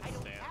target. if we should I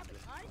don't stand have a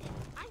target.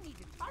 I need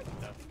to target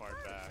that something far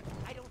first. back.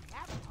 I don't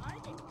have a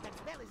target. That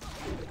spell is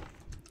dead.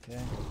 Okay.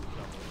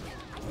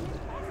 I can't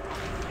pass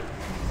that.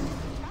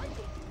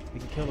 Charging. We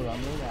can kill the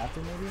Rumble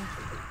after maybe? I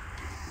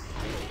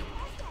can't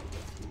pass that.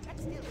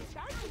 That's still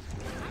recharging.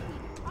 I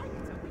need to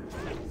target something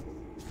first.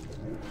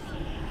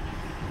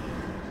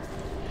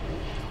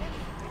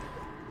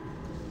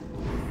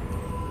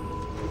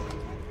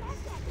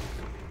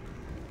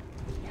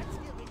 That's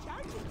still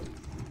recharging.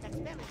 That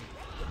spell is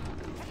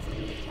effective. That's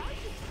still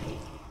recharging.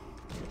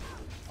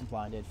 I'm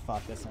blinded.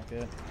 Fuck, that's not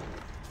good.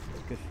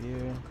 Good for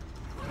you.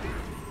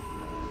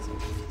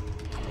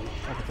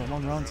 Oh, but the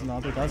one runs and the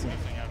other doesn't. The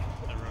rogue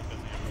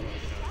doesn't have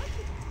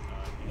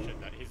cloak, he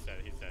should not. He's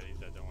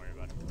dead, don't worry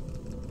about it.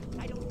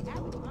 I don't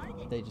have a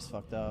target. They just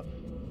fucked up.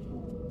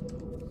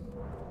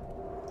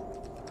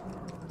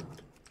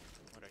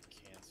 What a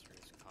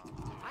cancerous comp,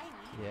 dude. I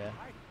need Yeah. a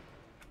target.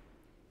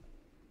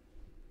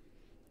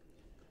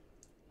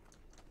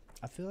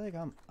 I feel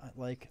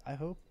like I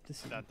hope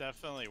this is... That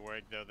definitely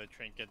worked though, the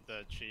trinket,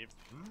 the cheap.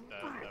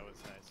 That was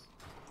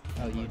nice.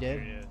 Oh, you Look, did?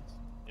 Here he is.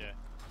 Yeah.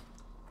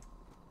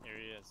 Here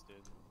he is, dude.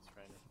 He's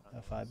right in front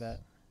If of I us. bet.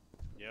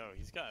 Yo,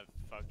 he's got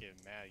fucking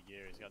mad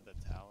gear. He's got the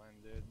talon,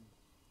 dude.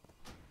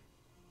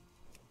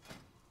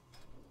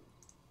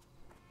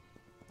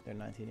 They're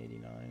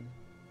 1989.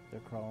 They're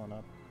crawling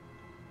up.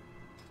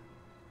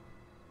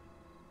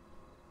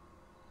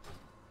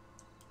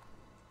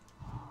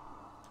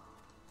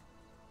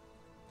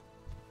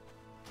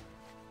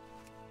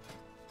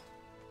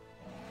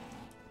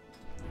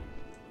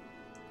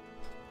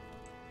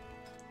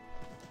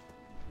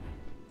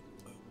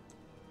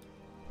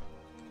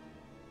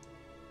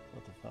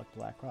 What the fuck?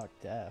 Blackrock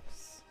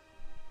Depths.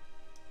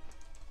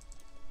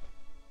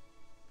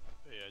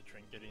 But yeah,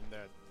 trinketing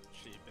that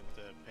cheap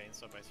into pain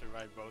stuff. I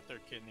survived both their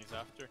kidneys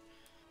after.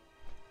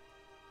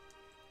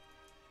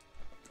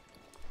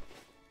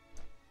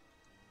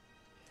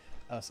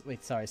 Oh, so,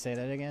 wait, sorry, say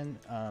that again.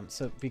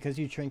 So because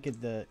you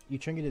trinketed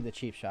the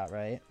cheap shot,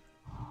 right?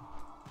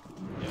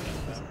 Yeah,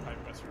 that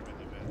pipe was from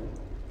an event.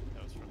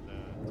 That was from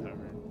the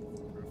Tavern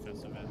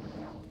Rufus event.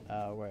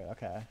 Oh, wait,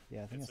 okay.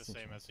 Yeah, I think It's that's the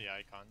same as the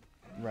icon.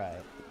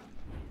 right.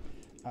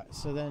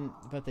 So then,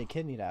 but they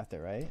kidneyed after,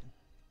 right?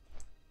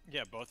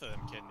 Yeah, both of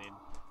them kidneyed.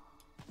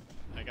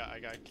 I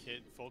got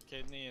full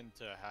kidney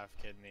into half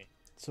kidney.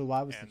 So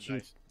why was And the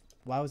cheap? I,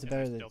 Why was it and I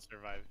better than? still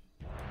survived.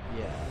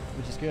 Yeah,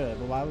 which is good.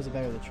 But why was it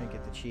better to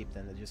trinket the cheap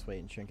than to just wait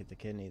and trinket the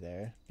kidney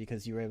there?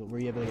 Because were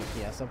you able to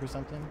get PS up or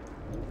something?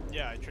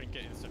 Yeah, I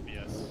trinket instant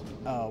BS.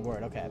 Oh,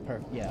 word. Okay,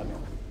 perfect. Yeah, okay.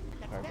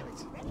 That spell Perfect.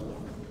 isn't ready yet.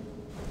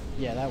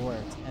 Yeah, that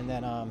worked. And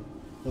then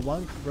the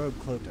one rogue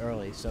cloaked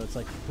early, so it's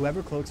like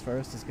whoever cloaks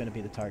first is gonna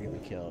be the target we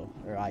kill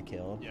or I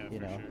kill. Yeah, you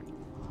for know. sure.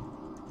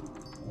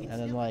 It's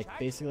And then still like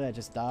recharging. basically I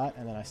just dot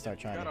and then I start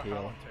trying You to got a peel.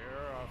 Howl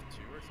Terror off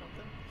 2 or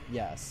something?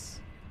 Yes.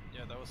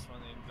 Yeah, that was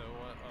funny. The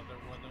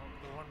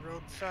one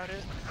rogue shot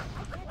it.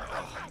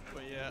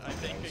 But yeah, I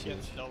think was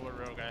against huge. double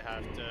rogue I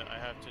have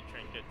to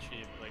trinket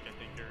cheap. Like I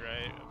think you're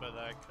right about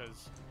that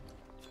because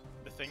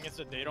the thing is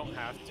that they don't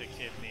have to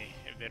kidney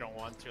if they don't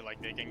want to.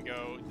 Like they can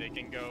go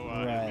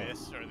Right.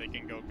 Abyss or they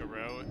can go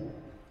Garrote.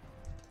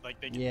 Like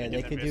they can Yeah,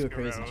 they could do a Abyss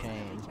crazy Garrote.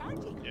 chain.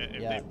 Recharging. Yeah,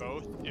 if Yeah. they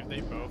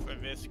both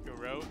Abyss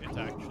Garrote, it's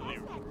actually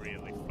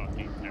really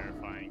fucking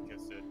terrifying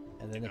because it.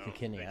 And then you they could know,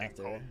 kidney they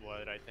after. get cold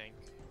blood, I think.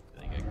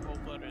 They get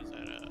cold blood or is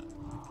that a?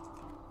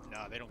 No,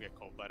 They don't get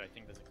cold blood. I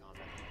think there's a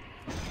combat.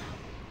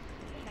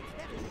 That's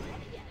them isn't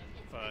ready yet.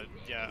 But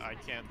yeah, I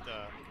can't.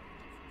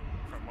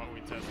 From what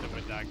we tested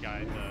with that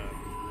guy, the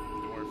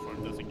dwarf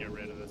form doesn't get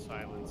rid of the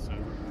silence. So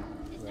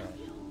Right.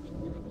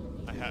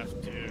 I have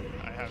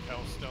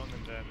Hellstone,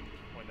 and then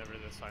whenever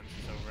the silence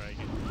is over, I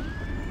can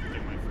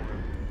do my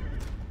form.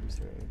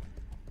 Absurd.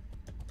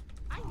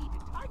 I need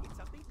to target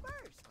something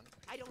first.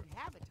 I don't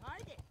have a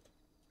target.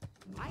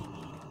 I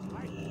need a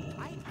target.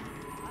 I need a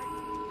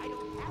target. I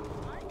don't have a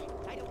target.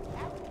 I don't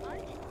have a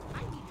target.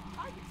 I need to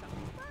target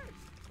something first.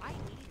 I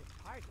need a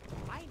target.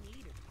 I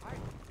need a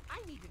target.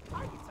 I need to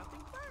target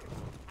something first.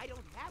 I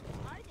don't have a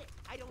target.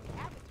 I don't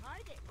have a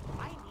target.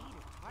 I need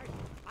a target.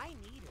 I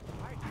need a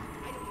target.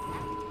 I don't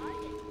have a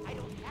target. I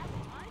don't have a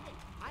target.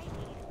 I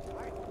need a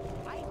target.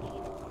 I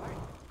need a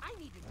target. I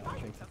need to target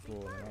drink the something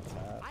fool, first. that's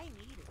hot. I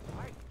need a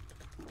target.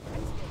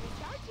 That's still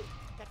recharging.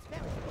 That's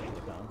very good.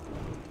 Done.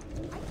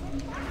 I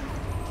can't pass that.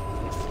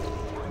 That's still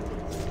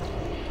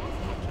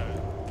recharging.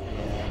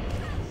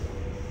 Yeah.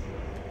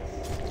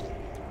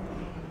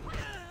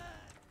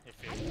 If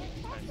you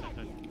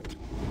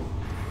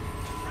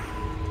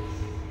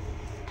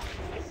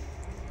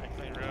I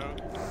clean rogue.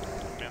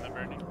 Man the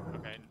burning.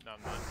 Okay, no,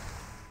 I'm not.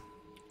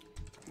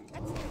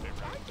 That's still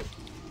recharging.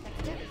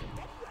 That's very good.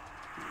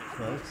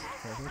 Close.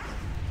 Perfect.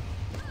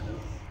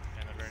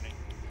 Man the burning.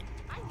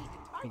 I need to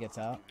target He gets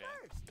out.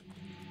 first.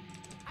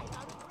 I'm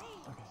out of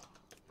range. Okay.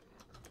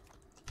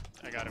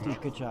 I got him. Dude,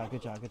 out. good job,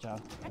 good job, good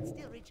job. That's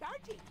still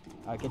recharging.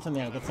 Alright, get some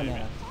mana, get some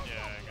mana.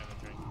 Yeah, I got the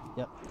drink.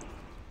 Yep.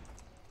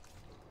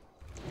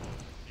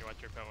 You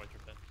watch your pet, watch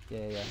your pet. Yeah,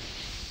 yeah, yeah.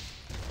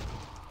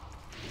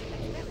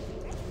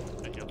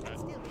 I killed that.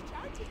 That's still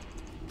recharging.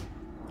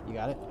 You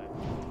got it?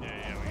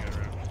 Yeah, we got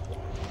rogue. That's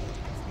still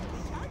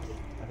recharging.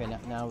 Okay,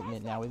 now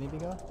we maybe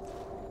go?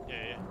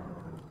 Yeah.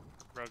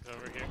 Rogue's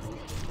over here. That's still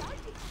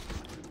recharging.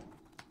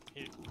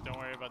 Don't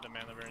worry about the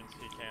mana burns.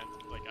 He can't.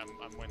 Like,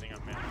 I'm winning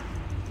on mana.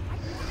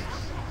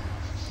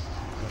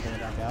 Bring it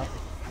back out.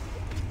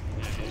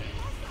 Yeah.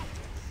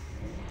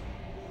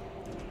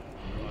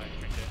 Well, I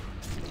drink it.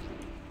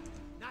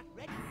 Not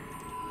ready.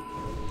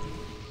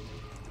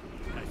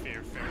 I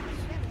fear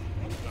fairies.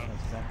 That's Oh,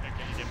 that. can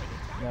you get me?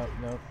 Nope,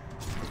 nope.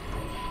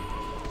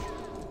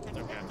 It's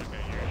okay, it's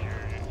okay.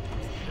 You're.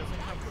 He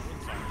doesn't have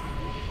wounds on him.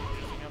 He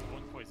doesn't have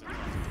wound poisons on him.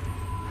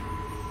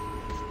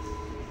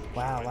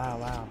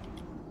 Wow.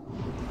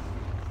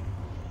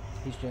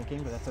 He's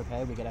drinking, but that's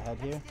okay. We get ahead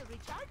here. That's still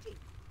recharging.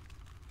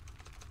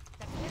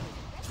 That's very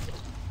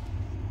effective.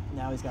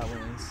 Now he's got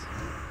wings.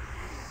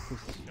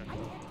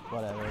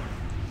 Whatever.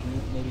 Can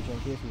you maybe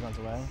drink here if he runs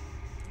away?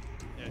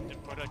 Yeah,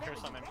 put a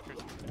curse on him.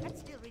 Curse. That's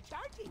still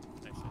recharging.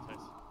 Nice.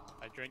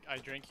 I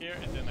drink here,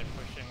 and then I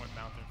push in with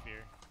Mountain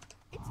Fear.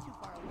 It's too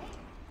far away.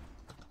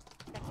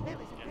 That's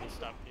very Yeah, he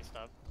effective.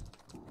 stopped.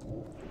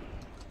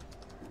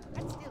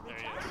 That's still There he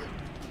recharging.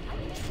 I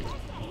can't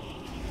pass that.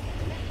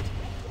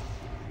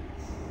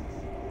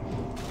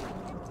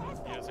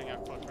 He doesn't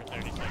have clock for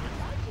 30 seconds.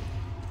 Recharging.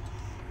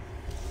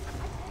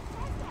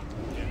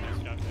 Yeah, nice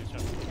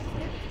job.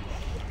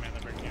 Man,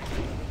 the bird here.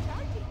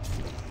 Recharging.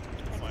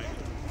 It's like,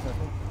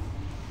 Perfect.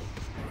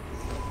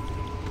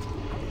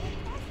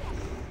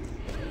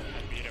 I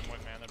beat him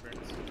with mana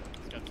burns.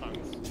 He's got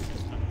tons.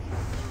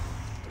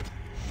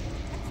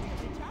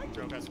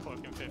 Rogue has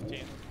cloak in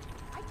 15.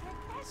 I can't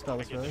pass Spell I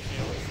this get the first.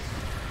 shield.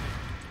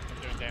 I'm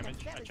doing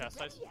damage. I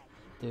chastise.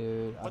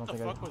 Dude, I What don't the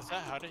think fuck was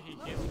that? How did he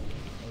heal?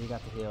 You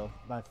got the heal.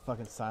 My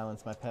fucking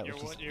silence, my pet Your,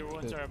 was just your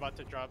wounds poop. are about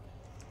to drop.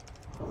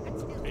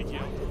 That's still Big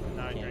heal. recharging.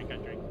 No, I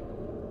Can't. drink.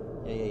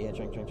 Yeah,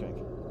 drink.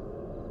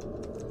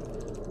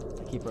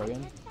 Keep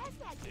rogging. Can't pass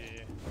that Yeah,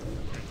 yet.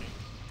 drinking.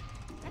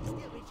 That's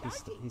still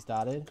recharging. He's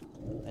dotted,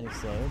 and he's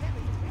slowed. Very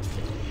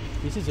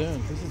effective. He's a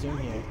zoom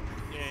here.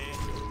 Yeah.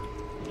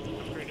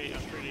 I'm pretty here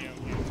too.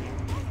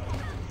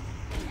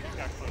 He's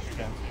got cloak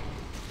again too.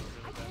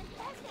 I can't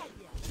pass that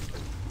yet.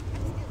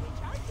 That's still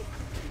recharging.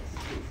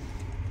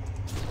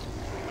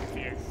 I'm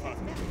feared. Fuck.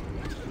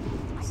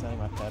 I'm sending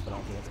my pet, but I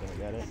don't think it's gonna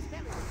get it. That's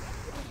very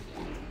effective.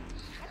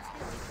 That's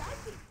still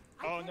recharging.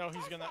 I Oh can't no, he's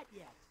pass gonna. that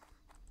yet.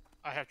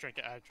 I have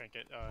trinket. I'm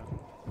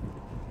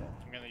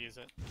gonna use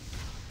it.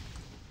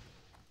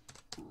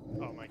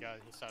 Oh my god,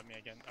 he saw me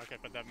again. Okay,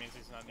 but that means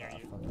he's not near Ah,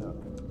 you. fucked up.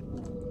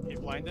 He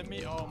blinded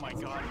me? Oh my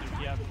god, dude,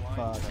 he had blind.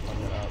 Fuck, I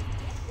fucked it up.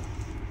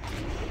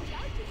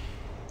 Recharging.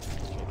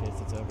 Okay,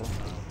 it's over.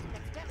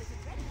 That spell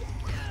isn't ready yet.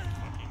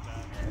 Fucking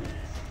bad.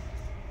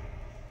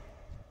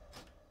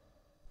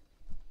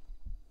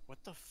 What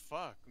the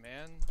fuck,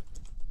 man?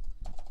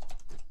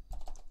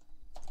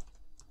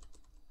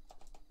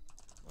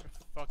 What a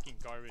fucking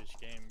garbage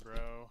game,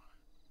 bro.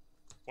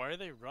 Why are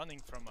they running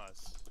from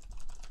us?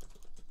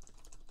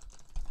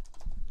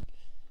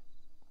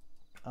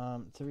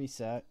 To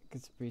reset,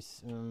 cause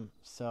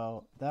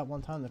so that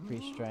one time the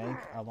priest drank.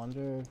 I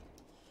wonder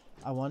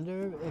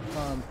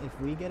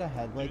if we get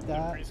ahead like Dude,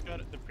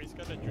 that. The priest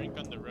got a drink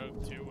on the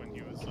road too when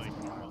he was like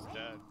almost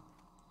dead.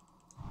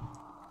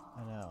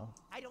 I know.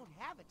 I don't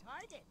have a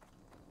target.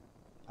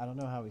 I don't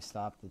know how he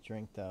stopped the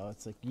drink though.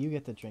 It's like you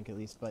get the drink at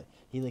least, but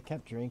he like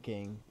kept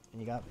drinking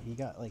and he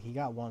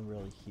got one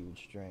really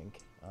huge drink.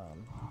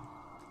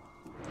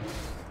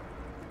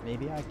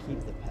 Maybe I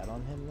keep the pet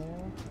on him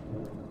there.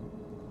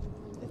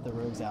 If the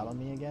rogue's out on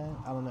me again,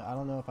 I don't know. I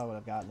don't know if I would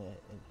have gotten it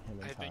him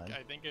in time.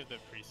 I think if the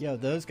preseason. Yo,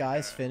 those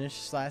guys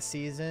finished last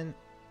season.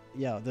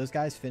 Yo, those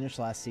guys finished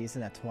last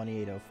season at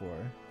 28:04. Well,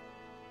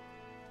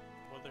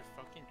 they're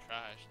fucking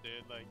trash,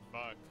 dude. Like,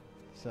 fuck.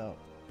 So,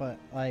 but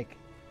like,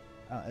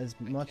 as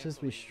much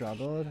as we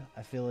struggled,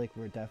 I feel like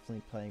we're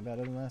definitely playing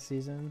better than last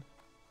season.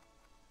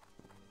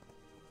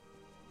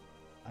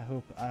 I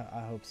hope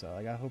so.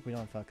 Like, I hope we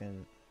don't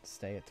fucking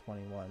stay at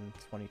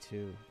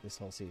 21-22 this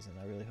whole season.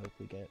 I really hope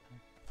we get.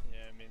 Yeah,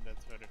 I mean,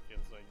 that's what it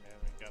feels like, man.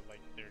 We've got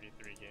like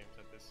 33 games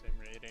at the same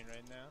rating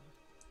right now.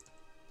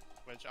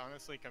 Which,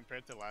 honestly,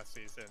 compared to last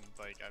season,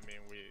 like, I mean,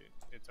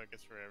 it took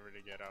us forever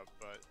to get up,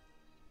 but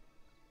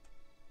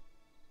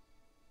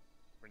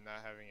we're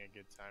not having a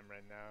good time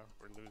right now.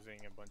 We're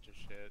losing a bunch of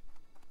shit.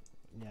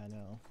 Yeah, I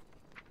know.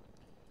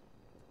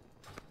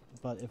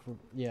 But if we're,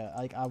 yeah,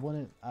 like, I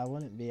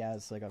wouldn't be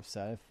as, like,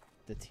 upset if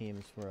the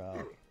teams were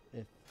up.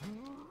 If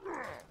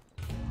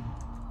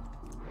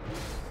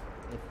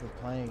we're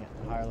playing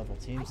higher level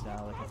teams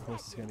now, like, of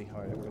course it's gonna be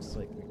harder. Of course,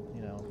 like,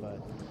 you know,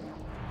 but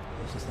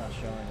it's just not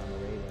showing on the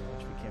rating,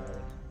 which we can't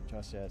really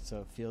trust yet. So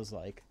it feels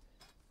like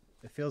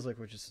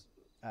we're just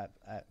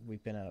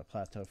we've been at a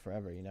plateau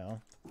forever, you know.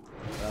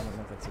 But I don't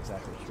know if that's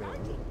exactly true.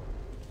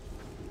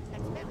 That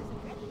spell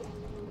isn't ready yet.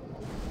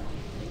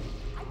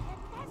 I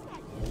can't pass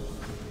that yet.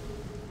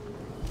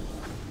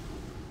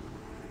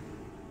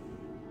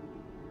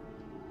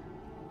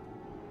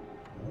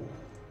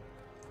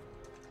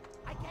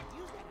 I can't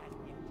use that item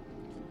yet.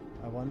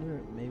 I wonder,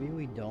 maybe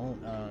we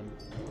don't,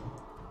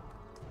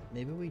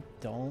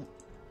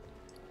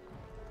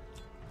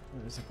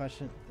 there's a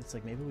question, it's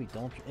like, maybe we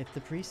don't, if the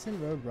priest and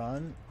rogue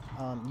run,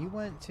 you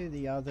went to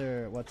the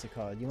other, what's it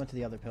called, you went to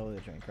the other pillar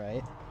to drink,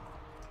 right?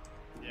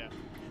 Yeah.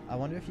 I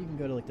wonder if you can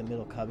go to, like, the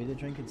middle cubby to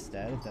drink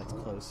instead, if that's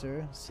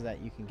closer, so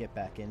that you can get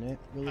back in it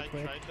really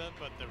quick. I tried that,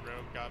 but the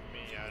rogue got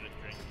me out of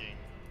drinking.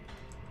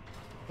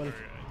 But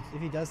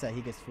if he does that,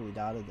 he gets fully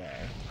dotted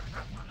there.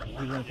 He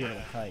won't be able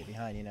to kite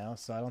behind, you know,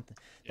 so I don't think,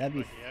 that'd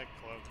be... He had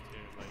cloak too,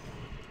 like...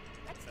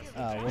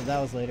 Oh, well,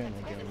 that was later in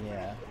the game,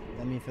 yeah.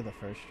 I mean, for the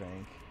first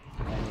drink.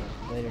 I mean,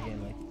 later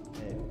game, like,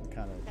 it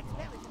kind of...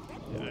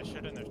 Yeah, I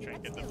shouldn't have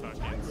drank the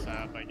fucking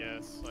sap, I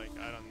guess. Like,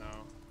 I don't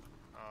know.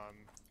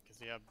 Because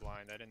he had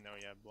blind. I didn't know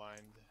he had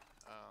blind.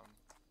 I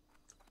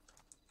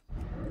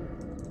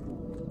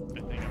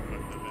think I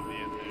fucked up at the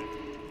end there.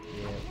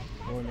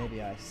 Yeah, or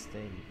maybe I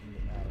stayed,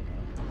 I don't know.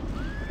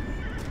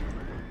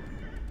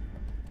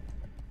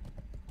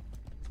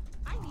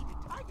 I need to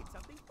target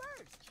something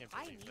first. Can't I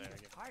believe need that I a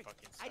get target.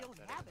 fucking I don't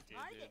slapped have out a of the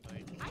target. dude,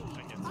 like, I need to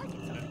against target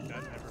something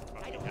that first. never I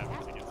fucking don't have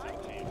happens a against that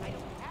target. team. I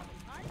don't have a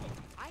target.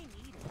 I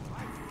need a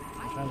target.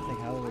 I'm trying to think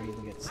how would we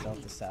even get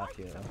stealth to sap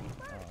you. I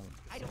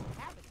don't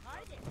have a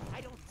target. I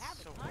don't have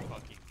a So target.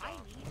 fucking I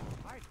dumb. need a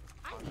target.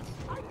 I need to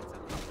target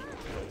something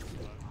first.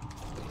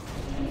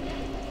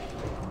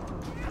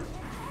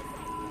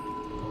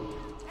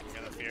 That's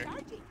Got a still fear?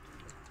 charging.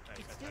 Nice,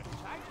 It's nice, still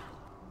nice. charging.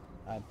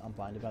 I'm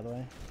blinded, by the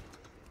way.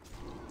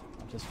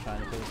 I'm just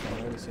trying to kill this guy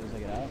as soon as I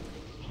get out.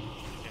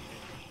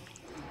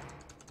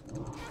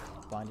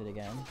 Blinded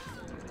again.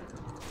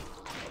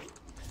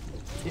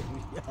 Yo,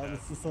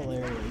 this is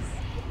hilarious.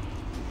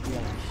 You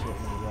got shit me as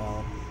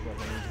well. But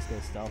then you just go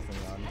stealth and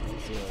run.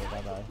 See you later,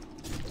 bye bye.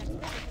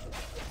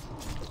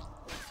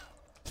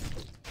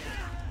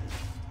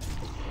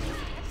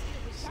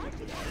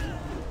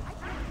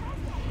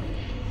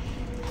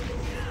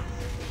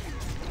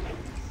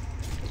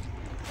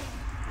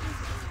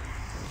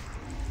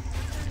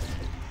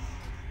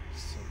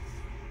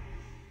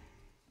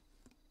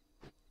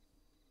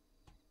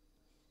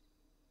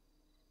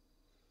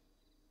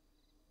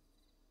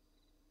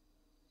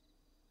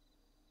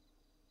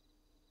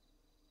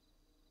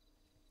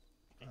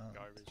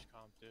 Garbage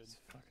comp, dude. It's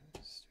fucking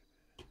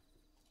stupid.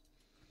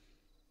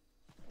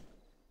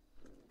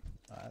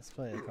 Let's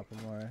play a couple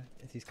more.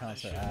 If these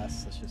comps are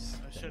ass, let's just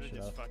I should have finish it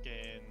just up.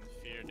 fucking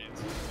feared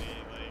instantly.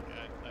 Like,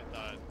 I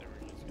thought they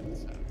were just gonna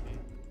sap me.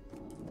 I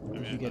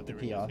mean, Did you get the I thought they were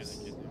just POS?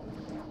 gonna kill me.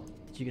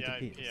 Did you get Yeah, the I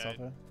P? PI'd.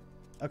 Sulfur?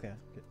 Okay.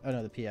 Good. Oh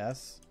no, the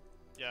PS.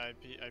 Yeah, I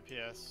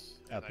PS,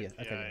 Oh, and I PS,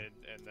 okay, PI'd,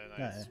 and then I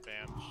Yeah, yeah.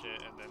 spammed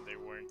shit, and then they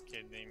weren't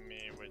kidding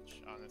me,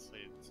 which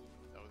honestly,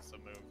 that was the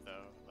move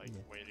though. Like,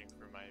 Yeah. waiting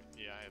for my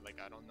PI, like,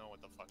 I don't know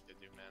what the fuck to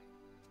do, man.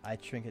 I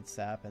trinket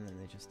sap and then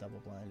they just double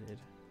blinded,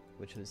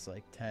 which was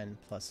like 10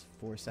 plus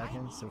 4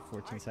 seconds, so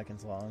 14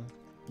 seconds long.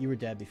 You were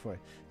dead before.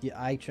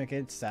 Yeah, I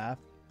trinket sap,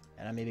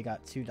 and I maybe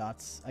got 2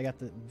 dots. I got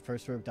the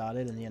first rogue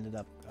dotted, and he ended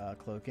up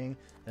cloaking.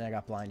 Then I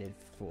got blinded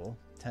full.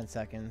 10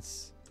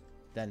 seconds,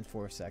 then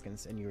 4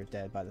 seconds, and you were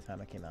dead by the time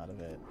I came out of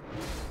it.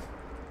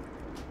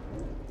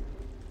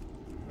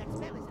 That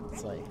spell isn't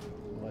It's ready like, yet.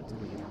 what do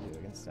we even do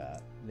against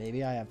that?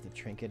 Maybe I have the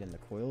trinket and the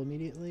coil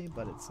immediately,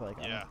 but it's like,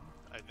 Yeah,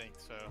 I think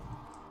so.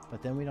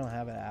 but then we don't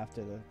have it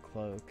after the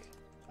cloak.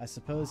 I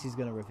suppose he's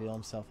gonna reveal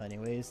himself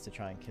anyways to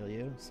try and kill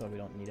you, so we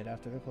don't need it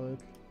after the cloak.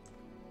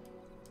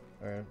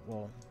 Or,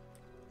 well...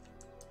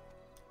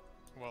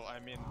 Well, I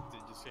mean, did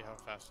you see how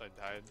fast I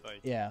died?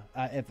 Like, Yeah,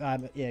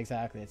 yeah,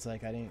 exactly. It's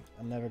like I'm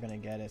never gonna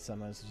get it, so I'm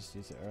gonna just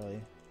use it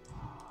early.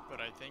 but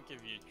I think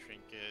if you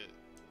trinket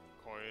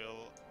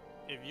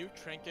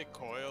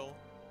coil,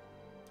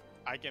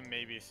 I can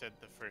maybe set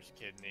the first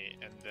kidney,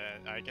 and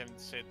then I can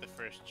set the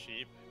first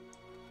cheap,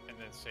 and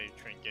then save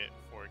trinket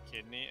for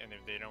kidney, and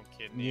if they don't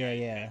kidney, Yeah, I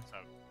yeah. paints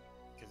up.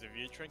 Because if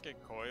you trinket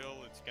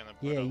coil, it's gonna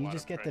put Yeah, a you lot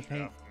just of get the pressure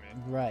paint. off of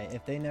me. Right,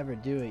 if they never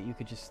do it, you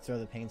could just throw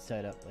the paint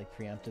set up like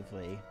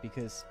preemptively,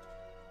 because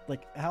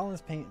like how long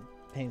does paint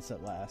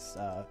set last?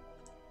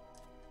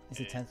 Is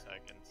it 10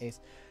 seconds? Ace.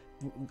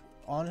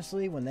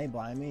 Honestly, when they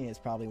blind me, it's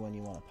probably when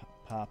you want to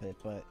pop it,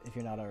 but if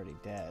you're not already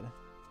dead.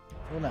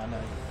 Well, no,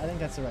 I think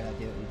that's the right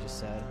idea what you just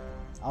said.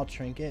 I'll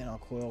trinket and I'll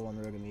coil one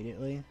rogue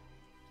immediately.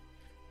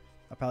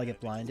 I'll probably get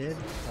blinded,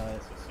 but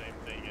It's the same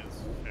thing as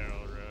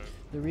feral rogue.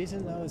 the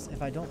reason though is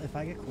if I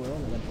get coiled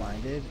and then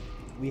blinded,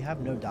 we have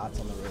no dots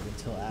on the rogue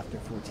until after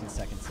 14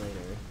 seconds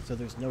later, so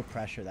there's no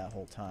pressure that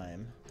whole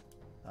time.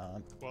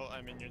 Well,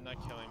 I mean, you're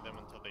not killing them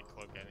until they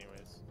cloak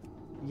anyways.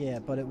 Yeah,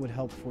 but it would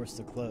help force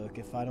the cloak.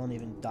 If I don't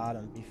even dot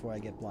them before I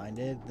get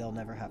blinded, they'll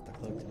never have to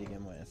cloak to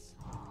begin with.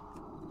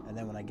 And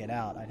then when I get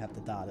out, I'd have to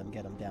dot them,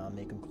 get them down,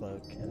 make them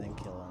cloak, and then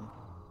kill them.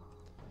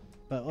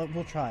 But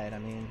we'll try it, I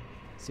mean,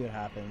 see what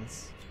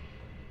happens.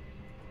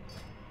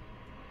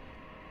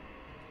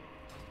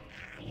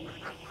 No,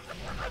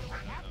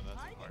 that's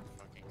a hard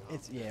fucking comp.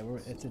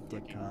 It's a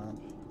dick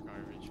comp.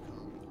 Garbage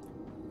comp.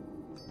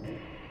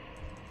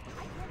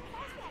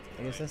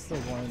 I guess that's the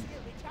one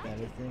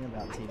better thing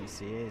about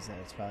TBC is that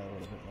it's probably a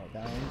little bit more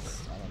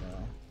balanced. I don't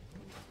know.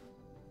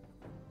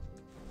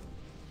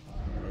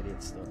 Maybe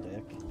it's still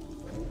dick.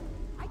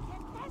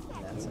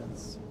 In that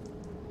sense.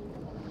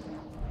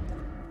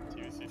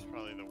 TBC is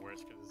probably the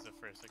worst because it's the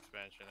first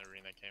expansion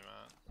Arena came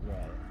out.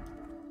 Right.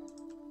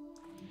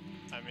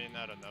 I mean,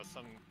 I don't know.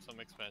 Some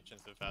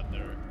expansions have had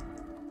their.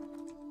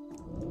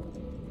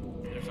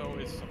 There's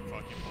always some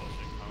fucking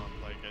bullshit comp.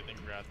 Like I think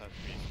Wrath has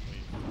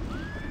basically.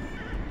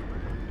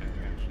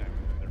 And check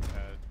in their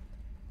pad.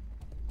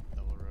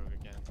 Double rogue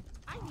again.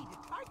 I need to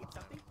target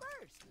something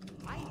first.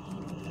 I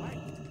need a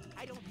target.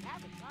 I don't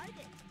have a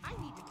target. I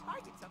need to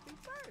target something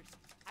first.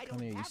 I don't Come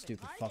here, you have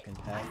stupid a target. fucking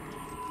pet.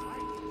 I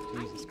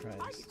Jesus need to Christ.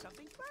 target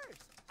something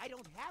first. I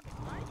don't have a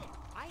target.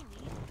 I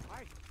need a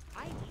target.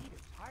 I need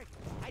a target.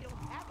 I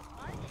don't have a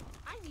target.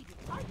 I need to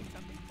target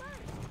something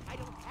first. I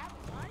don't have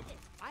a target.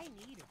 I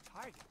need a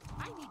target.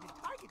 I need to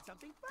target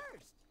something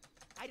first.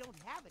 I don't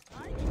have a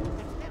target.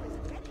 That spell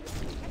isn't ready. That's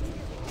still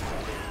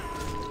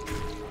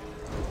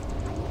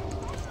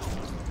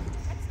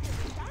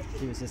recharging.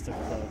 He resist the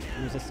cloak.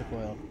 He resist the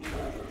coil.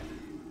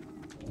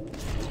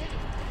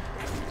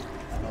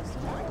 I lost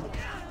him.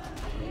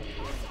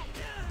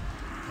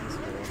 That's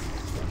cool.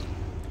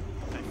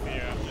 I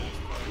fear after this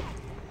point.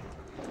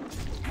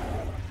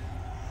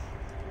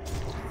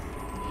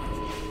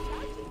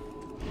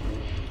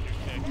 You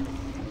kick.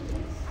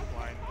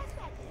 Blind.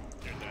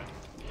 You're dead.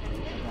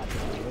 Not the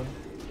Druid.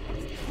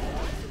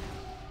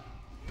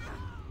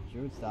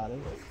 Druid started.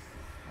 I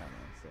don't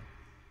know, so.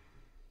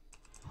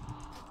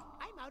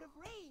 I'm out of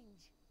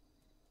range.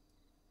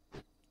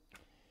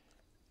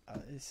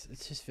 It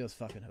just feels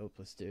fucking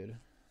hopeless, dude.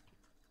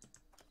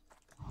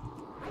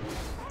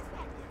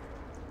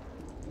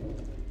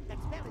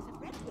 That spell isn't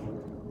ready yet.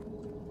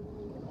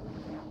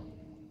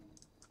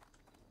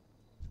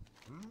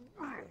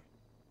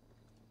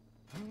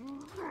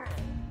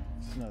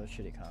 It's another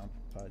shitty comp.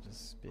 Probably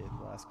just be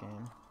the last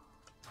game.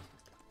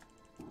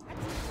 That's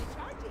still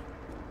recharging.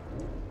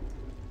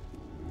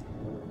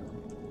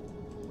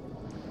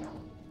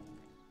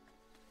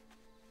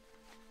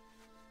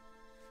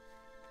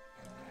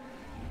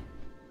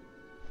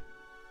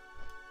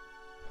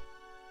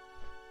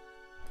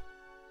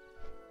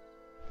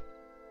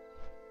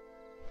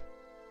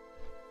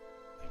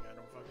 I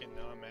don't fucking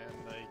know, man.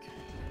 Like,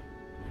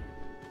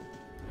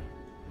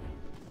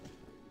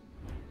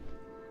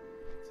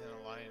 it's an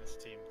alliance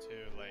team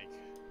too. Like,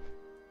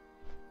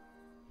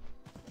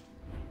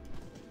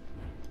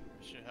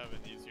 we should have an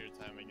easier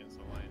time against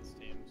alliance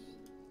teams.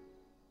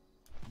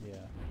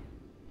 Yeah.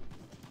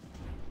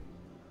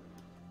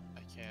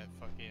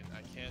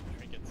 I can't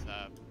trinket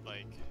zap.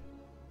 Like,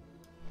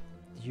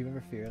 Did you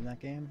ever fear in that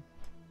game?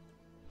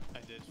 I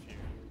did fear.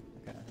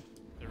 Okay.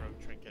 The rogue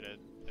trinketed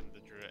and the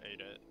druid ate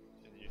it,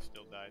 and you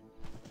still died.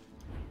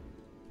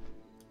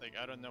 Like,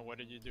 I don't know, what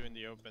did you do in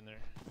the opener?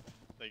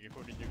 Like,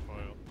 who did you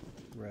coil?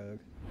 Rogue,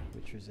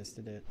 which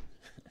resisted it.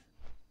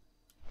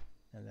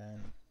 And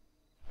then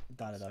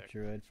dotted up Sick.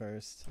 Druid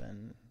first,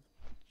 then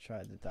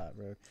tried to dot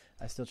Rogue.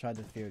 I still tried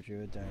to fear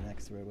Druid during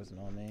next Rogue wasn't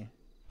on me.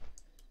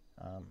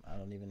 I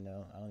don't even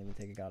know. I don't even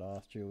think it got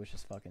off. Druid was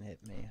just fucking hit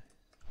me.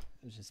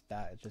 It was just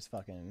bad. Just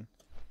fucking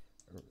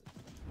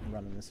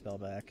running the spell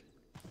back.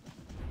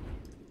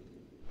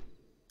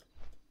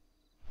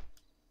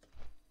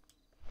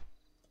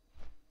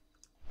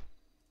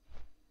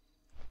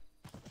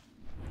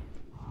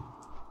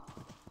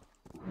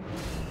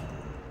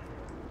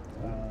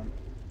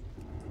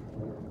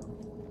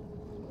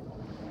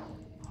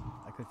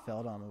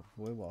 felled on with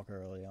Warlock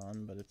early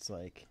on, but it's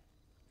like...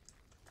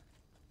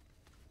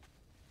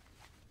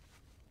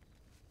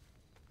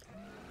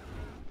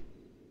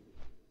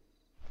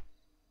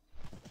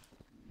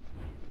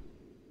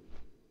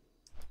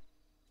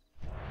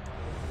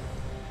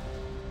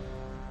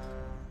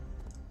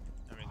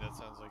 I mean, that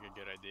sounds like a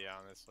good idea,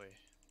 honestly.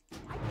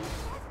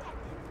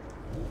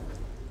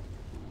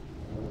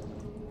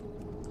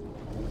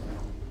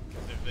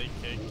 Because if they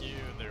kick you,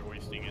 they're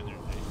wasting energy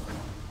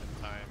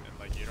and time, and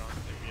like if you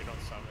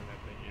don't summon it,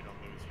 then you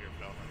don't lose your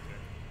Fell Hunter.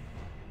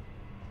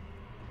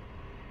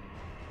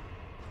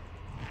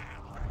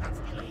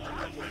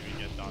 Maybe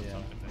get dots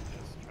up and then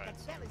just try and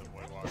summon the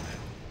Warlock.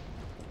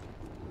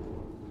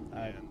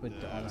 I would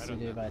honestly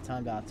do, by the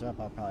time dots are up,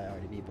 I'll probably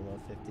already be below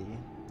 50.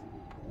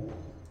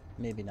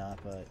 Maybe not,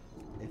 but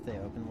if they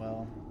open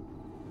well,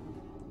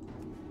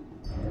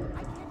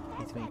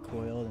 between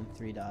coiled and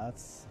 3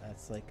 dots,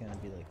 that's like gonna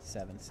be like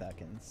 7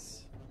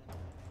 seconds.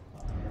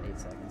 8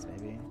 seconds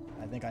maybe.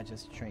 I think I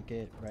just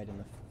trinket right in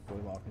the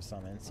Warlock or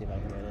summon, see if I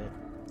can get it,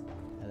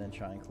 and then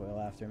try and coil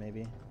after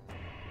maybe.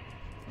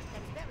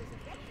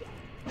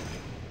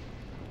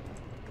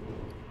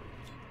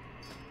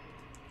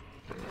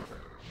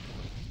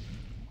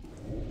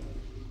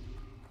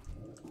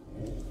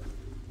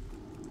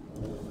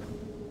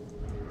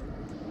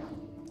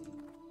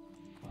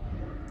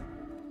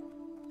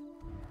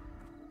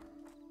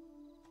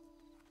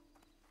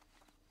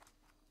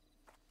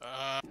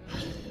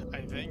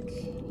 I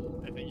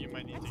think you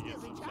might need to get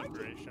some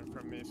separation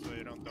from me so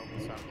you don't double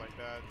sound like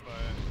that, but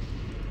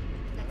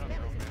I don't know,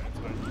 man. It's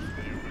hard to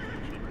stay over the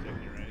cheap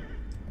kidney, right?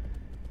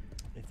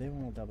 If they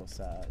won't double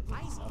sat,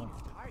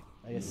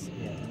 I guess,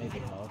 yeah, maybe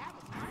help.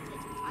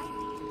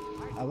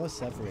 I was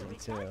separating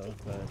too,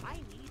 but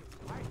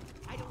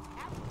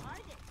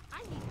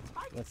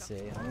let's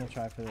see. I'm gonna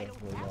try for the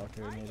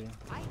Warlocker maybe.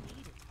 I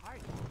need a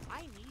target.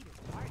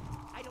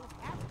 I don't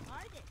have a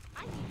target.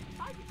 I need to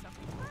target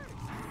something first.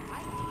 I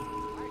need a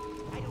target.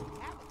 I don't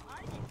have a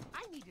target.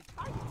 I need to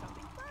target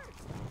something first.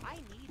 I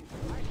need a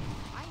target.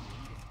 I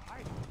need a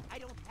target. I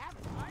don't have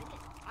a target.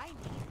 I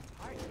need a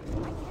target.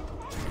 I can't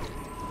target.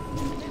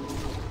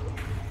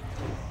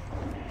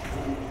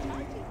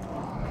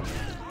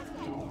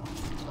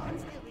 I'm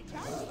still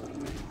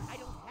recharging. I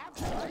don't have a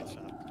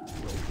target.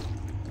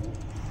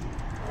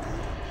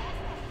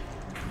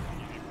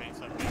 Give you pain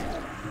something.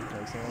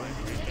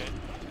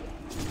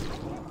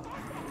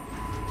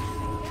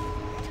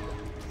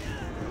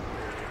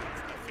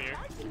 Fear.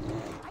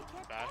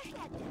 Bash.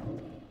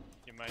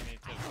 You might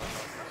need to run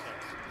off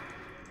yourself.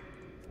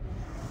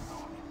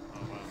 Oh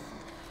wow.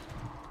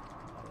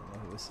 I don't know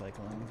who was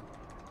cycling.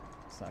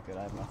 It's not good, I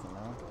have nothing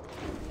now.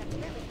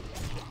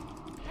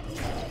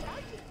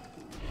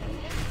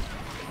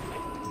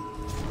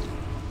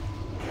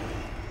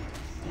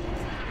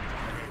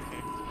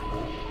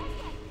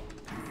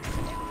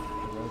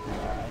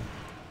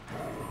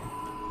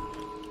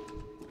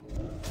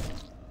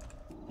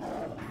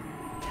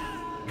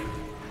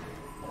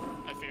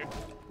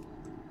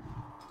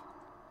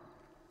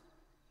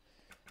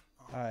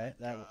 Alright,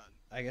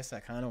 I guess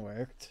that kind of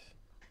worked.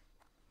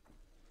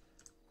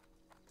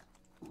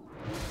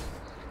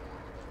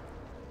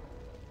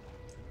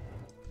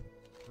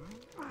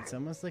 It's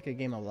almost like a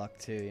game of luck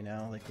too, you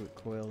know? Like what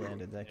Coil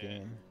landed that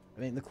game.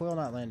 I mean, the Coil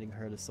not landing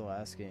hurt us the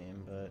last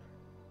game, but...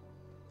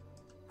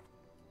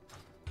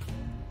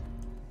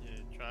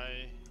 Yeah,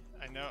 try...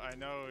 I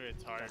know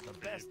it's hard for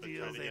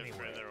you, but try to get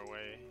further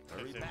away.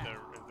 Because if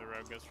the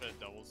rogue goes for the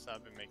double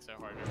stab, it makes it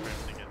harder for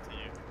him to get to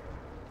you.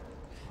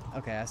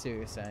 Okay, I see what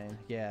you're saying.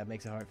 Yeah, it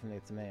makes it hard for him to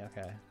get to me,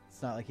 okay.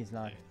 It's not like he's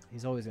not...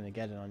 He's always going to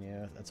get it on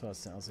you. That's what I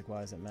was like,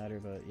 why does it matter?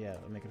 But yeah,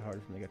 it'll make it harder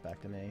for him to get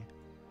back to me.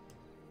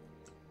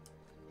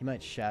 He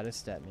might shadow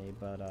step me,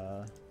 but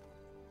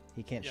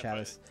he can't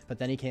but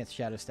then he can't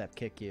shadow step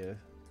kick you.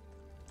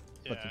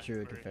 Yeah, but the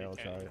druid can feral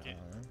charge.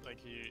 Like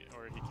he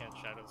can't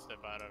shadow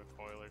step out of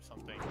coil or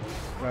something.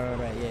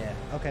 Right, yeah.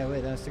 Okay,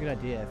 wait, that's a good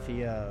idea. If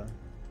he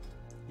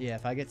yeah,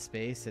 if I get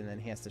space and then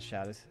he has to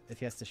shadow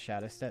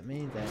step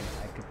me, then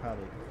I could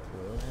probably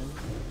coil him.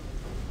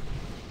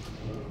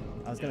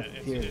 I was gonna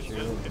fear it's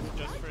druid.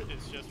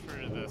 It's just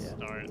for the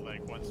start.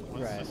 Like once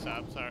the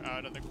saps are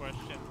out of the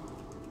question.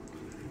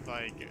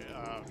 Like,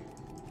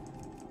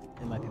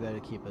 it might be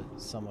better to keep it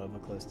somewhat of a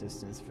close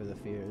distance for the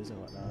fears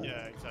and whatnot.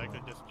 Yeah, exactly.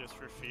 Just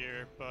for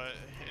fear. But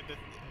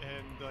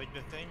like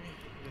the thing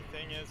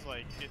is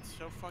like it's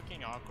so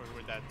fucking awkward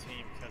with that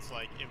team because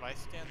like if I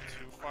stand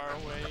too far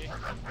away,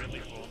 I'm really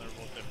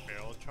vulnerable to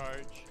feral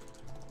charge,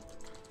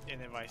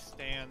 and if I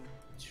stand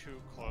too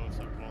close,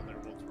 I'm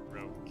vulnerable to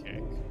rogue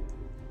kick.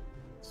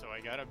 So I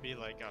gotta be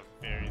like a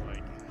very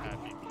like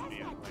happy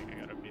medium. Like I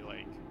gotta be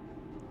like.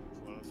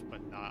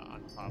 But not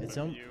on top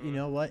of you. You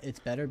know what? It's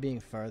better being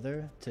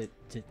further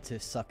to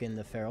suck in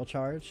the feral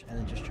charge and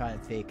then just try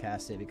and fake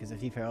cast it, because if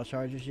he feral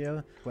charges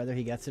you, whether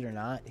he gets it or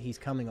not, he's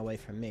coming away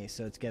from me,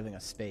 so it's giving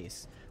us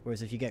space.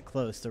 Whereas if you get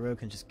close, the rogue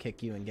can just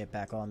kick you and get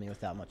back on me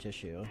without much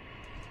issue.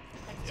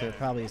 So it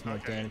probably is more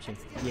damaging.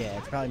 Yeah,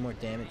 it's probably more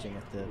damaging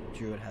if the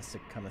druid has to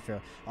come and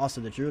throw.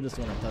 Also, the druid is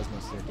the one that does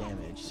most of their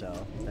damage, so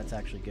that's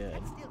actually good.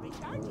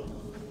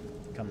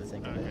 Come to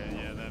think of it. Okay,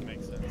 yeah, that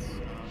makes sense.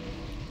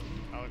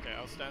 Okay,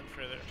 I'll stand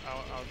for the.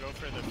 I'll go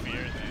for the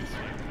fear and then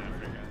sweep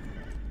Africa.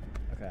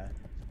 Okay.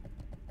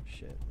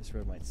 Shit, this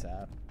road might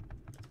sap.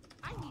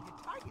 I need to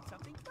target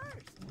something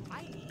first.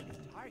 I need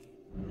a target.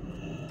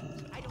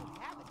 I don't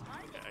have a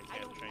target. Yeah, I I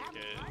can't don't drink have a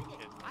it. target.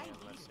 Hit I me need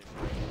unless a it.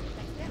 target.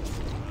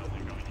 Oh,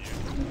 they're going here.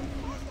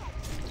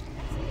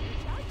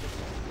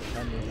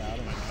 I'll move out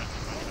and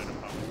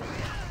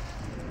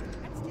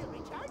That's still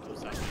recharging.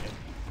 Stop it.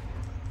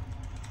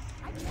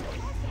 I can't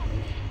pass that.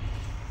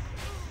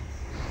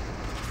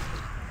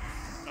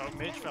 Oh,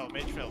 mage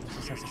fell.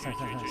 Sorry.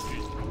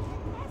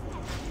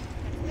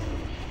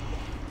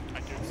 I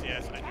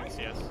do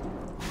CS.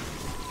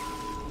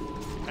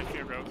 I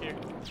fear rogue here.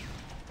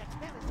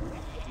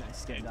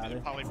 nice, get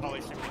dotted. Poly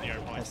super DR.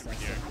 Nice.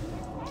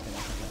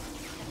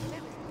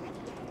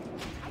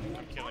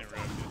 I'm killing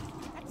rogue.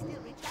 That's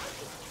still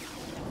recharging.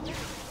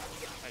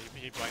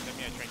 He blinded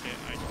me. I drink it.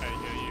 I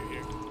heal you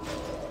here.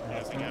 He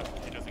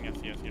doesn't have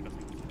CS. He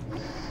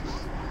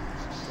doesn't.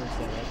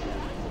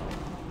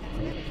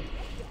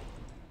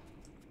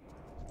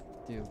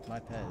 Dude, my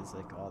pet is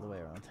like all the way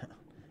around town.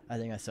 I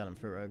think I set him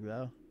for rogue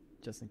though,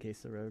 just in case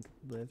the rogue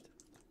lived.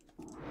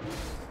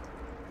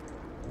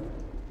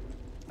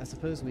 I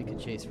suppose we could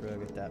chase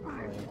rogue at that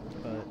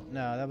point, but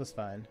no, that was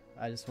fine.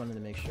 I just wanted to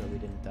make sure we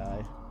didn't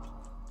die.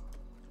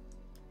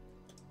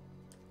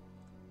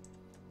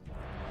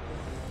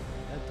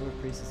 That dwarf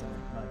priest is on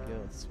my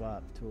guild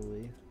swap,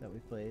 Tuli, that we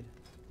played.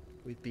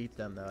 We beat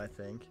them though, I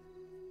think.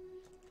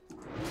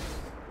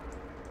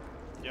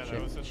 Yeah,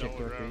 that was a Ship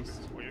double dwarf rogue.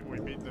 priest. We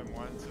beat them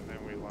once and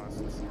then we lost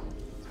to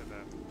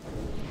them.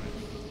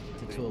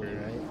 To Tuli,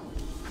 right?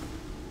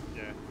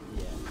 Yeah.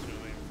 Yeah.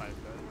 Tuli and 5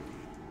 dead.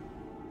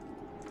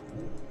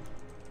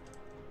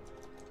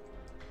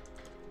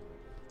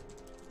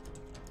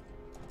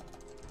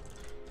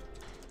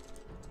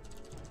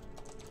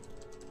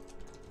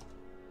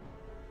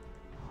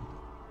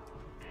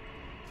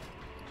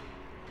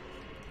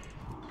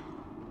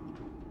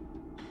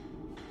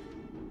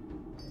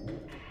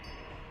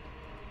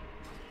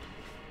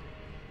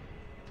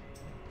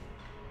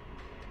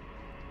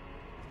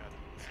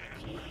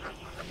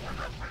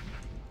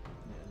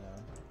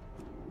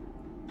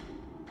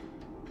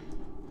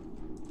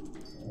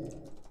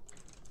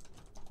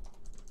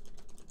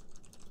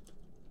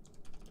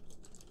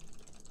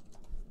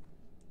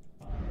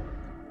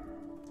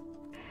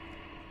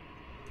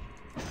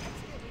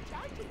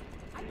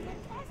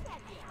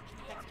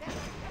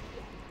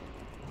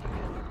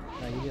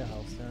 Can I give you a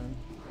health stone?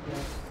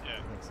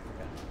 Yeah. Thanks.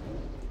 Okay.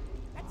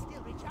 That's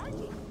still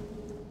recharging.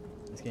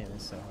 This game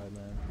is so hard,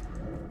 man.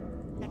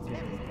 That's I've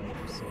very been playing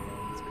for so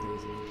long. It's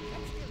crazy.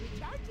 That's still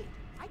recharging.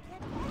 I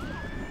can't pass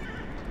that.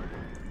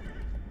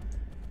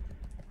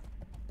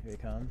 Here he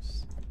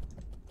comes.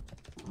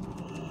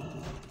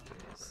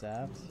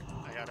 Sapped.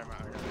 I got him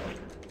out.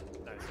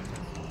 Nice.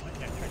 I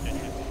can't trick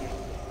it.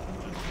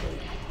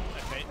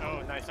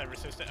 Oh, nice. I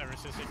resisted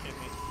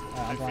kidney.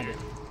 I'm I blinded.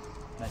 feared.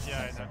 Nice. Yeah,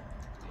 nice, I know.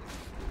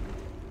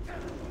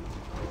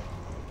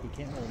 He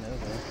can't really know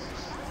though.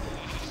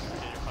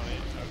 Yeah, you're probably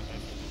okay.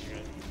 You're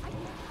good.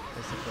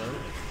 There's the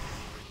boat.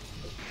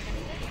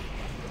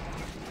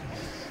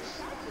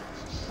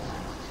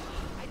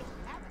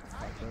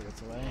 That boat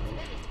gets away.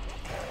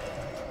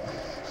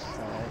 It's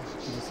alright.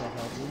 Keep yourself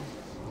healthy.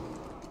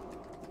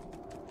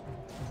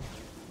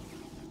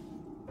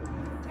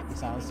 You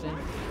silenced him?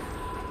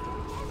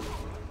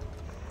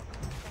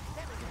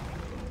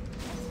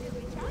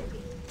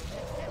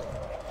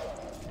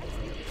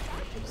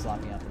 Just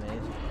locking out the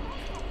mage.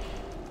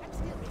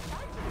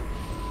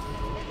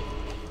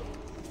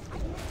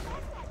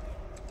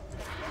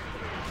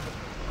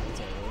 It's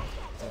over.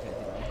 It's okay,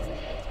 he died.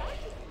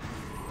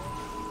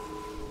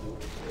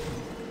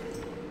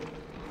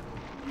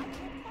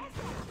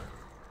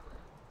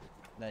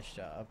 Nice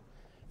job.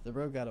 The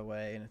rogue got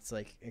away, and it's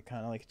like, it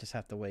kind of like just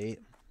have to wait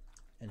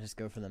and just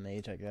go for the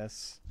mage, I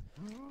guess.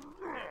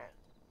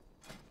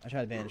 I tried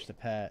to advantage the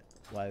pet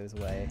while he was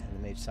away, and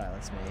the mage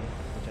silenced me,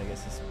 which I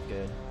guess is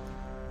good.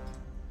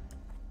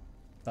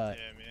 But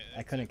Yeah, I mean,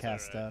 I couldn't it's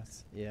cast alright.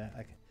 dots. Yeah,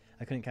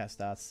 I couldn't cast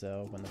dots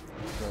so when the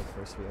rogue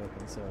first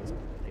reopened, so it was,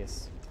 I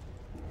guess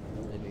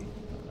maybe.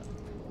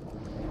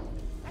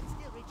 That's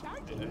still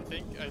recharging.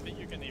 I think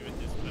you can even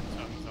just put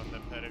tongues on the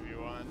pet if you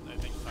want. I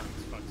think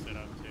tongues fucks it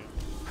up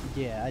too.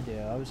 Yeah, I do.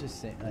 I was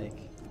just saying, like,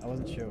 I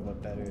wasn't sure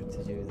what better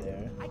to do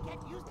there. I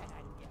can't use that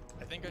item yet.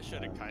 I think I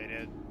should have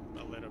kited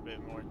a little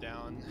bit more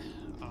down.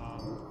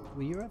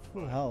 Well, you were at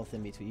full health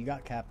in between. You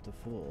got capped to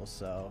full,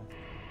 so.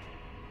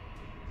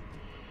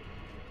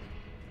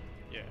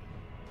 Yeah.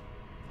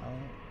 I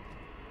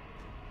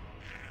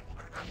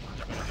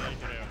But I think you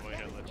could have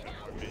avoided a little bit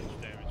more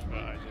mage damage, but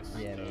I just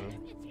yeah,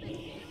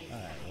 maybe.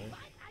 Alright, well.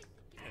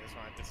 I just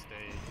wanted to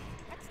stay.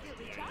 That's still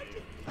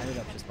recharging. I ended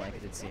up just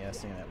blanketed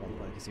CSing at one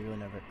point because he really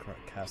never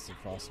casted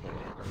Frostbolt.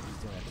 He was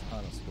doing a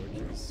ton of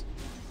scorches.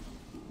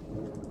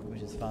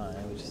 which is fine.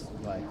 Which is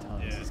why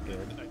Tongues is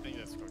good. I think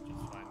the Scorch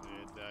is fine, dude.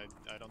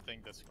 I don't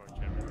think the Scorch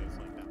ever does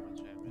like that much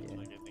damage. Yeah.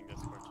 Like I think the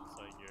Scorch is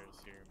like your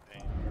Searing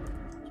Pain.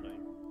 It's like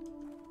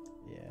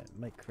Yeah, it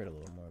might crit a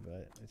little more,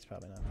 but it's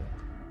probably not that.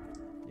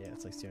 Yeah,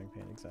 it's like Searing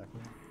Pain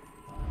exactly.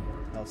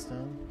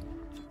 Hellstone.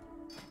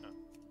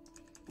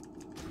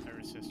 I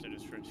resisted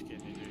his first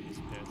kidney, dude. He's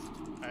pissed.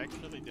 I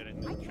actually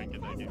didn't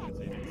trinket that game because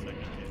he did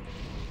second kidney.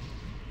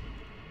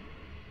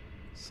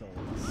 Souls.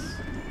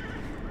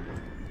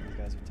 These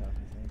guys are tough, I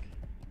think.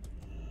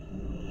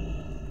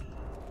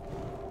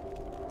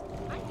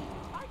 I need to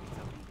target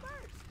something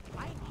first.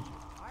 I need a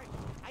target.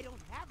 I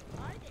don't have a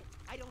target.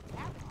 I don't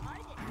have a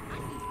target. I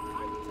need to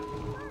target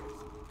something first.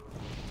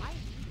 I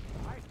need a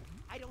target.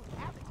 I don't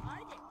have a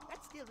target.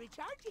 That's still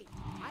recharging.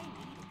 I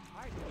need a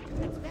target.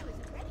 That spell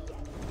isn't ready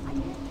yet. I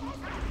can't cast it.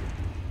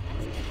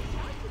 That's still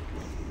recharging.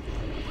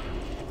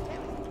 That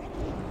spell isn't ready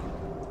yet.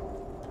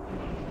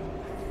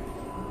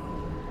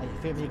 I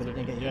feared me, but it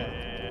didn't get you.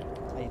 Yeah.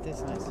 Hey, this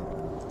is nice.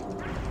 Smelling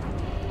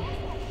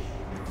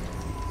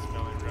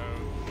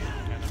rogue.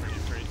 And I'm ready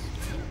priest.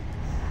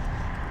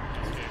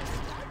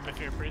 I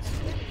fear priest.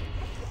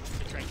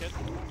 The trinket.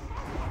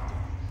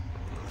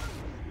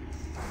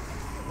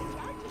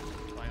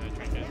 Flying the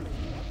trinket.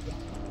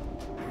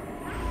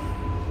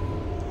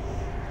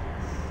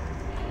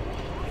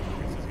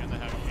 Priest is gonna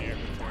have fear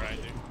before I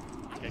do.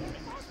 Kick me.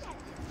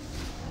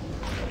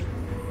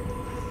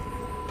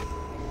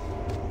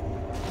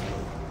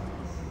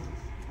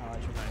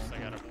 Nice, I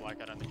got a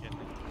blackout on the kidney.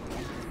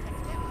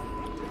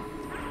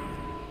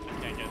 I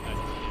can't get that.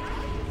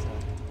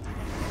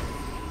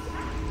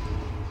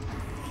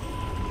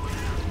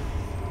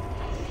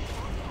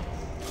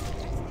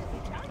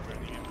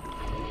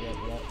 Yep,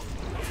 yep.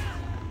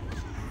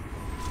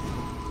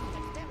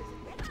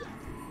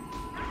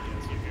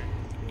 Yes, you're here.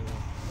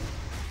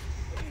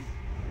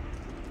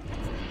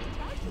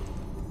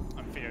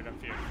 I'm feared.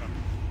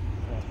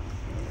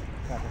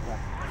 Fuck. Crap. I'm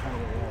trying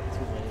to get it out.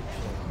 Too late.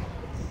 Shit.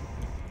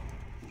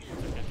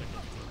 It's okay.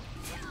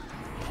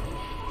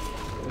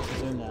 There's the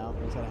zoom now.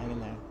 He's gotta hang in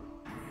there.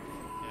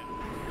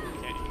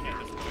 Yeah. You can't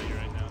just play you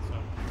right now, so.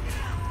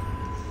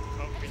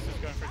 Oh, Priest is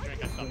going for a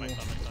drink. I stopped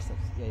myself.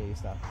 Yeah, you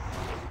stop. I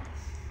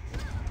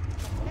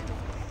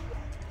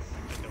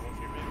don't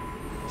fear me.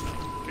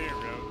 Fear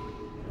rogue.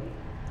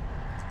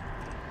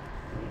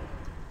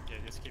 Yeah,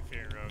 just keep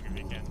fearing rogue if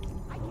you can.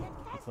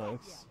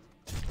 Folks.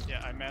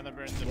 Yeah, I mana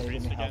burn the You gotta get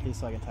priest me again. healthy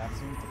so I can tax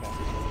him? Okay.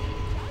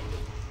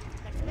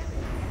 I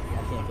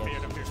can't get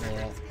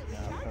Fear. No,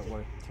 but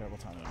we're terrible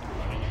timing.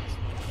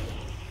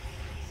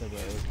 The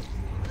road.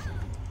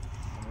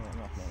 I'm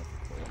not mana for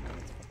cool, man.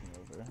 It's fucking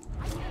over.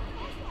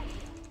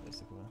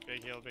 Basically.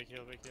 Big heal. That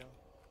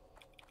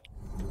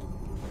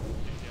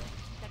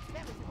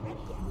spell isn't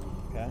ready yet.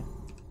 Okay.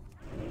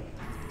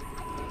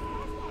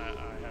 I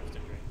have to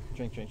drink.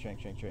 Drink.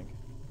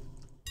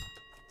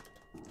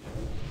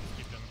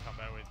 Keep them in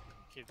combat with.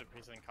 Keep the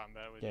priest in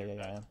combat with. Yeah, your I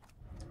pet. am.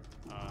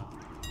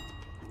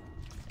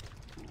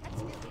 That's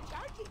still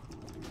recharging.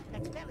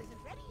 That spell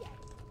isn't ready yet.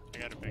 I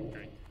got a big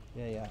drink.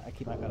 Yeah, I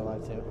keep my pet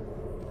alive too.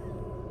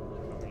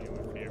 Oh, you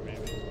with fear, maybe.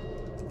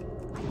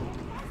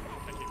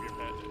 I keep your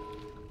pet.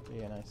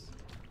 Yeah, nice.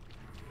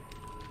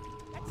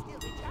 That's still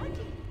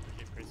recharging.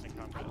 Keep priest in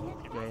combat.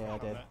 Keep Yeah, in I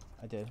did. combat.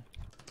 I did.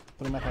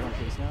 Putting my pet on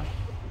priest now.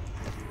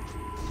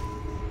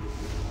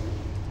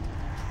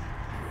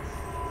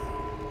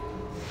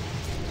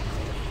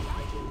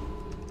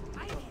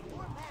 I need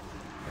more mana.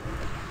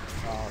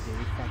 Oh, dude,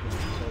 we fucking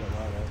killed it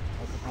well, right?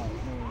 Oh,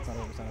 no, it's not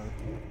over.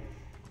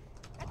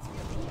 That's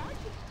still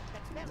recharging.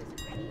 That spell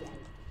isn't ready yet.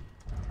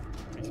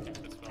 Priest keep the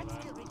spell That's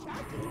back. still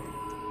recharging.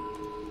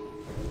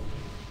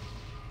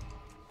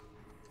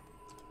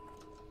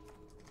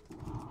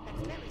 That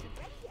spell isn't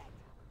ready yet.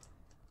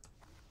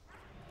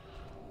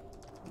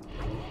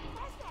 I can't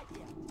cast that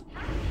yet.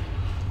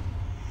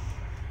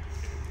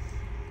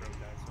 Rogue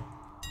dies, so.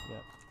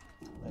 Yep.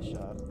 Nice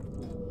job.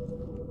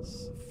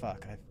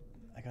 Fuck,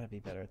 I gotta be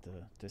better at the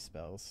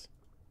dispels.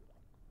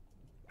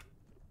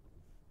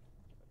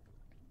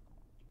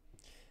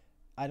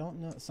 I don't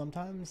know.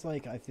 Sometimes,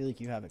 like, I feel like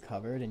you have it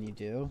covered, and you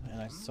do,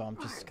 so I'm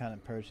just kind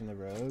of purging the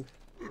rogue.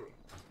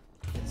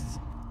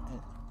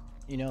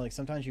 You know, like,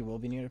 sometimes you will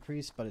be near the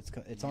priest, but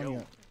it's on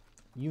your...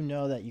 You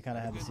know that you kind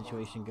of have the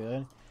situation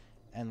good,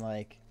 and,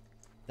 like,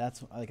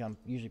 that's, like, I'm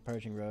usually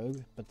purging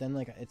rogue, but then,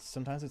 like,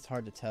 sometimes it's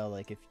hard to tell,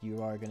 like, if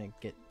you are gonna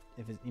get...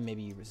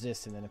 maybe you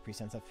resist, and then the priest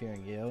ends up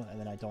fearing you, and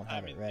then I don't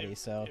have it ready,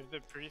 so... If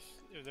the priest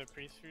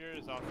fear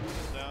is off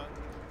cooldown,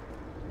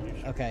 you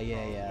should Okay,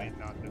 probably yeah.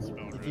 not dispel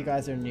If rogue. you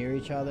guys are near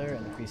each other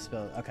and the priest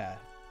spell, okay,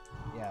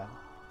 yeah.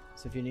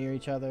 So if you're near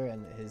each other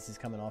and his is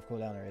coming off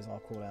cooldown or is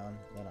off cooldown,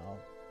 then I'll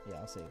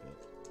save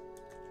it.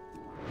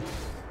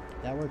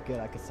 That worked good.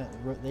 I could send.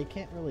 They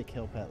can't really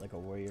kill pet like a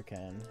warrior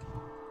can.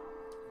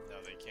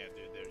 No, they can't,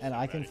 dude. They're And so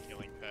I bad can at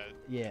killing pet.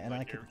 Yeah, and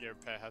like I can. your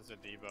pet has a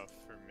debuff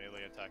for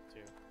melee attack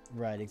too.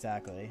 Right,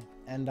 exactly.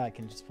 And I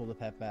can just pull the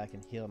pet back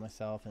and heal it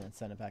myself and then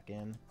send it back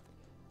in.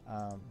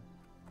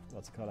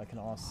 What's it called? I can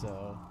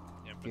also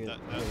Yeah, but Good-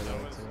 that good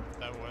rogue was too.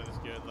 that was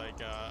good.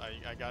 Like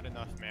I got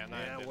enough mana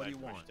Yeah, and then what I do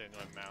you pushed want? in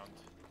a mount.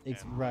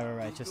 It's and,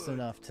 right, just Good.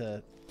 enough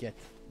to get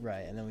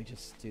right, and then we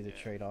just do the Yeah.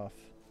 trade-off.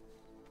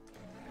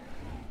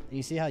 And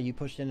you see how you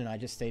pushed in and I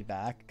just stayed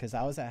back? Because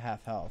I was at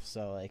half health,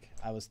 so like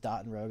I was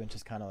dotting rogue and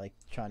just kind of like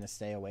trying to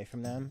stay away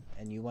from them,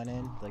 and you went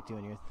in like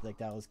doing your like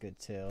that was good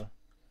too.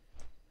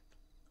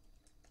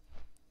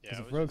 Because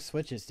Yeah, if rogue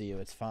switches to you,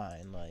 it's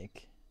fine,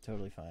 like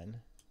totally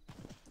fine.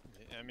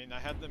 I mean, I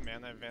had the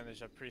mana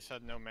advantage. I priest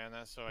had no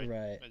mana, so I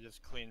Right.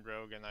 just cleaned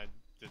rogue and I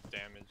did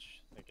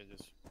damage. Like I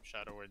just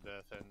shadow word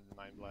death and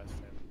mind blast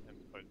him and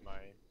put my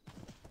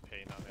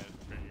pain on it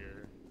for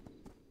your.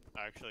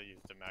 I actually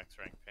used the max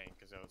rank pain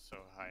because I was so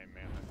high in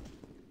mana.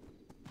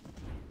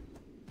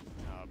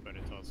 But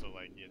it's also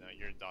like, you know,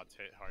 your dots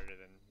hit harder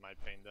than my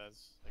pain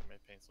does. Like my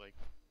pain's like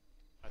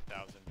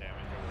 1,000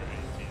 damage over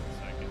 18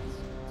 seconds.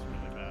 It's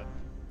really bad.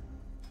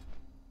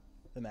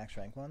 The max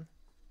rank one.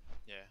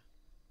 Yeah.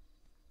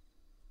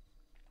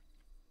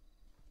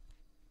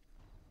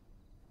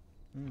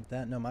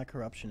 That no, my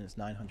corruption is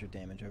 900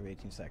 damage over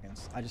 18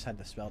 seconds. I just had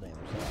the spell damage,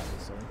 though,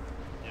 obviously.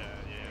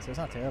 Yeah. So it's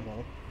not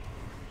terrible.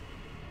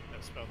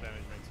 That spell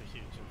damage makes a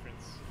huge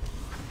difference.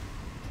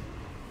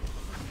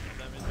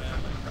 Damage at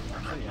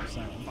Oh yeah,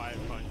 silent.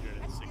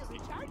 560.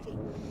 Recharging.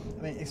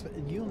 I mean,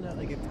 you'll know,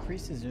 like, if the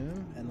priest is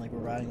Zoom and, like, we're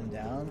riding them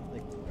down,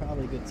 like,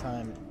 probably a good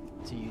time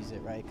to use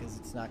it, right? Because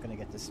it's not going to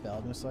get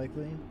dispelled, most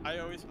likely. I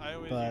always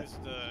But-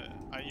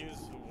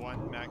 use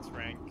one max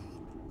rank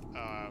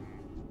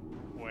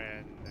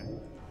when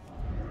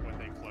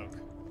they cloak.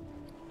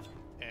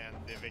 And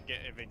if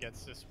it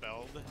gets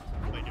dispelled,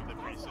 like if the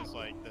priest is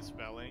like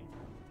dispelling,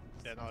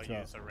 then I'll So,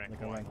 use a rank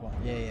like 1. a rank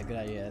 1. Yeah, good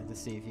idea, to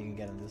see if you can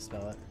get him to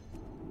dispel it.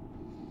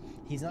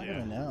 He's not Yeah.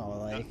 going to know,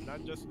 like...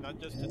 Not just to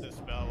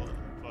dispel,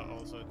 but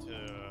also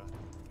to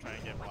try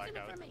and get What's in it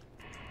blackout. for me?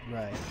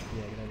 Right,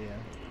 yeah, good idea.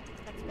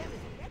 That spell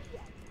isn't ready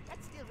yet.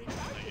 That's still Like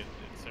recharging. it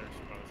serves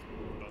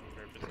both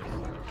purposes.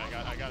 I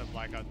got a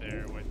blackout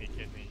there when he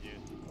kidneyed you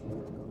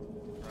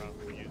from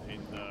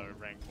using the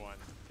rank 1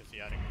 because he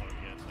hadn't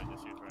cloaked yet, so I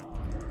just used rank 1.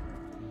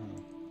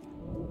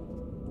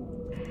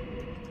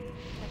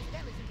 That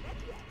spell isn't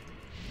ready yet.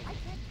 I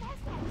can't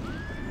cast that.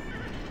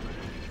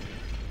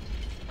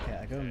 Okay,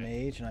 I go Okay.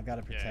 mage and I've got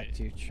to Yeah, protect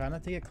you. Try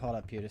not to get caught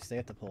up here, just stay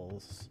at the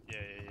poles. Yeah.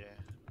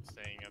 I'm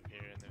staying up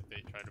here, and if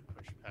they try to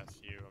push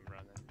past you, I'm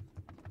running.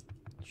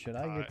 Should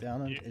I get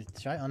down on...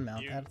 should I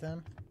unmount you- that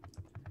then?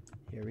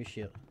 Here,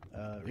 reshield.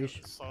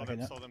 Slow Okay, them,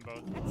 no. slow them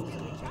both. That's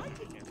still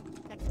recharging.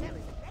 That spell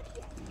isn't ready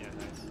yet. Yeah,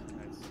 nice.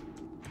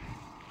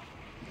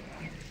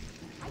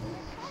 I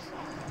can't cast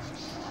that.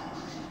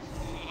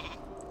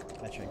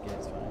 I trick it,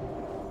 it's fine.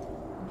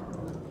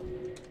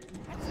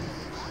 That's still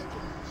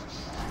recharging. That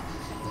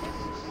spell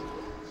isn't ready yet.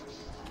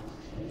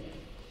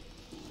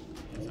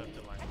 It's up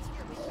to line. That's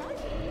still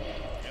recharging.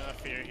 I'm gonna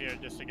fear here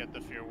just to get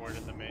the fear ward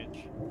in the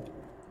mage.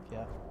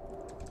 Yeah.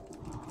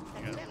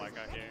 I got a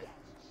blackout here.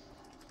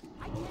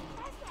 I can't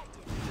cast that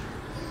yet.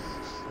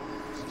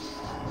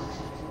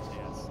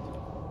 Yes.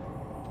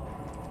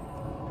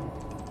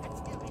 That's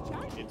still He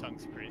recharging.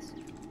 tongues priest.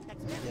 That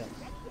spell Yeah. isn't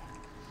ready yet.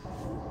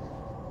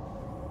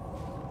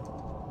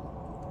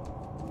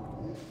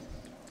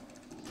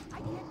 I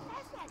can't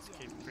cast that yet.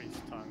 Keep priest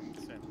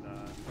tongues and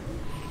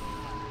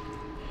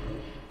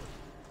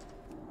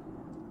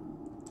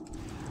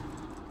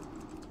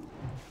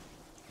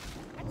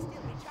That's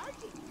still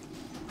recharging.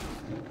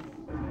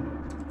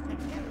 That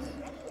spell isn't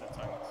ready the yet.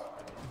 tongues.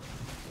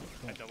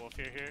 I double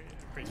fear here.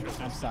 Priest I'm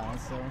resist.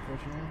 silenced though,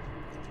 unfortunately.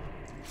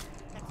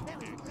 That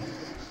spell isn't ready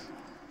yet.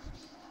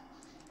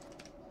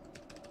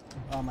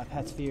 Oh, my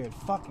pet's feared.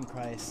 Fucking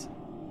Christ.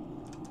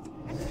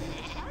 That's still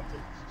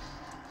recharging.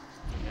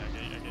 Yeah, I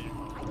get you.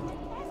 I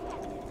can't cast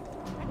that yet.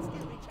 That's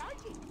still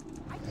recharging.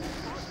 I can't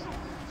cast that yet.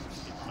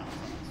 Keep tongues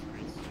on this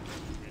priest.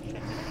 You're shaking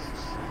it.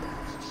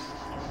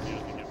 You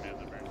don't get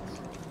mana burns.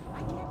 I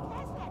can't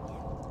cast that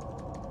yet.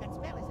 That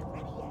spell isn't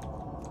ready yet.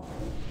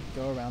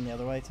 Go around the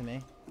other way to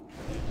me.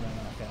 No,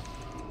 okay.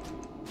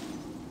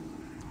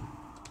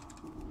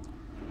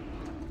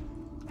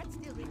 That's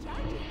still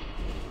recharging.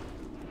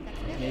 That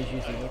spell Mage isn't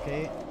use ready yet.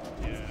 relocate.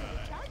 Yeah, I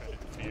tried to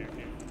fear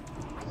here.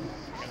 I can't I'm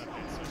cast gonna that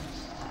pin yet. some.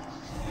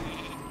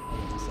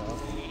 Myself.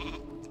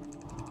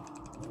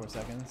 4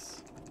 seconds.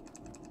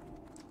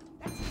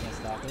 That's Can't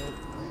stop it. I can't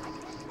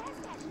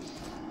cast that yet.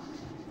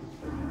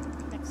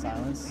 That spell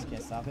Silence. isn't ready Can't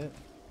yet. stop it.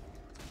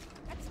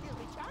 That's still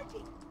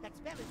recharging. That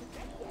spell isn't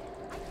ready yet.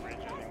 I can't Rage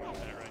cast on that that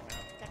yet. right now.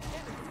 That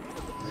spell isn't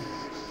ready yet.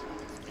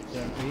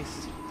 They're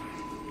priest.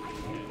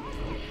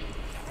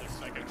 There's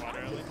second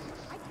water alley.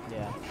 I can't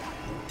Yeah. cast that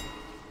yet.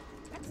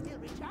 That's still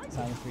recharging.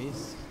 Silent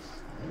priest.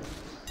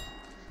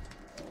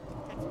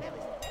 That spell isn't ready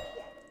yet.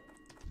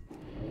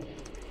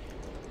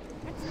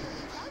 That's still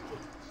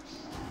recharging.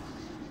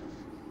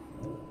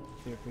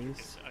 Fear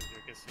priest. As you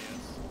can see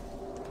us.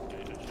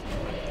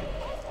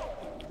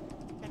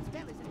 That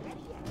spell isn't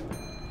ready yet.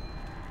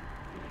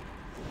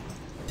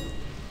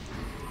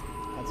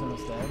 That's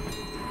almost dead. I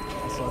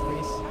saw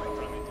priest. I'm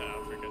running to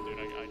Africa, dude.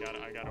 I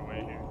got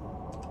away here.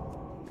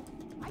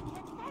 I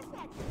can't cast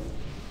that yet.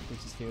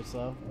 too. It's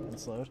slow and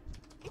slowed.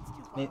 It's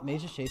too far.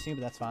 Mage is chasing you,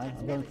 but that's fine.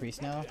 I'm going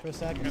priest now for a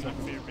sec. I'm gonna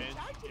fear mage.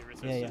 He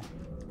resisted. Yeah, yeah.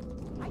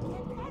 I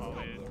can't pass While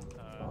that they, yet.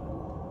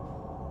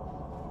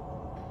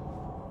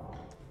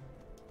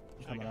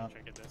 should I Coming go up.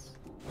 check at this?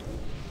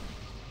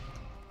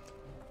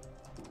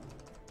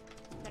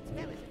 That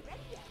spell isn't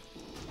ready yet.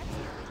 That's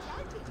still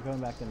recharging. I'm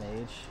going back to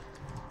mage.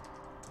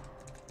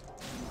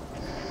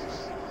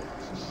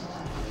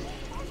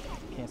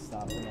 Can't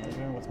stop the mage.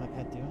 What's my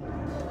pet doing?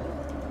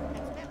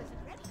 That spell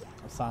isn't ready yet.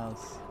 I'm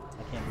silenced.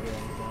 I can't do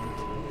anything.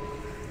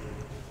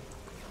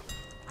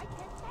 I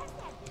can't pass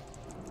that yet.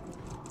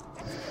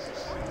 That's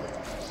still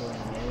recharging.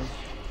 Going mage.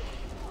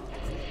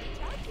 That's still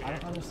recharging. I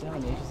don't understand why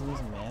mage isn't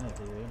using mana,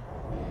 dude.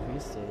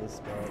 Priest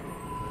is, but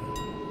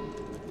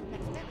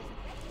That spell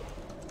isn't ready yet.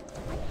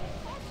 I can't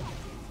pass that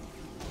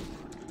yet.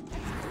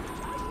 That's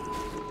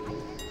still recharging.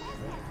 I can't pass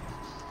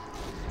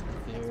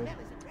that yet. fear. That spell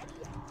isn't ready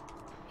yet.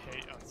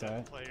 Hate on Sorry.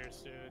 dead players,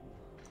 dude.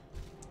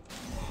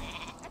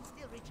 That's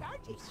still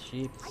recharging. It's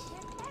sheep. I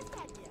can't pass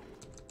that yet.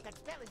 That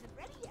spell isn't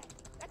ready yet.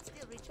 That's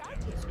still Yeah,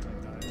 recharging. I'm just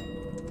gonna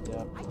die.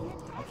 Yep.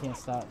 I can't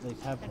stop. They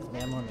have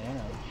man more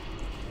mana.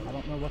 I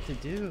don't know what to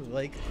do.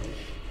 Like,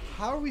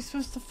 how are we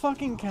supposed to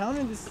fucking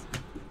counter this?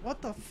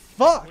 What the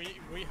fuck?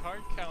 We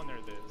hard counter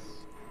this.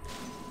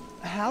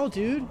 How,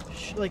 dude?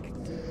 Like,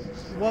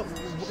 what?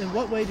 In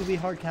what way do we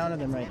hard counter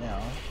them right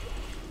now?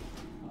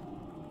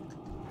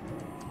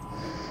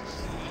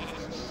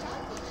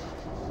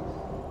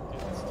 Dude,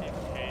 this team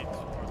hates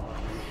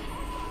Warlock.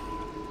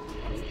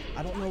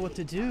 I don't know what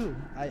to do.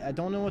 I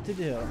don't know what to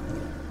do.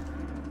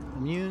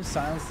 Immune,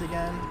 silenced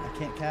again. I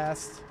can't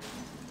cast.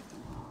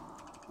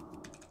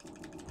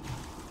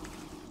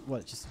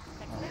 What? Just.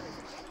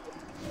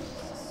 Oh.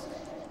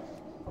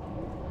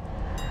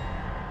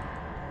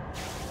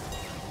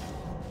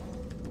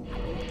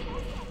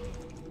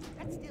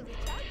 That's still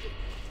recharging.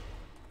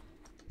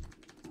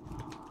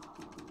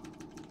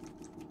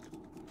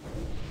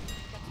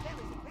 That spell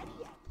isn't ready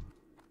yet.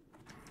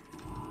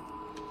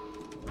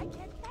 I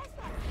can't cast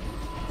that.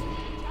 That's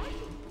still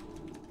recharging.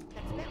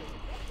 That spell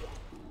isn't ready yet.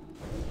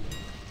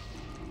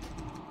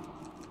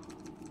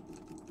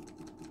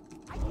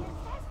 I can't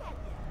cast that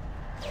yet.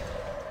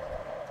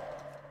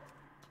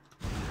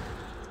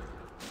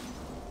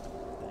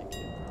 Thank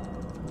you.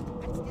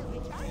 That's still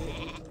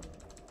recharging.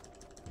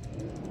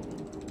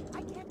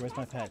 I can't Where's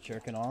my cast that pet?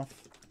 Jerking off?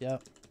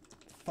 Yep.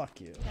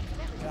 Fuck you. That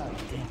spell isn't God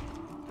ready damn. yet.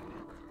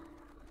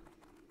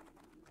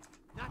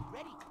 Not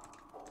ready.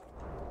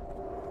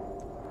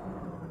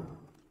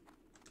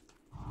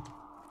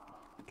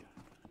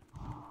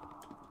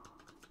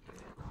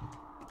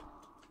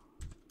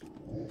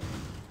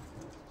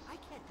 I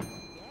can't do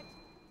it yet.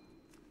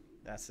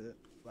 That's it.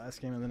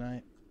 Last game of the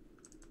night.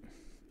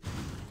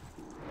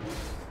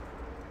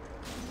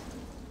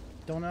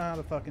 Don't know how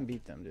to fucking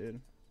beat them, dude.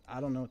 I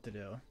don't know what to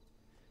do.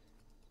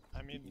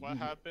 I mean, what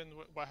happened?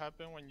 What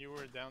happened when you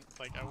were down?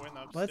 Like, I went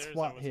upstairs. Let's I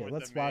watch was here. with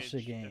Let's watch the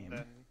mage, game, and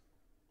then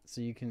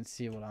so you can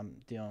see what I'm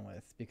dealing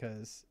with,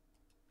 because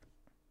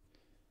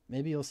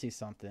maybe you'll see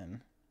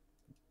something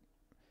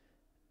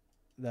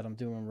that I'm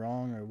doing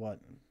wrong or what.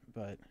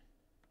 But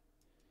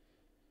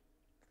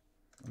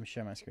let me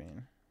share my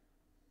screen.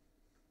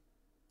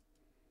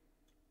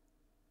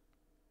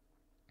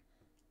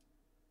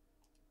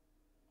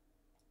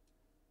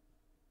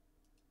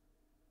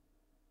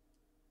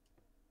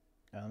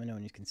 Let me know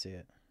when you can see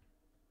it.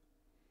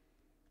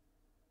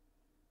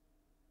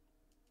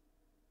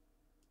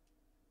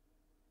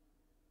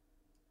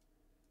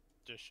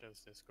 just shows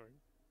Discord.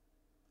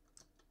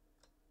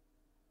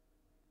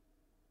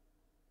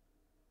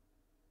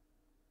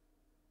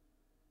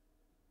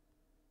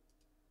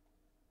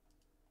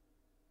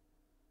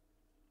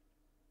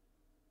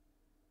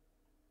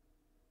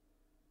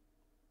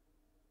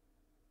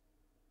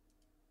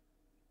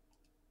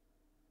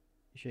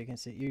 You sure you can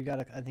see? You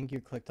gotta. I think you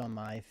clicked on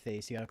my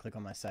face. You gotta click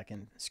on my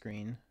second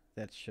screen.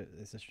 That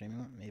is a streaming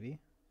one, maybe.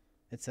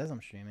 It says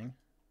I'm streaming.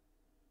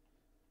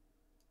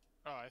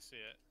 Oh, I see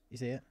it. You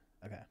see it?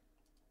 Okay.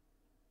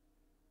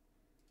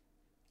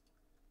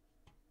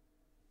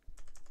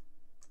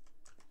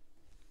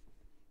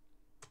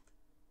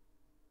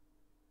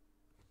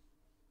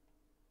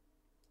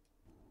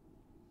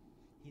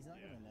 He's not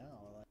Yeah. gonna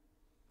know. Like,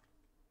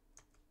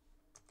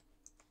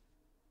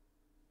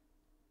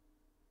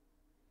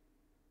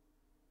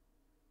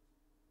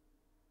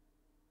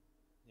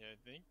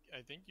 Yeah,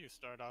 I think you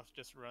start off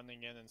just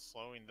running in and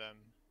slowing them.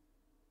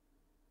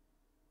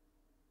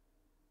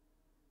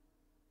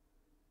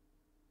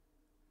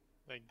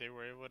 Like they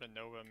were able to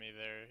Nova me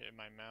there in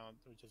my mount,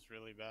 which is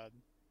really bad.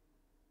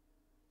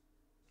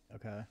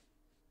 okay.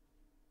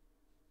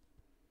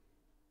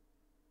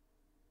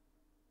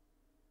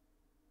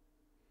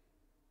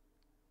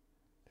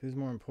 Who's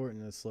more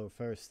important to slow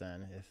first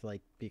then? If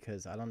like,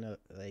 because I don't know,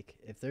 like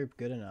if they're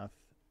good enough,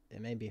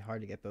 it may be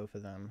hard to get both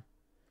of them.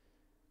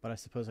 But I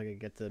suppose I could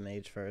get the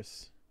mage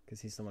first, because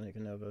he's the one who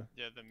can Nova.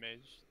 Yeah, the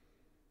mage.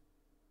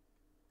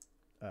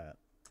 Alright,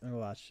 I'm gonna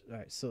watch.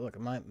 Alright, so look,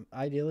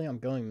 ideally I'm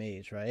going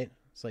mage, right?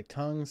 It's like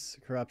tongues,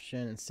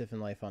 corruption, and stiffen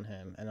life on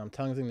him, and I'm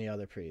tonguesing the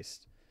other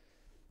priest.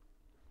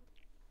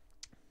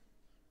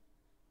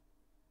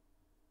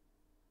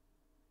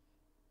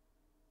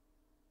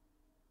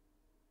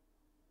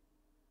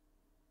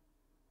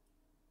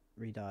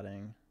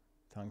 Redotting.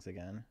 Tongues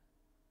again.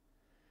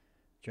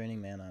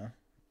 Draining mana.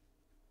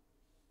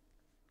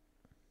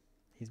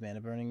 He's mana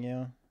burning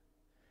you.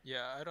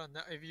 Yeah, I don't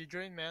know. If you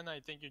drain mana, I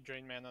think you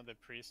drain mana the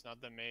priest,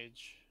 not the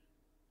mage.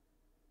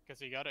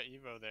 Because you got an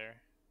Evo there.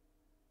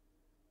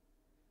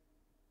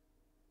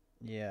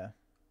 Yeah.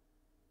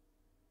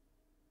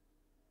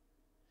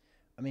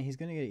 I mean, he's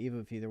going to get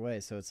Evo either way,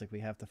 so it's like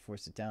we have to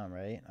force it down,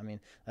 right? I mean,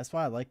 that's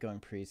why I like going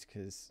priest,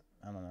 because,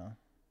 I don't know.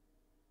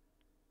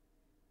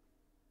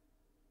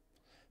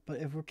 But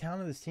if we're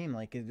counting this team,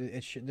 like,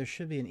 there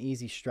should be an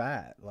easy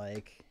strat,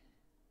 like...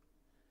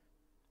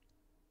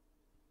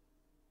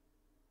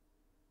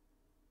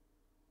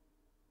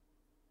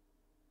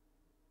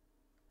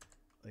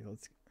 Like,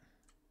 let's...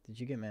 Did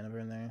you get mana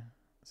burn there?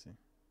 Let's see.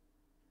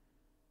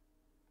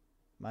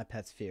 My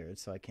pet's feared,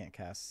 so I can't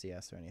cast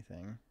CS or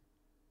anything.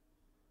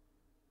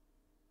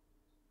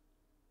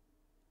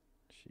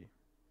 She...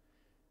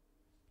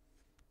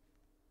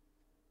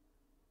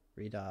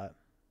 Redot.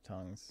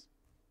 Tongues.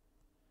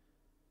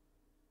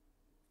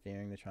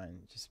 Fearing to try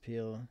and just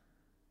peel.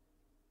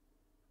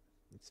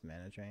 It's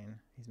mana drain.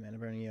 He's mana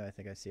burning you. I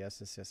think I CS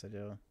this. Yes, I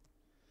do.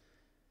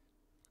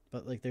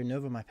 But, like, they're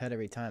Nova my pet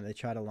every time. They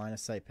try to line of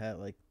sight pet.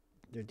 Like,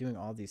 they're doing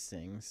all these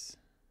things.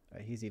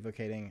 Right, he's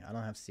evocating. I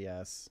don't have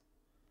CS.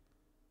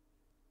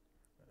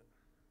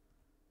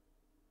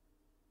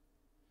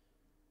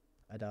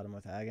 I doubt him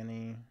with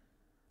agony.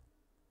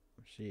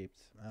 I'm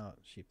sheeped. Out.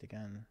 Sheeped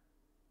again.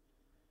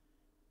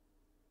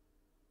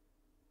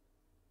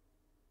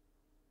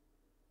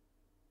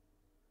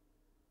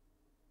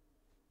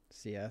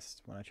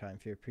 CS when I try and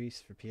fear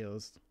priest for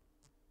peels.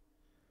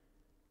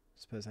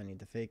 Suppose I need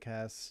the fake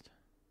cast.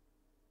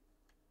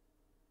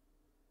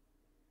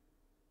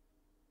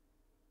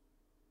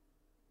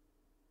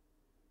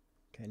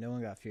 Okay, no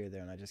one got fear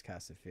there, and I just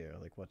casted fear.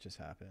 Like, what just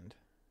happened?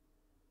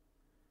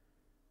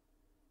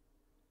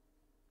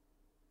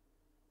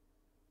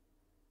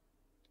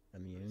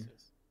 Immune.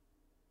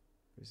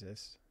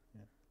 Resist.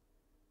 Yeah.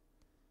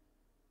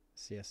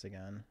 CS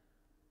again.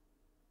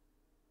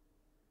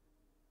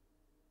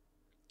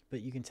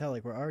 But you can tell,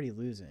 like, we're already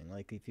losing.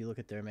 Like, if you look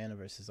at their mana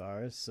versus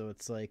ours, so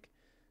it's like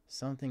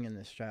something in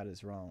this strat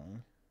is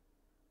wrong.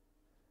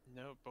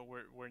 No, but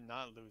we're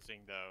not losing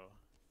though.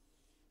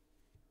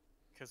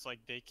 Cause like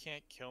they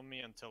can't kill me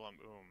until I'm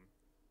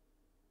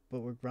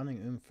But we're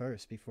running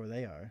first before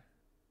they are.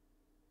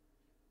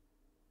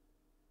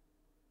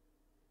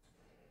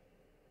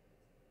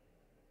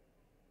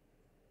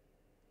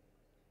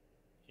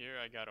 Here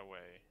I got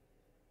away.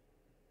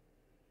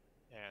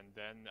 And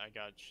then I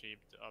got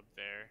sheeped up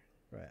there.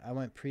 Right. I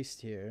went priest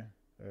here.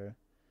 Or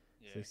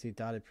Yeah. so you see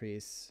dotted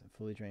priest,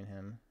 fully drain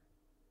him.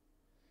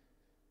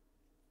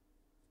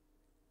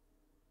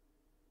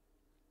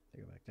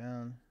 They go back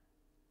down.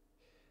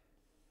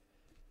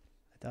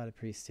 I dotted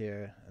priest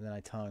here, and then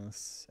I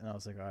tongues, and I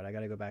was like, alright, I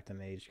gotta go back to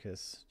mage,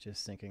 because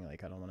just thinking,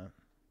 like, I don't want to,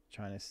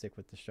 trying to stick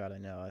with the strat I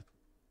know.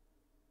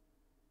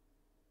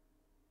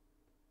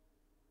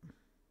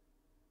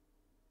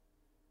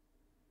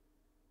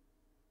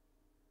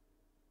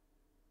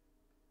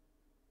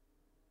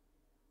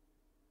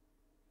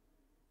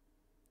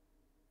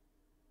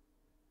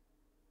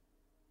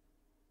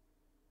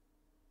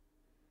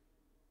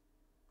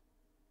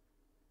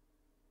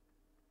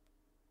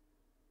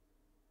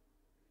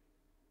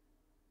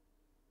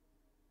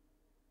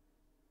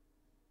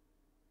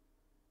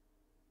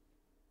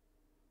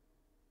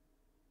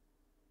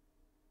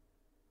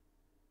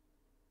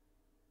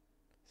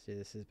 See,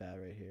 this is bad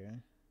right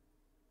here.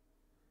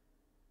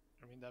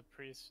 I mean that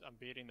priest, I'm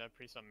beating that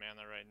priest on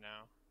mana right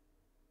now.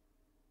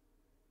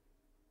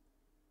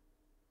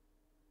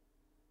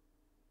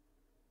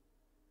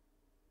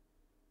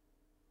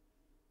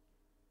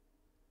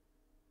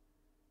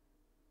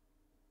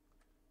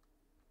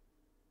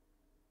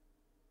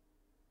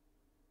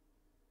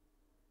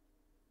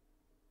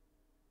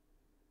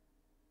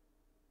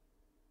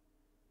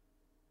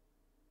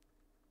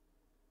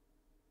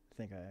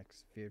 I think I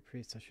feared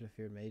priest. I should have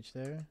feared mage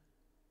there.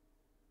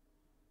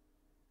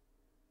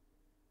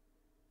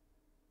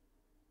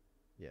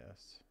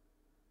 Yes.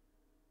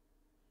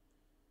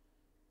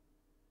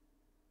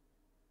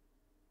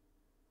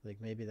 Like,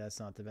 maybe that's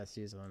not the best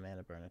use of a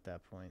mana burn at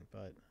that point,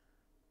 but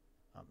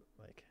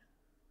like,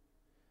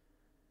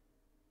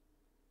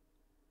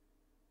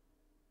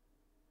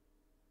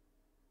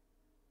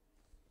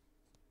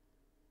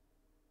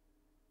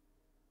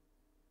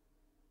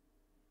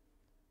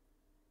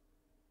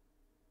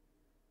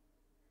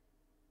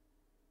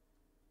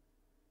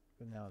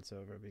 but now it's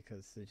over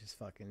because they just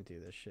fucking do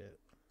this shit.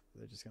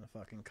 They're just gonna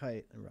fucking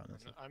kite and run.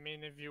 I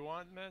mean, if you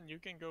want, man, you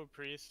can go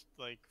priest.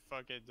 Like,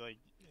 fuck it. Like,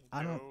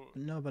 I don't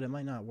know, but it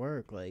might not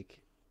work. Like,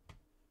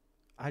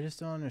 I just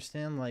don't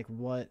understand. Like,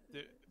 what?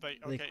 Like,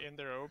 okay, in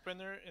their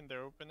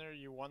opener,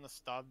 you want to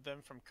stop them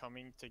from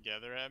coming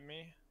together at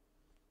me.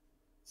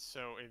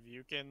 So if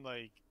you can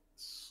like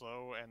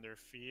slow and their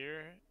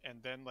fear,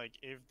 and then like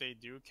if they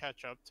do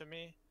catch up to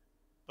me,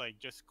 like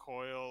just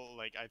coil.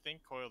 Like I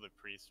think coil the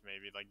priest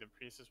maybe. Like the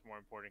priest is more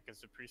important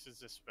because the priest is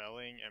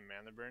dispelling and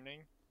mana burning.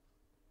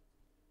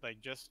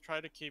 Like, just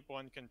try to keep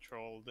one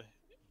controlled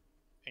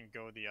and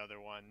go the other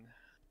one.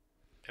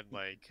 And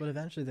like, But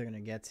eventually they're gonna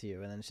get to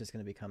you, and then it's just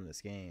gonna become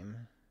this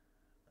game.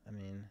 I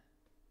mean,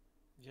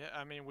 yeah,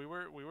 I mean, we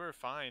were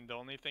fine. The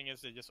only thing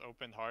is they just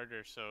opened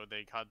harder, so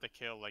they got the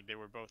kill. Like, they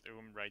were both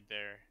right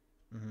there.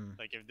 mm-hmm,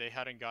 Like, if they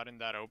hadn't gotten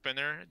that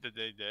opener that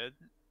they did,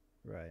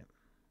 right.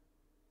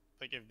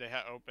 like if they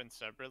had opened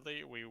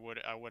separately,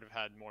 I would have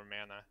had more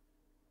mana.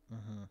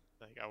 Mm-hmm.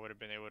 Like, I would have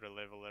been able to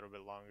live a little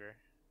bit longer.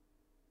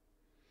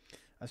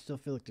 I still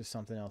feel like there's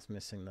something else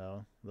missing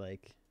though.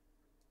 Like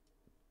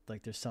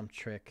there's some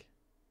trick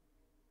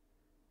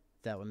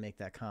that would make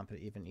that comp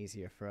even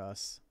easier for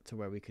us, to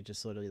where we could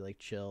just literally like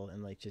chill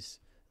and like just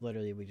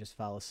literally we just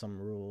follow some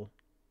rule.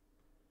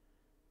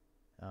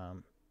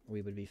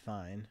 We would be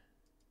fine.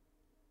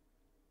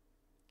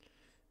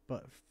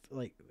 But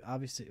like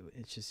obviously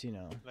it's just, you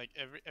know. Like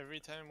every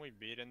time we've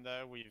beaten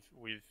that,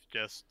 we've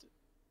just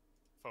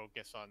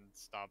focused on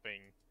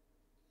stopping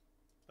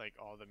like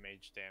all the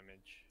mage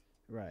damage.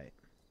 Right.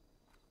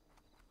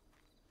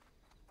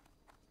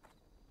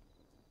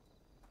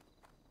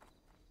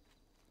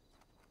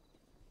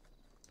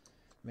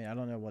 I mean, I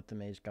don't know what the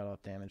mage got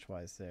off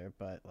damage-wise there,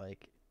 but,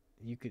 like,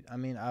 you could... I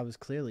mean, I was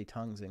clearly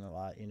tonguesing a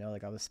lot, you know?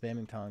 Like, I was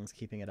spamming tongues,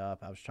 keeping it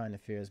up. I was trying to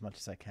fear as much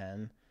as I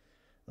can.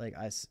 Like,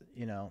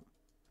 you know...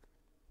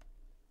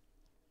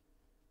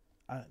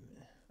 I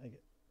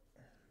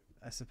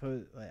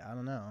suppose... Like, I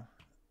don't know.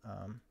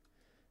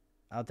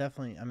 I'll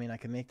definitely... I mean, I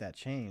can make that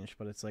change,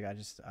 but it's like, I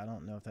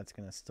don't know if that's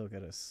gonna still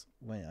get us...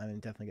 I mean,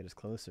 definitely get us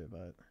closer,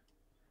 but...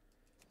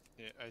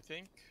 Yeah, I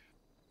think...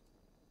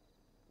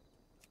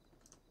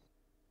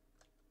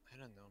 I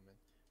don't know, man.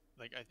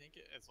 Like, I think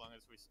as long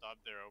as we stop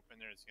their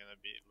opener, it's gonna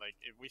be... Like,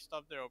 if we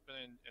stop their opener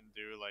and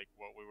do, like,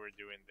 what we were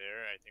doing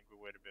there, I think we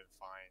would have been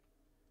fine.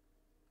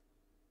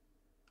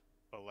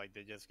 But, like,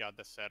 they just got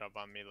the setup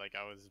on me. Like,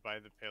 I was by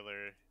the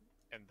pillar,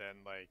 and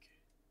then, like...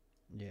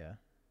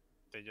 Yeah.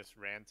 They just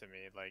ran to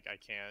me. Like,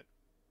 I can't...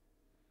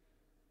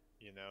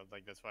 You know,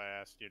 like, that's why I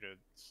asked you to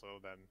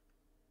slow them.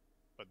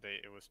 But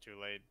it was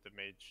too late. The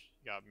mage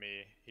got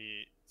me.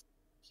 He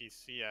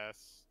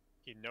CS...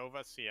 He Nova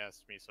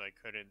CS'd me, so I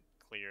couldn't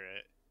clear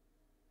it.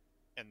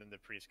 And then the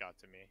priest got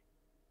to me.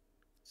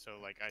 So,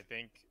 like, I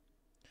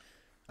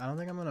don't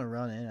think I'm gonna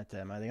run in at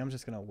them. I think I'm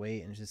just gonna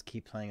wait and just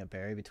keep playing a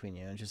berry between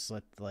you and just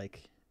let, like...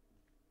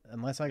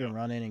 Unless I can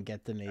run in and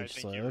get the mage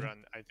slowed.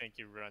 I think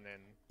you run in.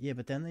 Yeah,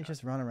 but then they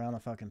just run around a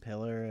fucking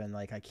pillar and,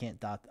 like, I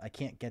can't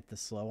get the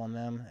slow on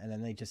them, and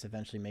then they just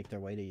eventually make their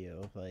way to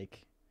you.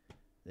 Like,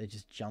 they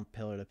just jump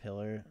pillar to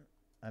pillar.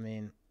 I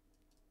mean...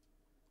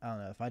 I don't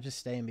know, if I just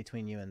stay in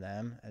between you and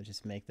them and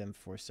just make them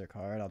force their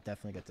card, I'll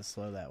definitely get the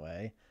slow that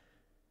way.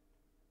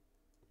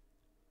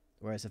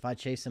 Whereas if I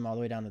chase them all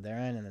the way down to their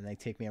end and then they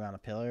take me around a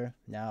pillar,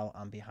 now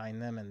I'm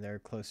behind them and they're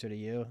closer to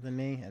you than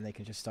me, and they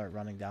can just start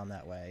running down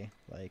that way.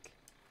 Like,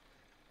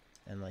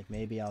 and like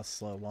maybe I'll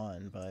slow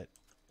one, but,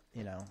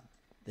 you know,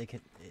 they can...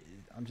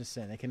 I'm just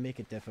saying, they can make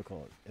it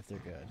difficult if they're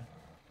good.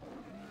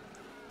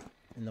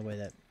 In the way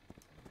that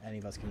any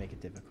of us can make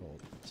it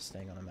difficult, just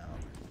staying on a mount.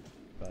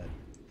 But...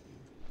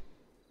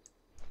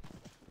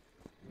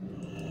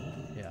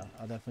 yeah,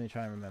 I'll definitely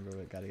try and remember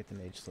we gotta get the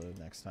mage slowed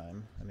next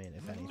time. I mean,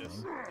 if anything.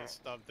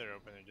 Just stop their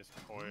opener, just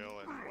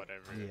coil and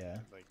whatever. Yeah.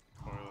 Like,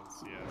 coil and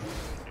CS,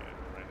 like,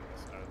 right at the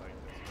start like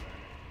this.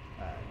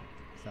 Alright,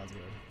 sounds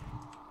good.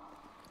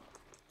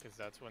 Because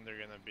that's when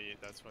they're gonna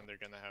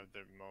have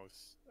their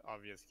most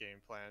obvious game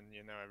plan.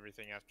 You know,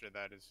 everything after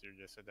that is you're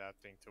just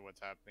adapting to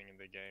what's happening in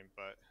the game,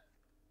 but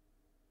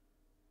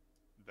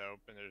the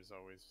opener is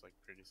always, like,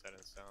 pretty set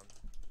in stone.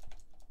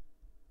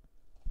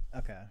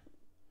 Okay.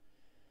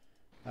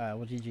 Alright,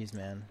 well, GG's,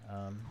 man.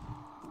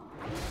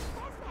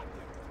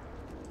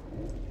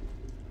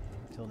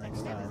 Until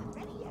next time.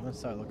 I'm gonna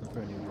start looking for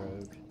a new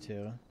rogue,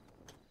 too.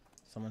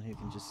 Someone who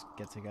can just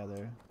get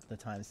together the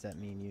times that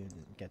me and you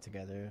get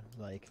together,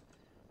 like...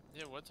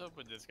 Yeah, what's up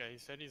with this guy? He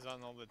said he's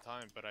on all the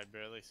time, but I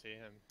barely see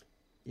him.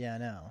 Yeah, I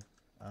know.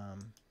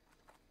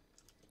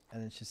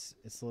 And it's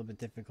a little bit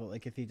difficult.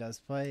 Like, if he does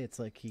play, it's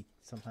like he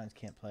sometimes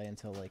can't play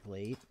until, like,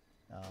 late.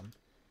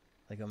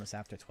 Like, almost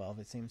after 12,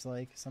 it seems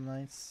like, some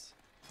nights.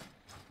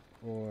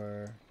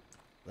 Or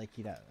like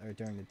or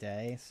during the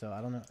day, so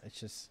I don't know. It's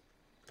just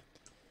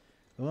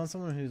we want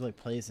someone who like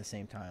plays the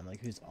same time, like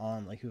who's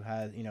on, like who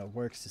has, you know,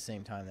 works the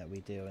same time that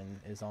we do and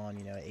is on,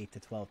 you know, 8 to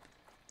 12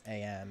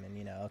 a.m. and,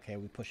 you know, okay,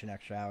 we push an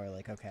extra hour,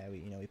 like, okay,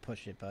 we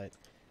push it, but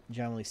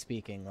generally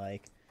speaking,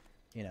 like,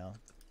 you know,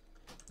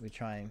 we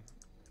try and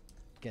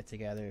get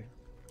together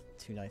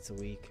 2 nights a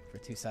week for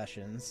 2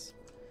 sessions.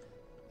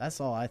 That's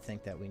all I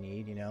think that we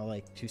need, you know,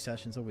 like 2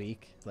 sessions a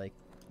week, like,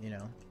 you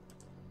know.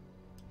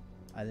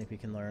 I think we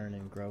can learn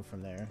and grow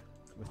from there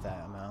with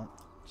that amount,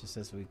 just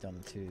as we've done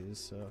the 2s,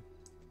 so...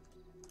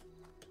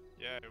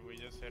 Yeah, if we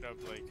just hit up,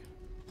 like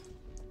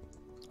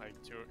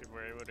 2, if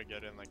we're able to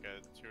get in, like, a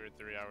 2 or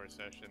 3 hour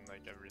session,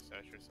 like, every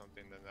session or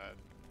something, then that,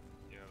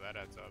 you know, that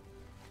adds up.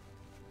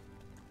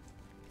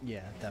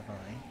 Yeah,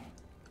 definitely.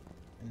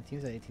 And the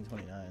team's at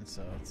 1829,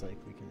 so it's like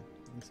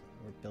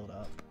we're built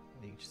up.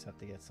 We just have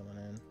to get someone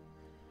in.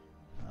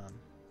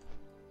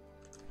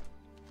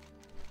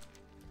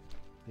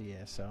 But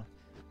yeah, so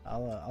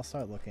I'll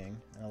start looking,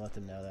 and I'll let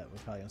them know that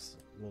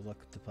we'll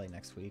look to play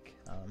next week.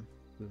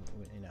 You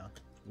know,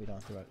 we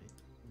don't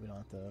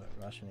have to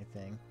rush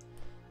anything.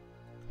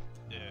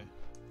 Yeah.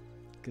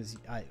 Because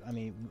I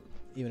mean,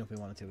 even if we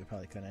wanted to, we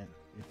probably couldn't,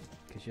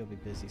 because you'll be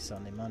busy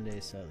Sunday, Monday,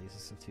 so at least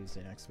it's a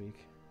Tuesday next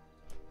week,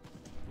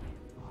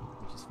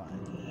 which is fine.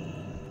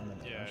 I'm in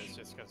no Yeah, rush. it's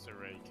just because the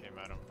raid came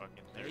out on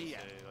fucking Thursday,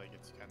 Yeah. like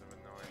it's kind of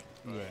annoying.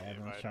 But Yeah,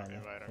 everyone's trying to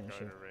if I don't finish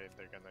go it. to raid,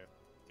 they're gonna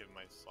give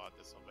my slot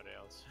to somebody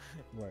else.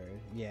 Word.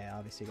 Yeah,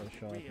 obviously you gotta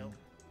show up Real. and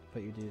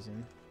put your dues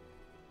in.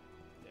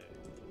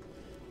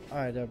 Yeah.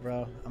 Alright,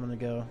 bro. I'm gonna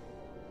go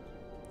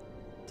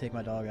take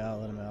my dog out,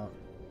 let him out,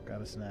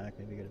 grab a snack,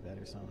 maybe go to bed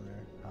or something,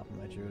 or hop on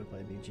my Drew to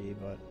play BG.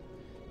 But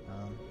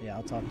yeah,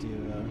 I'll talk to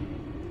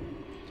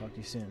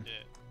you soon.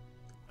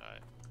 Yeah.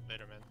 Alright.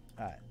 Later, man.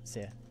 Alright, see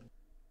ya.